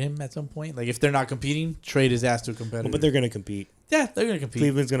may trade him at some point. Like if they're not competing, trade his ass to a competitor. But they're gonna compete. yeah, they're gonna compete.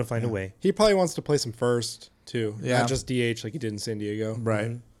 Cleveland's gonna find a way. He probably wants to play some first too. Yeah. Not just DH like he did in San Diego.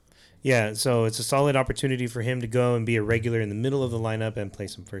 Right. Yeah, so it's a solid opportunity for him to go and be a regular in the middle of the lineup and play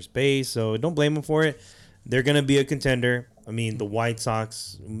some first base. So don't blame him for it. They're going to be a contender. I mean, the White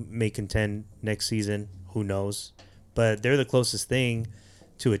Sox may contend next season. Who knows? But they're the closest thing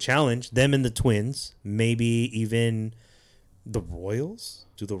to a challenge. Them and the Twins. Maybe even the Royals.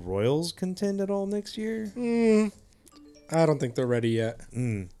 Do the Royals contend at all next year? I don't think they're ready yet.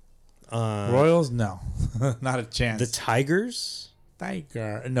 Royals, no, not a chance. The Tigers?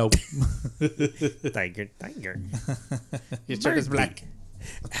 Tiger, nope. Tiger. Your shirt is black.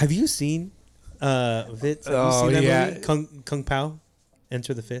 Have you seen Vitz? Have Oh, you seen that yeah. movie? Kung Pao?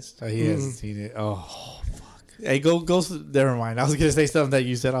 Enter the Fist? Oh, he hasn't seen it. Oh, fuck. Hey, go. Never mind. I was gonna say something that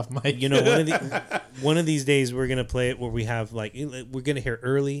you said off mic. One of these days we're gonna play it where we have we're gonna hear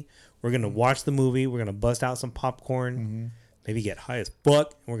early. We're gonna watch the movie. We're gonna bust out some popcorn. Maybe get high as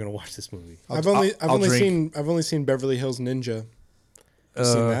fuck. And we're gonna watch this movie. I've I'll drink. only seen Beverly Hills Ninja. You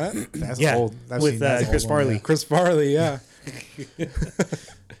seen that? That's Yeah, old. I've with seen that's Chris old one, Farley. yeah. Chris Farley, yeah.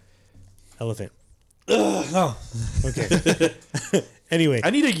 Elephant. No, Okay. Anyway, I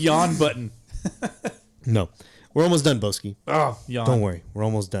need a yawn button. no, we're almost done, Boski. Oh, yawn. Don't worry, we're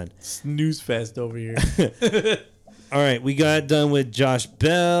almost done. Snooze fest over here. All right, we got done with Josh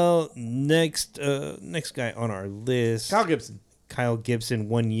Bell. Next guy on our list, Kyle Gibson. Kyle Gibson,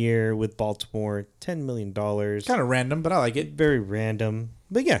 1 year with Baltimore, $10 million. Kind of random, but I like it. Very random,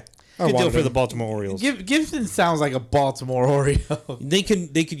 but yeah, I good deal wanted for him. the Baltimore Orioles. Gibson sounds like a Baltimore Oriole. They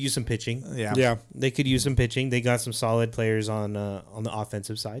could use some pitching. yeah. Yeah. They could use some pitching. They got some solid players on the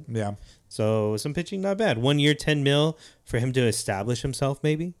offensive side. Yeah. So some pitching, not bad. 1 year, 10 mil for him to establish himself,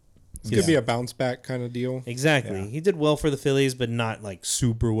 maybe. This could be a bounce back kind of deal. Exactly. Yeah. He did well for the Phillies, but not like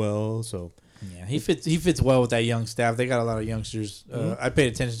super well. So Yeah, he fits well with that young staff. They got a lot of youngsters. I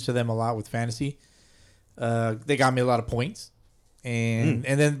paid attention to them a lot with fantasy. They got me a lot of points, and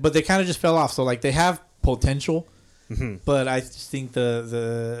then they kind of just fell off. So like they have potential, but I just think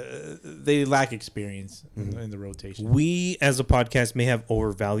they lack experience in the rotation. we, as a podcast, may have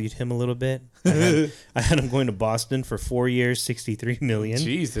overvalued him a little bit. I had him going to Boston for 4 years, $63 million.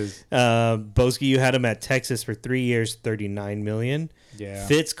 Jesus. Boski, you had him at Texas for 3 years, $39 million. Yeah.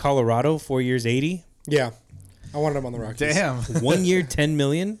 Fitz, Colorado, 4 years, 80. Yeah. I wanted him on the Rockies. Damn. 1 year, 10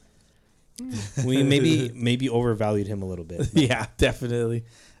 million. We maybe overvalued him a little bit. Yeah, definitely.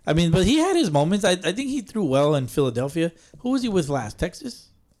 I mean, but he had his moments. I think he threw well in Philadelphia. Who was he with last? Texas?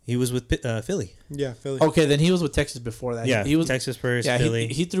 He was with Philly. Yeah, Philly. Okay, then he was with Texas before that. Yeah, he was Texas first, Yeah, Philly.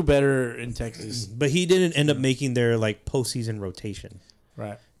 he threw better in Texas. But he didn't end up making their like postseason rotation.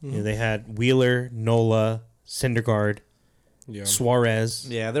 Right. You know, they had Wheeler, Nola, Syndergaard, Yeah. Suarez.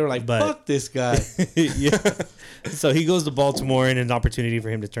 Yeah, they were like, But- fuck this guy. Yeah. So he goes to Baltimore and an opportunity for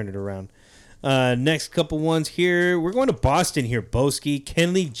him to turn it around. Next couple ones here. We're going to Boston here, Boski.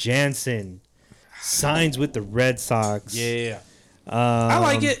 Kenley Jansen signs with the Red Sox. Yeah. I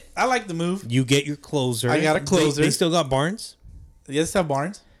like it. I like the move. You get your closer. I got a closer. They still got Barnes. Yes, have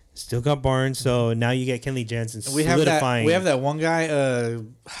Barnes. Still got Barnes. So now you get Kenley Jansen We have that. solidifying. We have that one guy.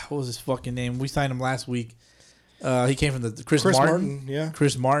 What was his fucking name? We signed him last week. He came from the Chris Martin. Yeah.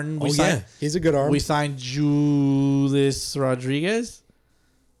 Chris Martin. We Oh, signed, yeah. He's a good arm. We signed Julius Rodriguez.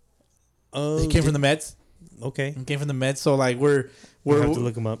 He came from the Mets. Okay. He came from the Mets. So like we're have to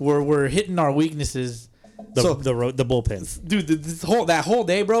look him up. We're hitting our weaknesses. The So- the bullpen. Dude, that whole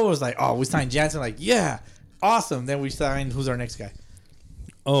day, bro, was like, oh, we signed Jansen. Like, yeah, awesome. Then we signed. Who's our next guy?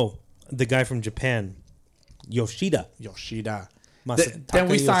 Oh, the guy from Japan, Yoshida. Yoshida. Masataka Then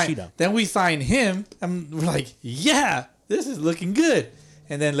we signed. Yoshida. Then we signed him, and we're like, yeah, this is looking good.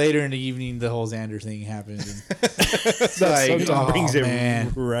 And then later in the evening, the whole Xander thing happened. And it's like, oh, brings it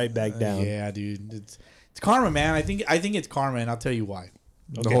man. right back down. Yeah, dude, it's karma, man. I think it's karma, and I'll tell you why.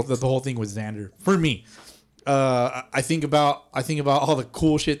 The Okay. whole thing with Xander for me. I think about all the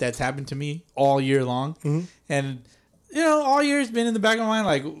cool shit that's happened to me all year long, and all year it's been in the back of my mind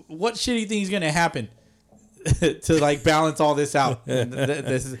like, what shitty thing is gonna happen to like balance all this out. And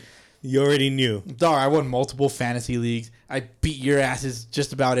this is, You already knew. dog, I won multiple fantasy leagues. I beat your asses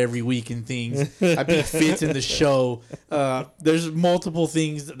just about every week in things. I beat Fitz in the show. There's multiple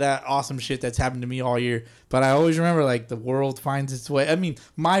things, that awesome shit that's happened to me all year. But I always remember, like, the world finds its way. I mean,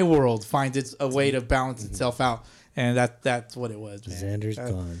 my world finds a way to balance itself out. And that's what it was, man. Xander's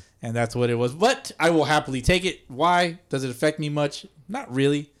gone. And that's what it was. But I will happily take it. Why? Does it affect me much? Not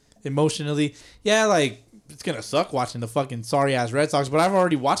really. Emotionally. Yeah, like, it's going to suck watching the fucking sorry-ass Red Sox, but I've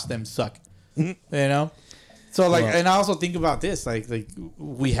already watched them suck. So, like, and I also think about this. Like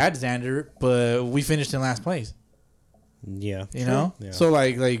we had Xander, but we finished in last place. Yeah. You know? Yeah. So,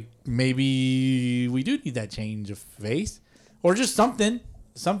 like maybe we do need that change of face. Or just something,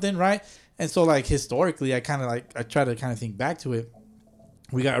 right? And so, like, historically, I try to kind of think back to it.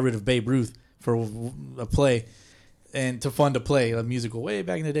 We got rid of Babe Ruth for a play and to fund a play, a musical, way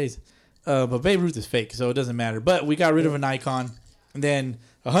back in the days. But Babe Ruth is fake, so it doesn't matter. But we got rid of an icon, and then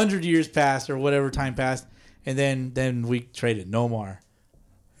 100 years passed or whatever time passed, and then we traded Nomar.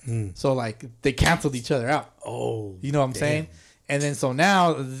 So, like, they canceled each other out. Oh, You know what I'm saying? And then so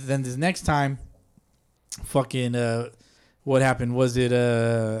now, then this next time, fucking, what happened? Was it,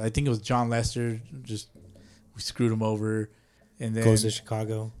 I think it was John Lester, we screwed him over. And then goes to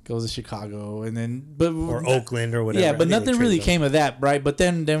Chicago. And then, Or Oakland or whatever. yeah, I but think they nothing really traded came of that, right? But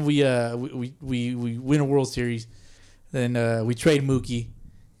then we win a World Series. Then we trade Mookie,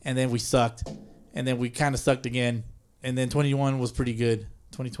 and then we sucked, and then we kind of sucked again. And then 2021 was pretty good.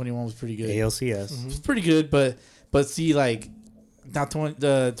 ALCS. It's pretty good, but see, like, now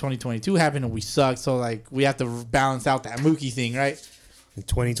 2022 happened and we sucked. So, like, we have to balance out that Mookie thing, right? In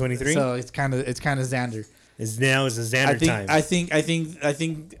 2023. So it's kind of Xander. Is a Xander time. I think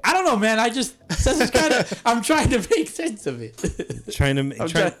I don't know, man. I'm trying to make sense of it.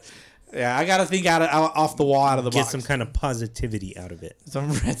 Yeah, I gotta think off the wall, out of the get box. some kind of positivity out of it.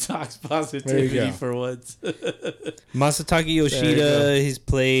 Some Red Sox positivity for once. Masataka Yoshida, he's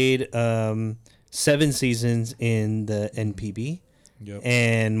played 7 seasons in the NPB. Yep.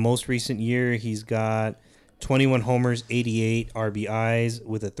 And most recent year, he's got 21 homers, 88 RBIs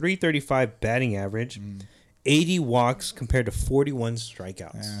with a 335 batting average, 80 walks compared to 41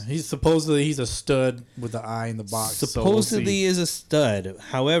 strikeouts. Yeah, he's a stud with the eye in the box. Supposedly is a stud.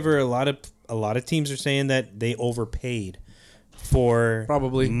 However, a lot of teams are saying that they overpaid for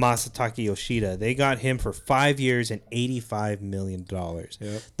Probably. Masataka Yoshida. They got him for 5 years and $85 million.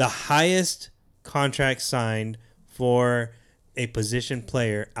 Yep. The highest contract signed for a position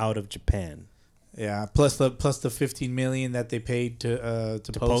player out of Japan. Yeah, plus the $15 million that they paid to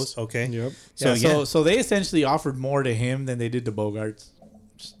Post. Okay. Yep. So they essentially offered more to him than they did to Bogarts.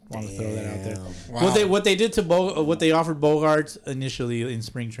 Just want to throw that out there. Wow. What they did to what they offered Bogarts initially in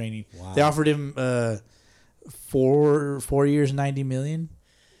spring training. Wow. They offered him 4 years, $90 million.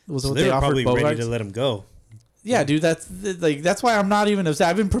 Was So what they were offered probably Bogarts. ready to let him go. Yeah, dude, that's why I'm not even upset.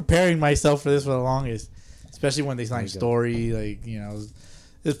 I've been preparing myself for this for the longest, especially when they signed Story. Like,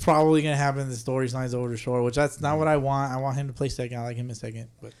 it's probably gonna happen. The Story signs over to Shore, which that's not what I want. I want him to play second. I like him in second.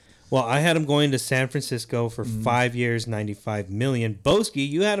 But Well, I had him going to San Francisco for 5 years, $95 million. Boski,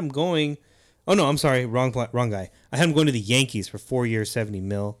 you had him going. Oh no, I'm sorry, wrong guy. I had him going to the Yankees for 4 years, $70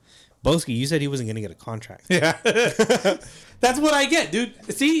 million. Boski, you said he wasn't gonna get a contract. yeah, that's what I get, dude.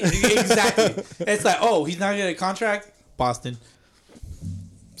 See, exactly. It's like, oh, he's not gonna get a contract. Boston,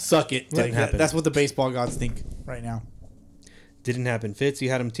 suck it. Didn't happen. That's what the baseball gods think right now. Didn't happen. Fitz, you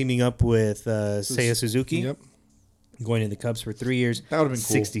had him teaming up with Seiya Suzuki. Yep. Going to the Cubs for 3 years. That would've been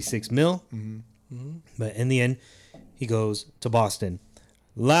cool. $66 million. But in the end, he goes to Boston.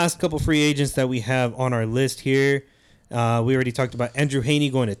 Last couple free agents that we have on our list here. We already talked about Andrew Haney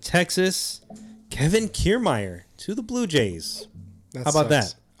going to Texas. Kevin Kiermaier to the Blue Jays. That How about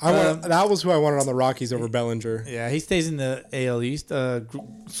sucks. that? That was who I wanted on the Rockies over Bellinger. Yeah, he stays in the AL East.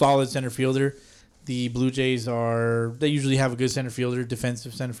 Solid center fielder. The Blue Jays they usually have a good center fielder,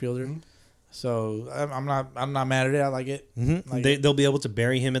 defensive center fielder. So I'm not mad at it. I like it. Like They'll be able to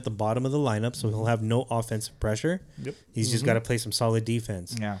bury him at the bottom of the lineup, so he'll have no offensive pressure. Yep. He's just got to play some solid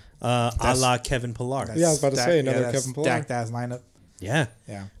defense. Yeah. A la Kevin Pillar. Yeah, I was about to say another that's Kevin Pillar. stacked ass lineup. Yeah,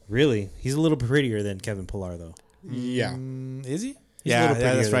 Yeah. really. He's a little prettier than Kevin Pillar, though. Yeah. Is he? He's a Yeah, little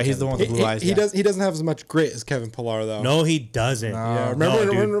prettier that's than right. He's the Kevin one with the blue eyes. He doesn't have as much grit as Kevin Pillar though. No, he doesn't. Yeah, No,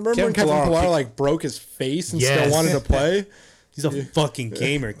 dude. remember when Kevin Kevin Pillar Pillar like broke his face and Yes. still wanted to play? He's a fucking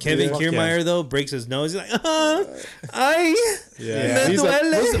gamer. Kevin Fuck Kiermaier, though, breaks his nose. He's like, Yeah. me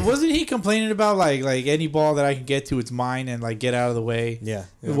duele. Wasn't he complaining about like any ball that I can get to, it's mine, and like get out of the way? Yeah.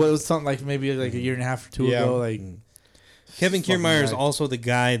 What was something like maybe like a year and a half or two Yeah. ago? Like Kevin Fucking Kiermaier is guy. also the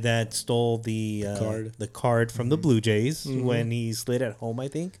guy that stole the card from the Blue Jays when he slid at home, I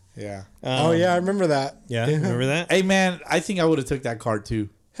think. yeah. Oh yeah, I remember that. Yeah, remember that? Hey man, I think I would have took that card too.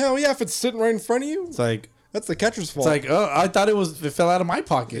 Hell yeah, if it's sitting right in front of you, It's like that's the catcher's fault. it's like oh, I thought it fell out of my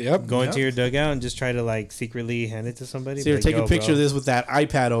pocket. Yep. Go into your dugout and just try to like secretly hand it to somebody. So Like, take a "Yo, picture bro." of this with that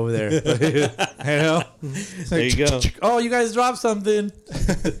iPad over there. You know? It's There you go. Oh, you guys dropped something.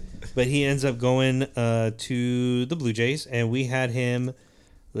 But he ends up going to the Blue Jays, and we had him.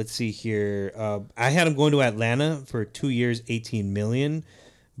 Let's see here. I had him going to Atlanta for 2 years, $18 million.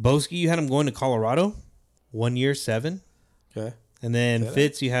 Boski, you had him going to Colorado, 1 year, $7 million. Okay. And then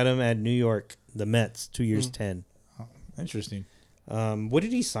Fitz, you had him at New York, the Mets, 2 years, $10 million. Interesting. What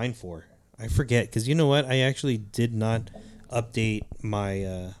did he sign for? I forget, because you know what? I actually did not update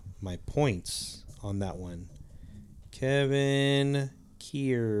my my points on that one. Kevin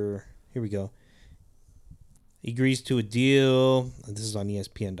Kier. Here we go. He agrees to a deal. This is on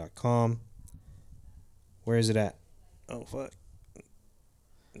ESPN.com. Where is it at? Oh, fuck.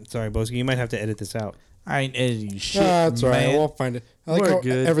 Sorry, Boski. You might have to edit this out. I ain't editing shit. that's all right. man. We'll find it. I like We're how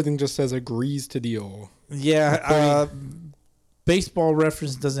good. everything just says agrees to deal. Yeah. Baseball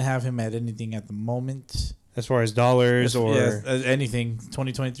Reference doesn't have him at anything at the moment. As far as dollars or... Yes, anything.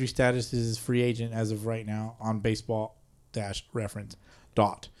 2023 status is free agent as of right now on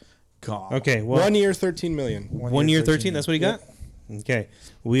baseball-reference.com. Okay, well... 1 year, $13 million. 1 year, 13? That's what he got? Okay.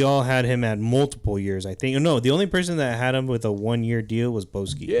 We all had him at multiple years, I think. No, the only person that had him with a 1 year deal was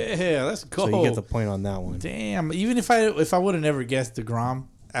Boski. Yeah, let's go. So you get the point on that one. Damn. Even if I would have never guessed DeGrom,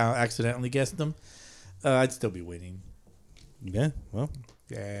 accidentally guessed them, I'd still be winning. Yeah, well,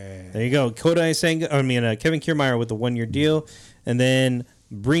 Yeah. there you go. Kevin Kiermaier with the 1 year deal. And then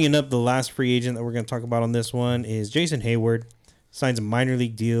bringing up the last free agent that we're going to talk about on this one is Jason Hayward. Signs a minor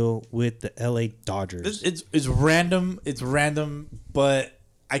league deal with the LA Dodgers. It's random. It's random, but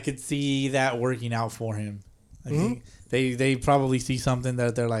I could see that working out for him. I think they probably see something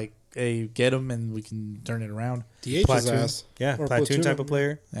that they're like, hey, get him and we can turn it around. DH his Platoon. ass. Yeah, Or platoon type of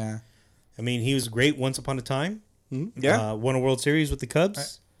player. Yeah. I mean, he was great once upon a time. Yeah. Won a World Series with the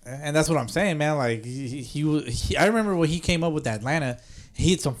Cubs. And that's what I'm saying, man. Like he I remember when he came up with Atlanta,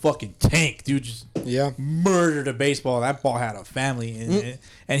 he hit some fucking tank, dude. Just Yeah. murdered a baseball. That ball had a family,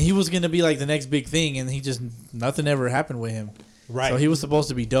 and he was gonna be like the next big thing, and nothing ever happened with him. Right. So he was supposed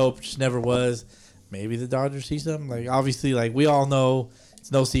to be dope, just never was. Maybe the Dodgers see something. Like obviously, like we all know,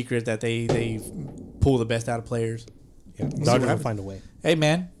 it's no secret that they pull the best out of players. Yeah, what Dodgers will happens. find a way. Hey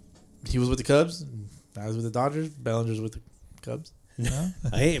man, he was with the Cubs. I was with the Dodgers. Bellinger's with the Cubs. No?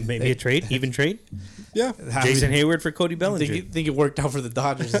 Hey, maybe a trade, even trade. Yeah. Jason Hayward for Cody Bellinger. Think it worked out for the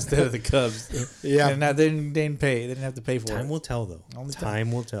Dodgers instead of the Cubs. Yeah. And they didn't pay. They didn't have to pay for Time it. will tell, though. Only Time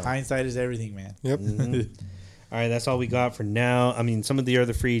will tell. Hindsight is everything, man. Yep. All right, that's all we got for now. I mean, some of the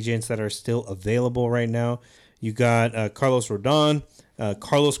other free agents that are still available right now. You got Carlos Rodon,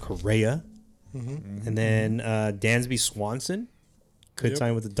 Carlos Correa, and then Dansby Swanson could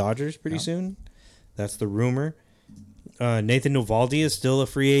sign with the Dodgers pretty soon. That's the rumor. Nathan Eovaldi is still a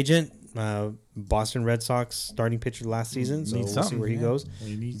free agent. Boston Red Sox starting pitcher last season, so Need we'll see something, where he yeah. goes.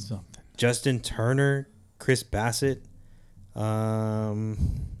 We need something. Justin Turner, Chris Bassett, Elvis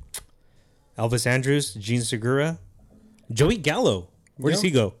Andrus, Gene Segura, Joey Gallo. Where does Yeah.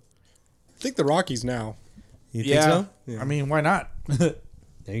 he go? I think the Rockies now. You think so? I mean, why not? There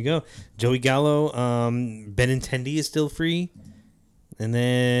you go. Joey Gallo. Benintendi is still free. And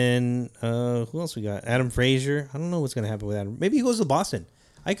then who else we got? Adam Frazier. I don't know what's going to happen with Adam. Maybe he goes to Boston.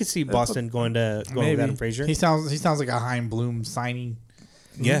 I could see Boston going with Adam Frazier. He sounds like a Hein Bloom signing.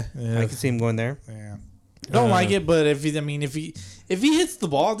 Yeah, Yeah. I could see him going there. Yeah. Don't like it, but if he hits the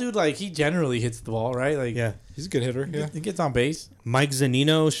ball, dude, like he generally hits the ball, right? Like Yeah. He's a good hitter. Yeah. he gets on base. Mike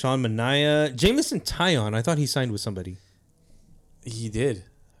Zanino, Sean Manaea, Jameson Taillon. I thought he signed with somebody. He did.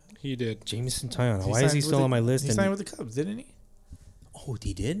 He did. Jameson Taillon. He Why is he signed still with on my list? He signed with the Cubs, didn't he? Oh,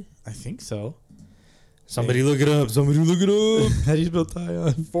 he did? I think so. Somebody look it up. Somebody look it up. How do you spell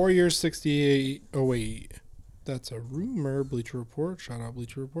Tyon? 4 years, 68. Oh, wait. That's a rumor. Bleacher Report. Shout out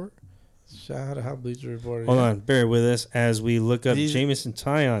Bleacher Report. Shout out Bleacher Report. Hold on. Bear with us as we look up He's- Jameson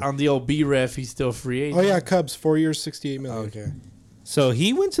Taillon. On the old B ref, he's still free agent. Oh, yeah. Cubs. 4 years, 68 million. Okay. So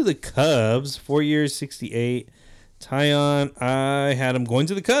he went to the Cubs, 4 years, 68. Taillon, I had him going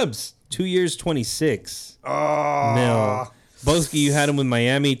to the Cubs, 2 years, 26 Oh. mil. Boski, you had him with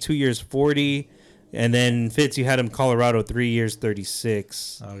Miami, 2 years, 40. And then Fitz, you had him Colorado 3 years,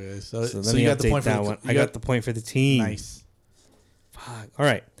 36. Okay, So let so me you got the update point for that the one. you I got the point for the team. nice. Fuck. All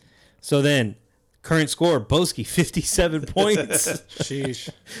right. So then, current score, Boski, 57 points. Sheesh.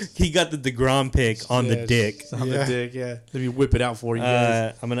 He got the DeGrom pick on the Yes. dick. On Yeah. the dick, yeah. Let me whip it out for you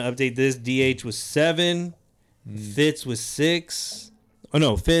guys. I'm going to update this. DH was 7. Fitz was 6. Oh,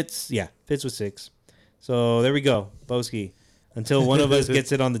 no. Fitz was 6. So there we go. Boski. Until one of us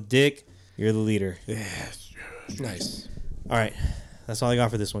gets it on the dick, you're the leader. Nice. All right. That's all I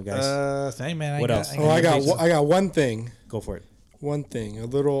got for this one, guys. Same man. What else? Oh, I got one thing. Go for it. One thing. A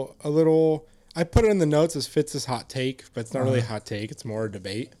little. I put it in the notes as Fitz's hot take, but it's not really a hot take. It's more a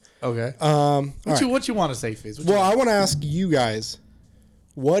debate. Okay. All What you want to say, Fizz? Well, I want to ask you guys,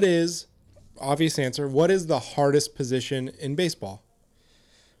 what is, obvious answer, what is the hardest position in baseball?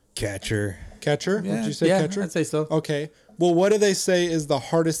 Catcher. Catcher? Would you say catcher? I'd say so. Okay. Well, what do they say is the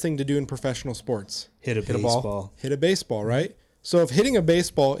hardest thing to do in professional sports? Hit a a ball. baseball. Hit a baseball, right? So if hitting a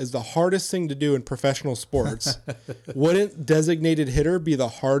baseball is the hardest thing to do in professional sports, wouldn't designated hitter be the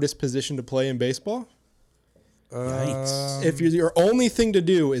hardest position to play in baseball? Yikes. If your only thing to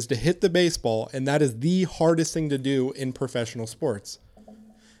do is to hit the baseball, and that is the hardest thing to do in professional sports.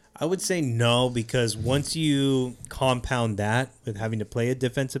 I would say no, because once you compound that with having to play a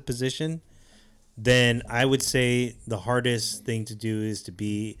defensive position, then I would say the hardest thing to do is to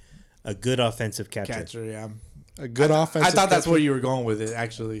be a good offensive catcher. Catcher, yeah. A good offensive I thought that's catcher. where you were going with it,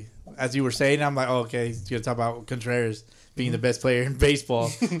 actually. As you were saying, I'm like, oh, okay, he's going to talk about Contreras being the best player in baseball.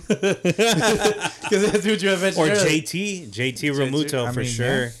 Because that's what you mentioned Or earlier. JT Realmuto I for mean,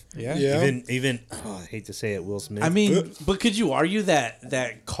 sure. Yeah. Yeah. I hate to say it, Will Smith. I mean, but could you argue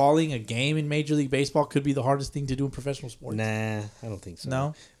that calling a game in Major League Baseball could be the hardest thing to do in professional sports? nah, I don't think so.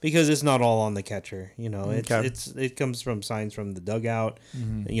 No? Because it's not all on the catcher. You know, Okay. it comes from signs from the dugout.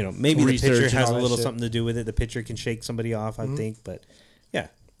 You know, maybe Research the pitcher and has all a that little shit. something to do with it. The pitcher can shake somebody off, I think. But yeah,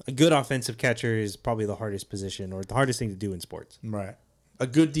 a good offensive catcher is probably the hardest position or the hardest thing to do in sports. Right. A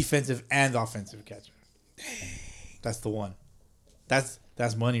good defensive and offensive catcher. That's the one. That's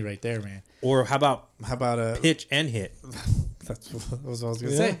money right there, man. Or how about How about a pitch and hit? That's what I was gonna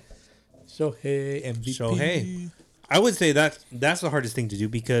Yeah. say. Shohei MVP. Shohei. I would say that's the hardest thing to do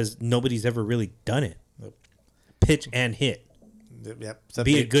because nobody's ever really done it. Nope. Pitch and hit. Yep. Except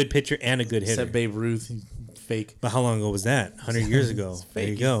Be a Babe- good pitcher and a good hitter. Except Babe Ruth, he's fake. But how long ago was that? 100 years ago. It's There fake.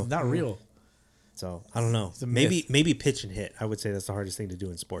 you go. He's not real. So I don't know. a Maybe pitch and hit. I would say that's the hardest thing to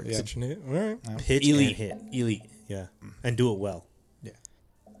do in sports. Yeah. Pitching it. All right. Pitch Elite. and hit. Elite. Yeah. And do it well. Yeah.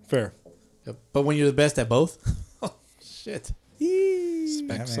 Fair. Yep. But when you're the best at both, oh shit.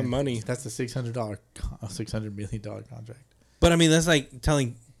 Expect Yeah, some man. money. That's a $600 million contract. But I mean, that's like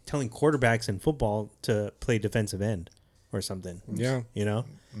telling quarterbacks in football to play defensive end or something. Yeah. You know,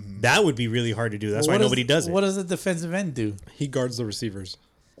 that would be really hard to do. That's why nobody does it. What does a defensive end do? He guards the receivers.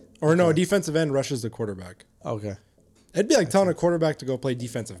 Or no, a defensive end rushes the quarterback. Okay. It'd be like telling a quarterback to go play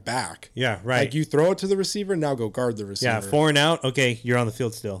defensive back. Yeah, right. Like you throw it to the receiver, now go guard the receiver. Yeah, 4 and out. Okay, you're on the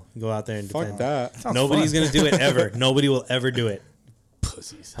field still. Go out there and Fuck defend. that. Sounds Nobody's fun. gonna do it ever. Nobody will ever do it.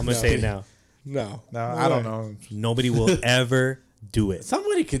 Pussies. I'm gonna say it now. No. No, I don't know. Nobody will ever do it.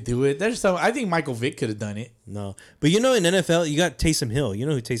 Somebody could do it. There's some. I think Michael Vick could have done it. No, but you know, in NFL, you got Taysom Hill. You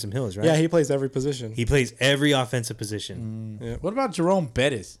know who Taysom Hill is, right? Yeah, he plays every position. He plays every offensive position. What about Jerome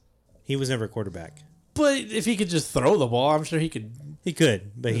Bettis? He was never a quarterback. But if he could just throw the ball, I'm sure he could He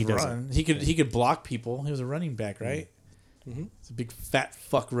could, but he doesn't. run. He could block people. He was a running back, right? It's a big fat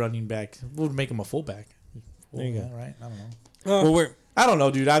fuck running back. What would make him a fullback? There you go. Yeah, right? I don't know. Well, I don't know,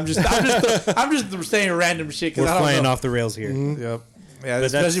 dude. I'm just saying random shit because we're I don't flying know. off the rails here. Yep. Yeah, But especially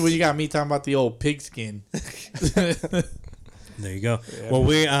that's- when you got me talking about the old pigskin. There you go. Well,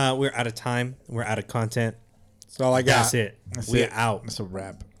 we're out of time. We're out of content. That's all I got. That's it. That's We're it. out. That's a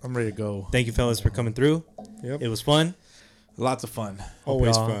wrap. I'm ready to go. Thank you, fellas, for coming through. Yep. It was fun. Lots of fun.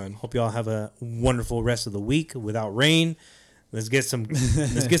 Always Y'all- fun. Hope y'all have a wonderful rest of the week without rain. Let's get some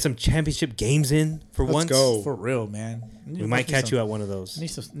championship games in for Let's once. go. For real, man. We might catch you at one of those. Need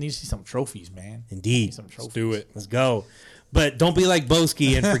to see some trophies, man. Indeed. Some trophies. Do it. Let's go. But don't be like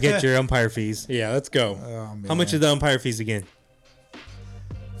Boski and forget your umpire fees. Yeah, let's go. Oh, man. How much are the umpire fees again?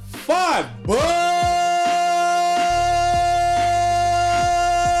 $5.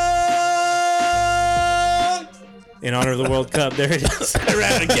 In honor of the World Cup. There it is. I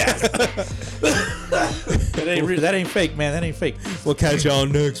ran out of gas. that ain't fake, man. That ain't fake. We'll catch y'all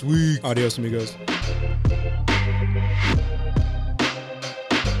next week. Adios, amigos.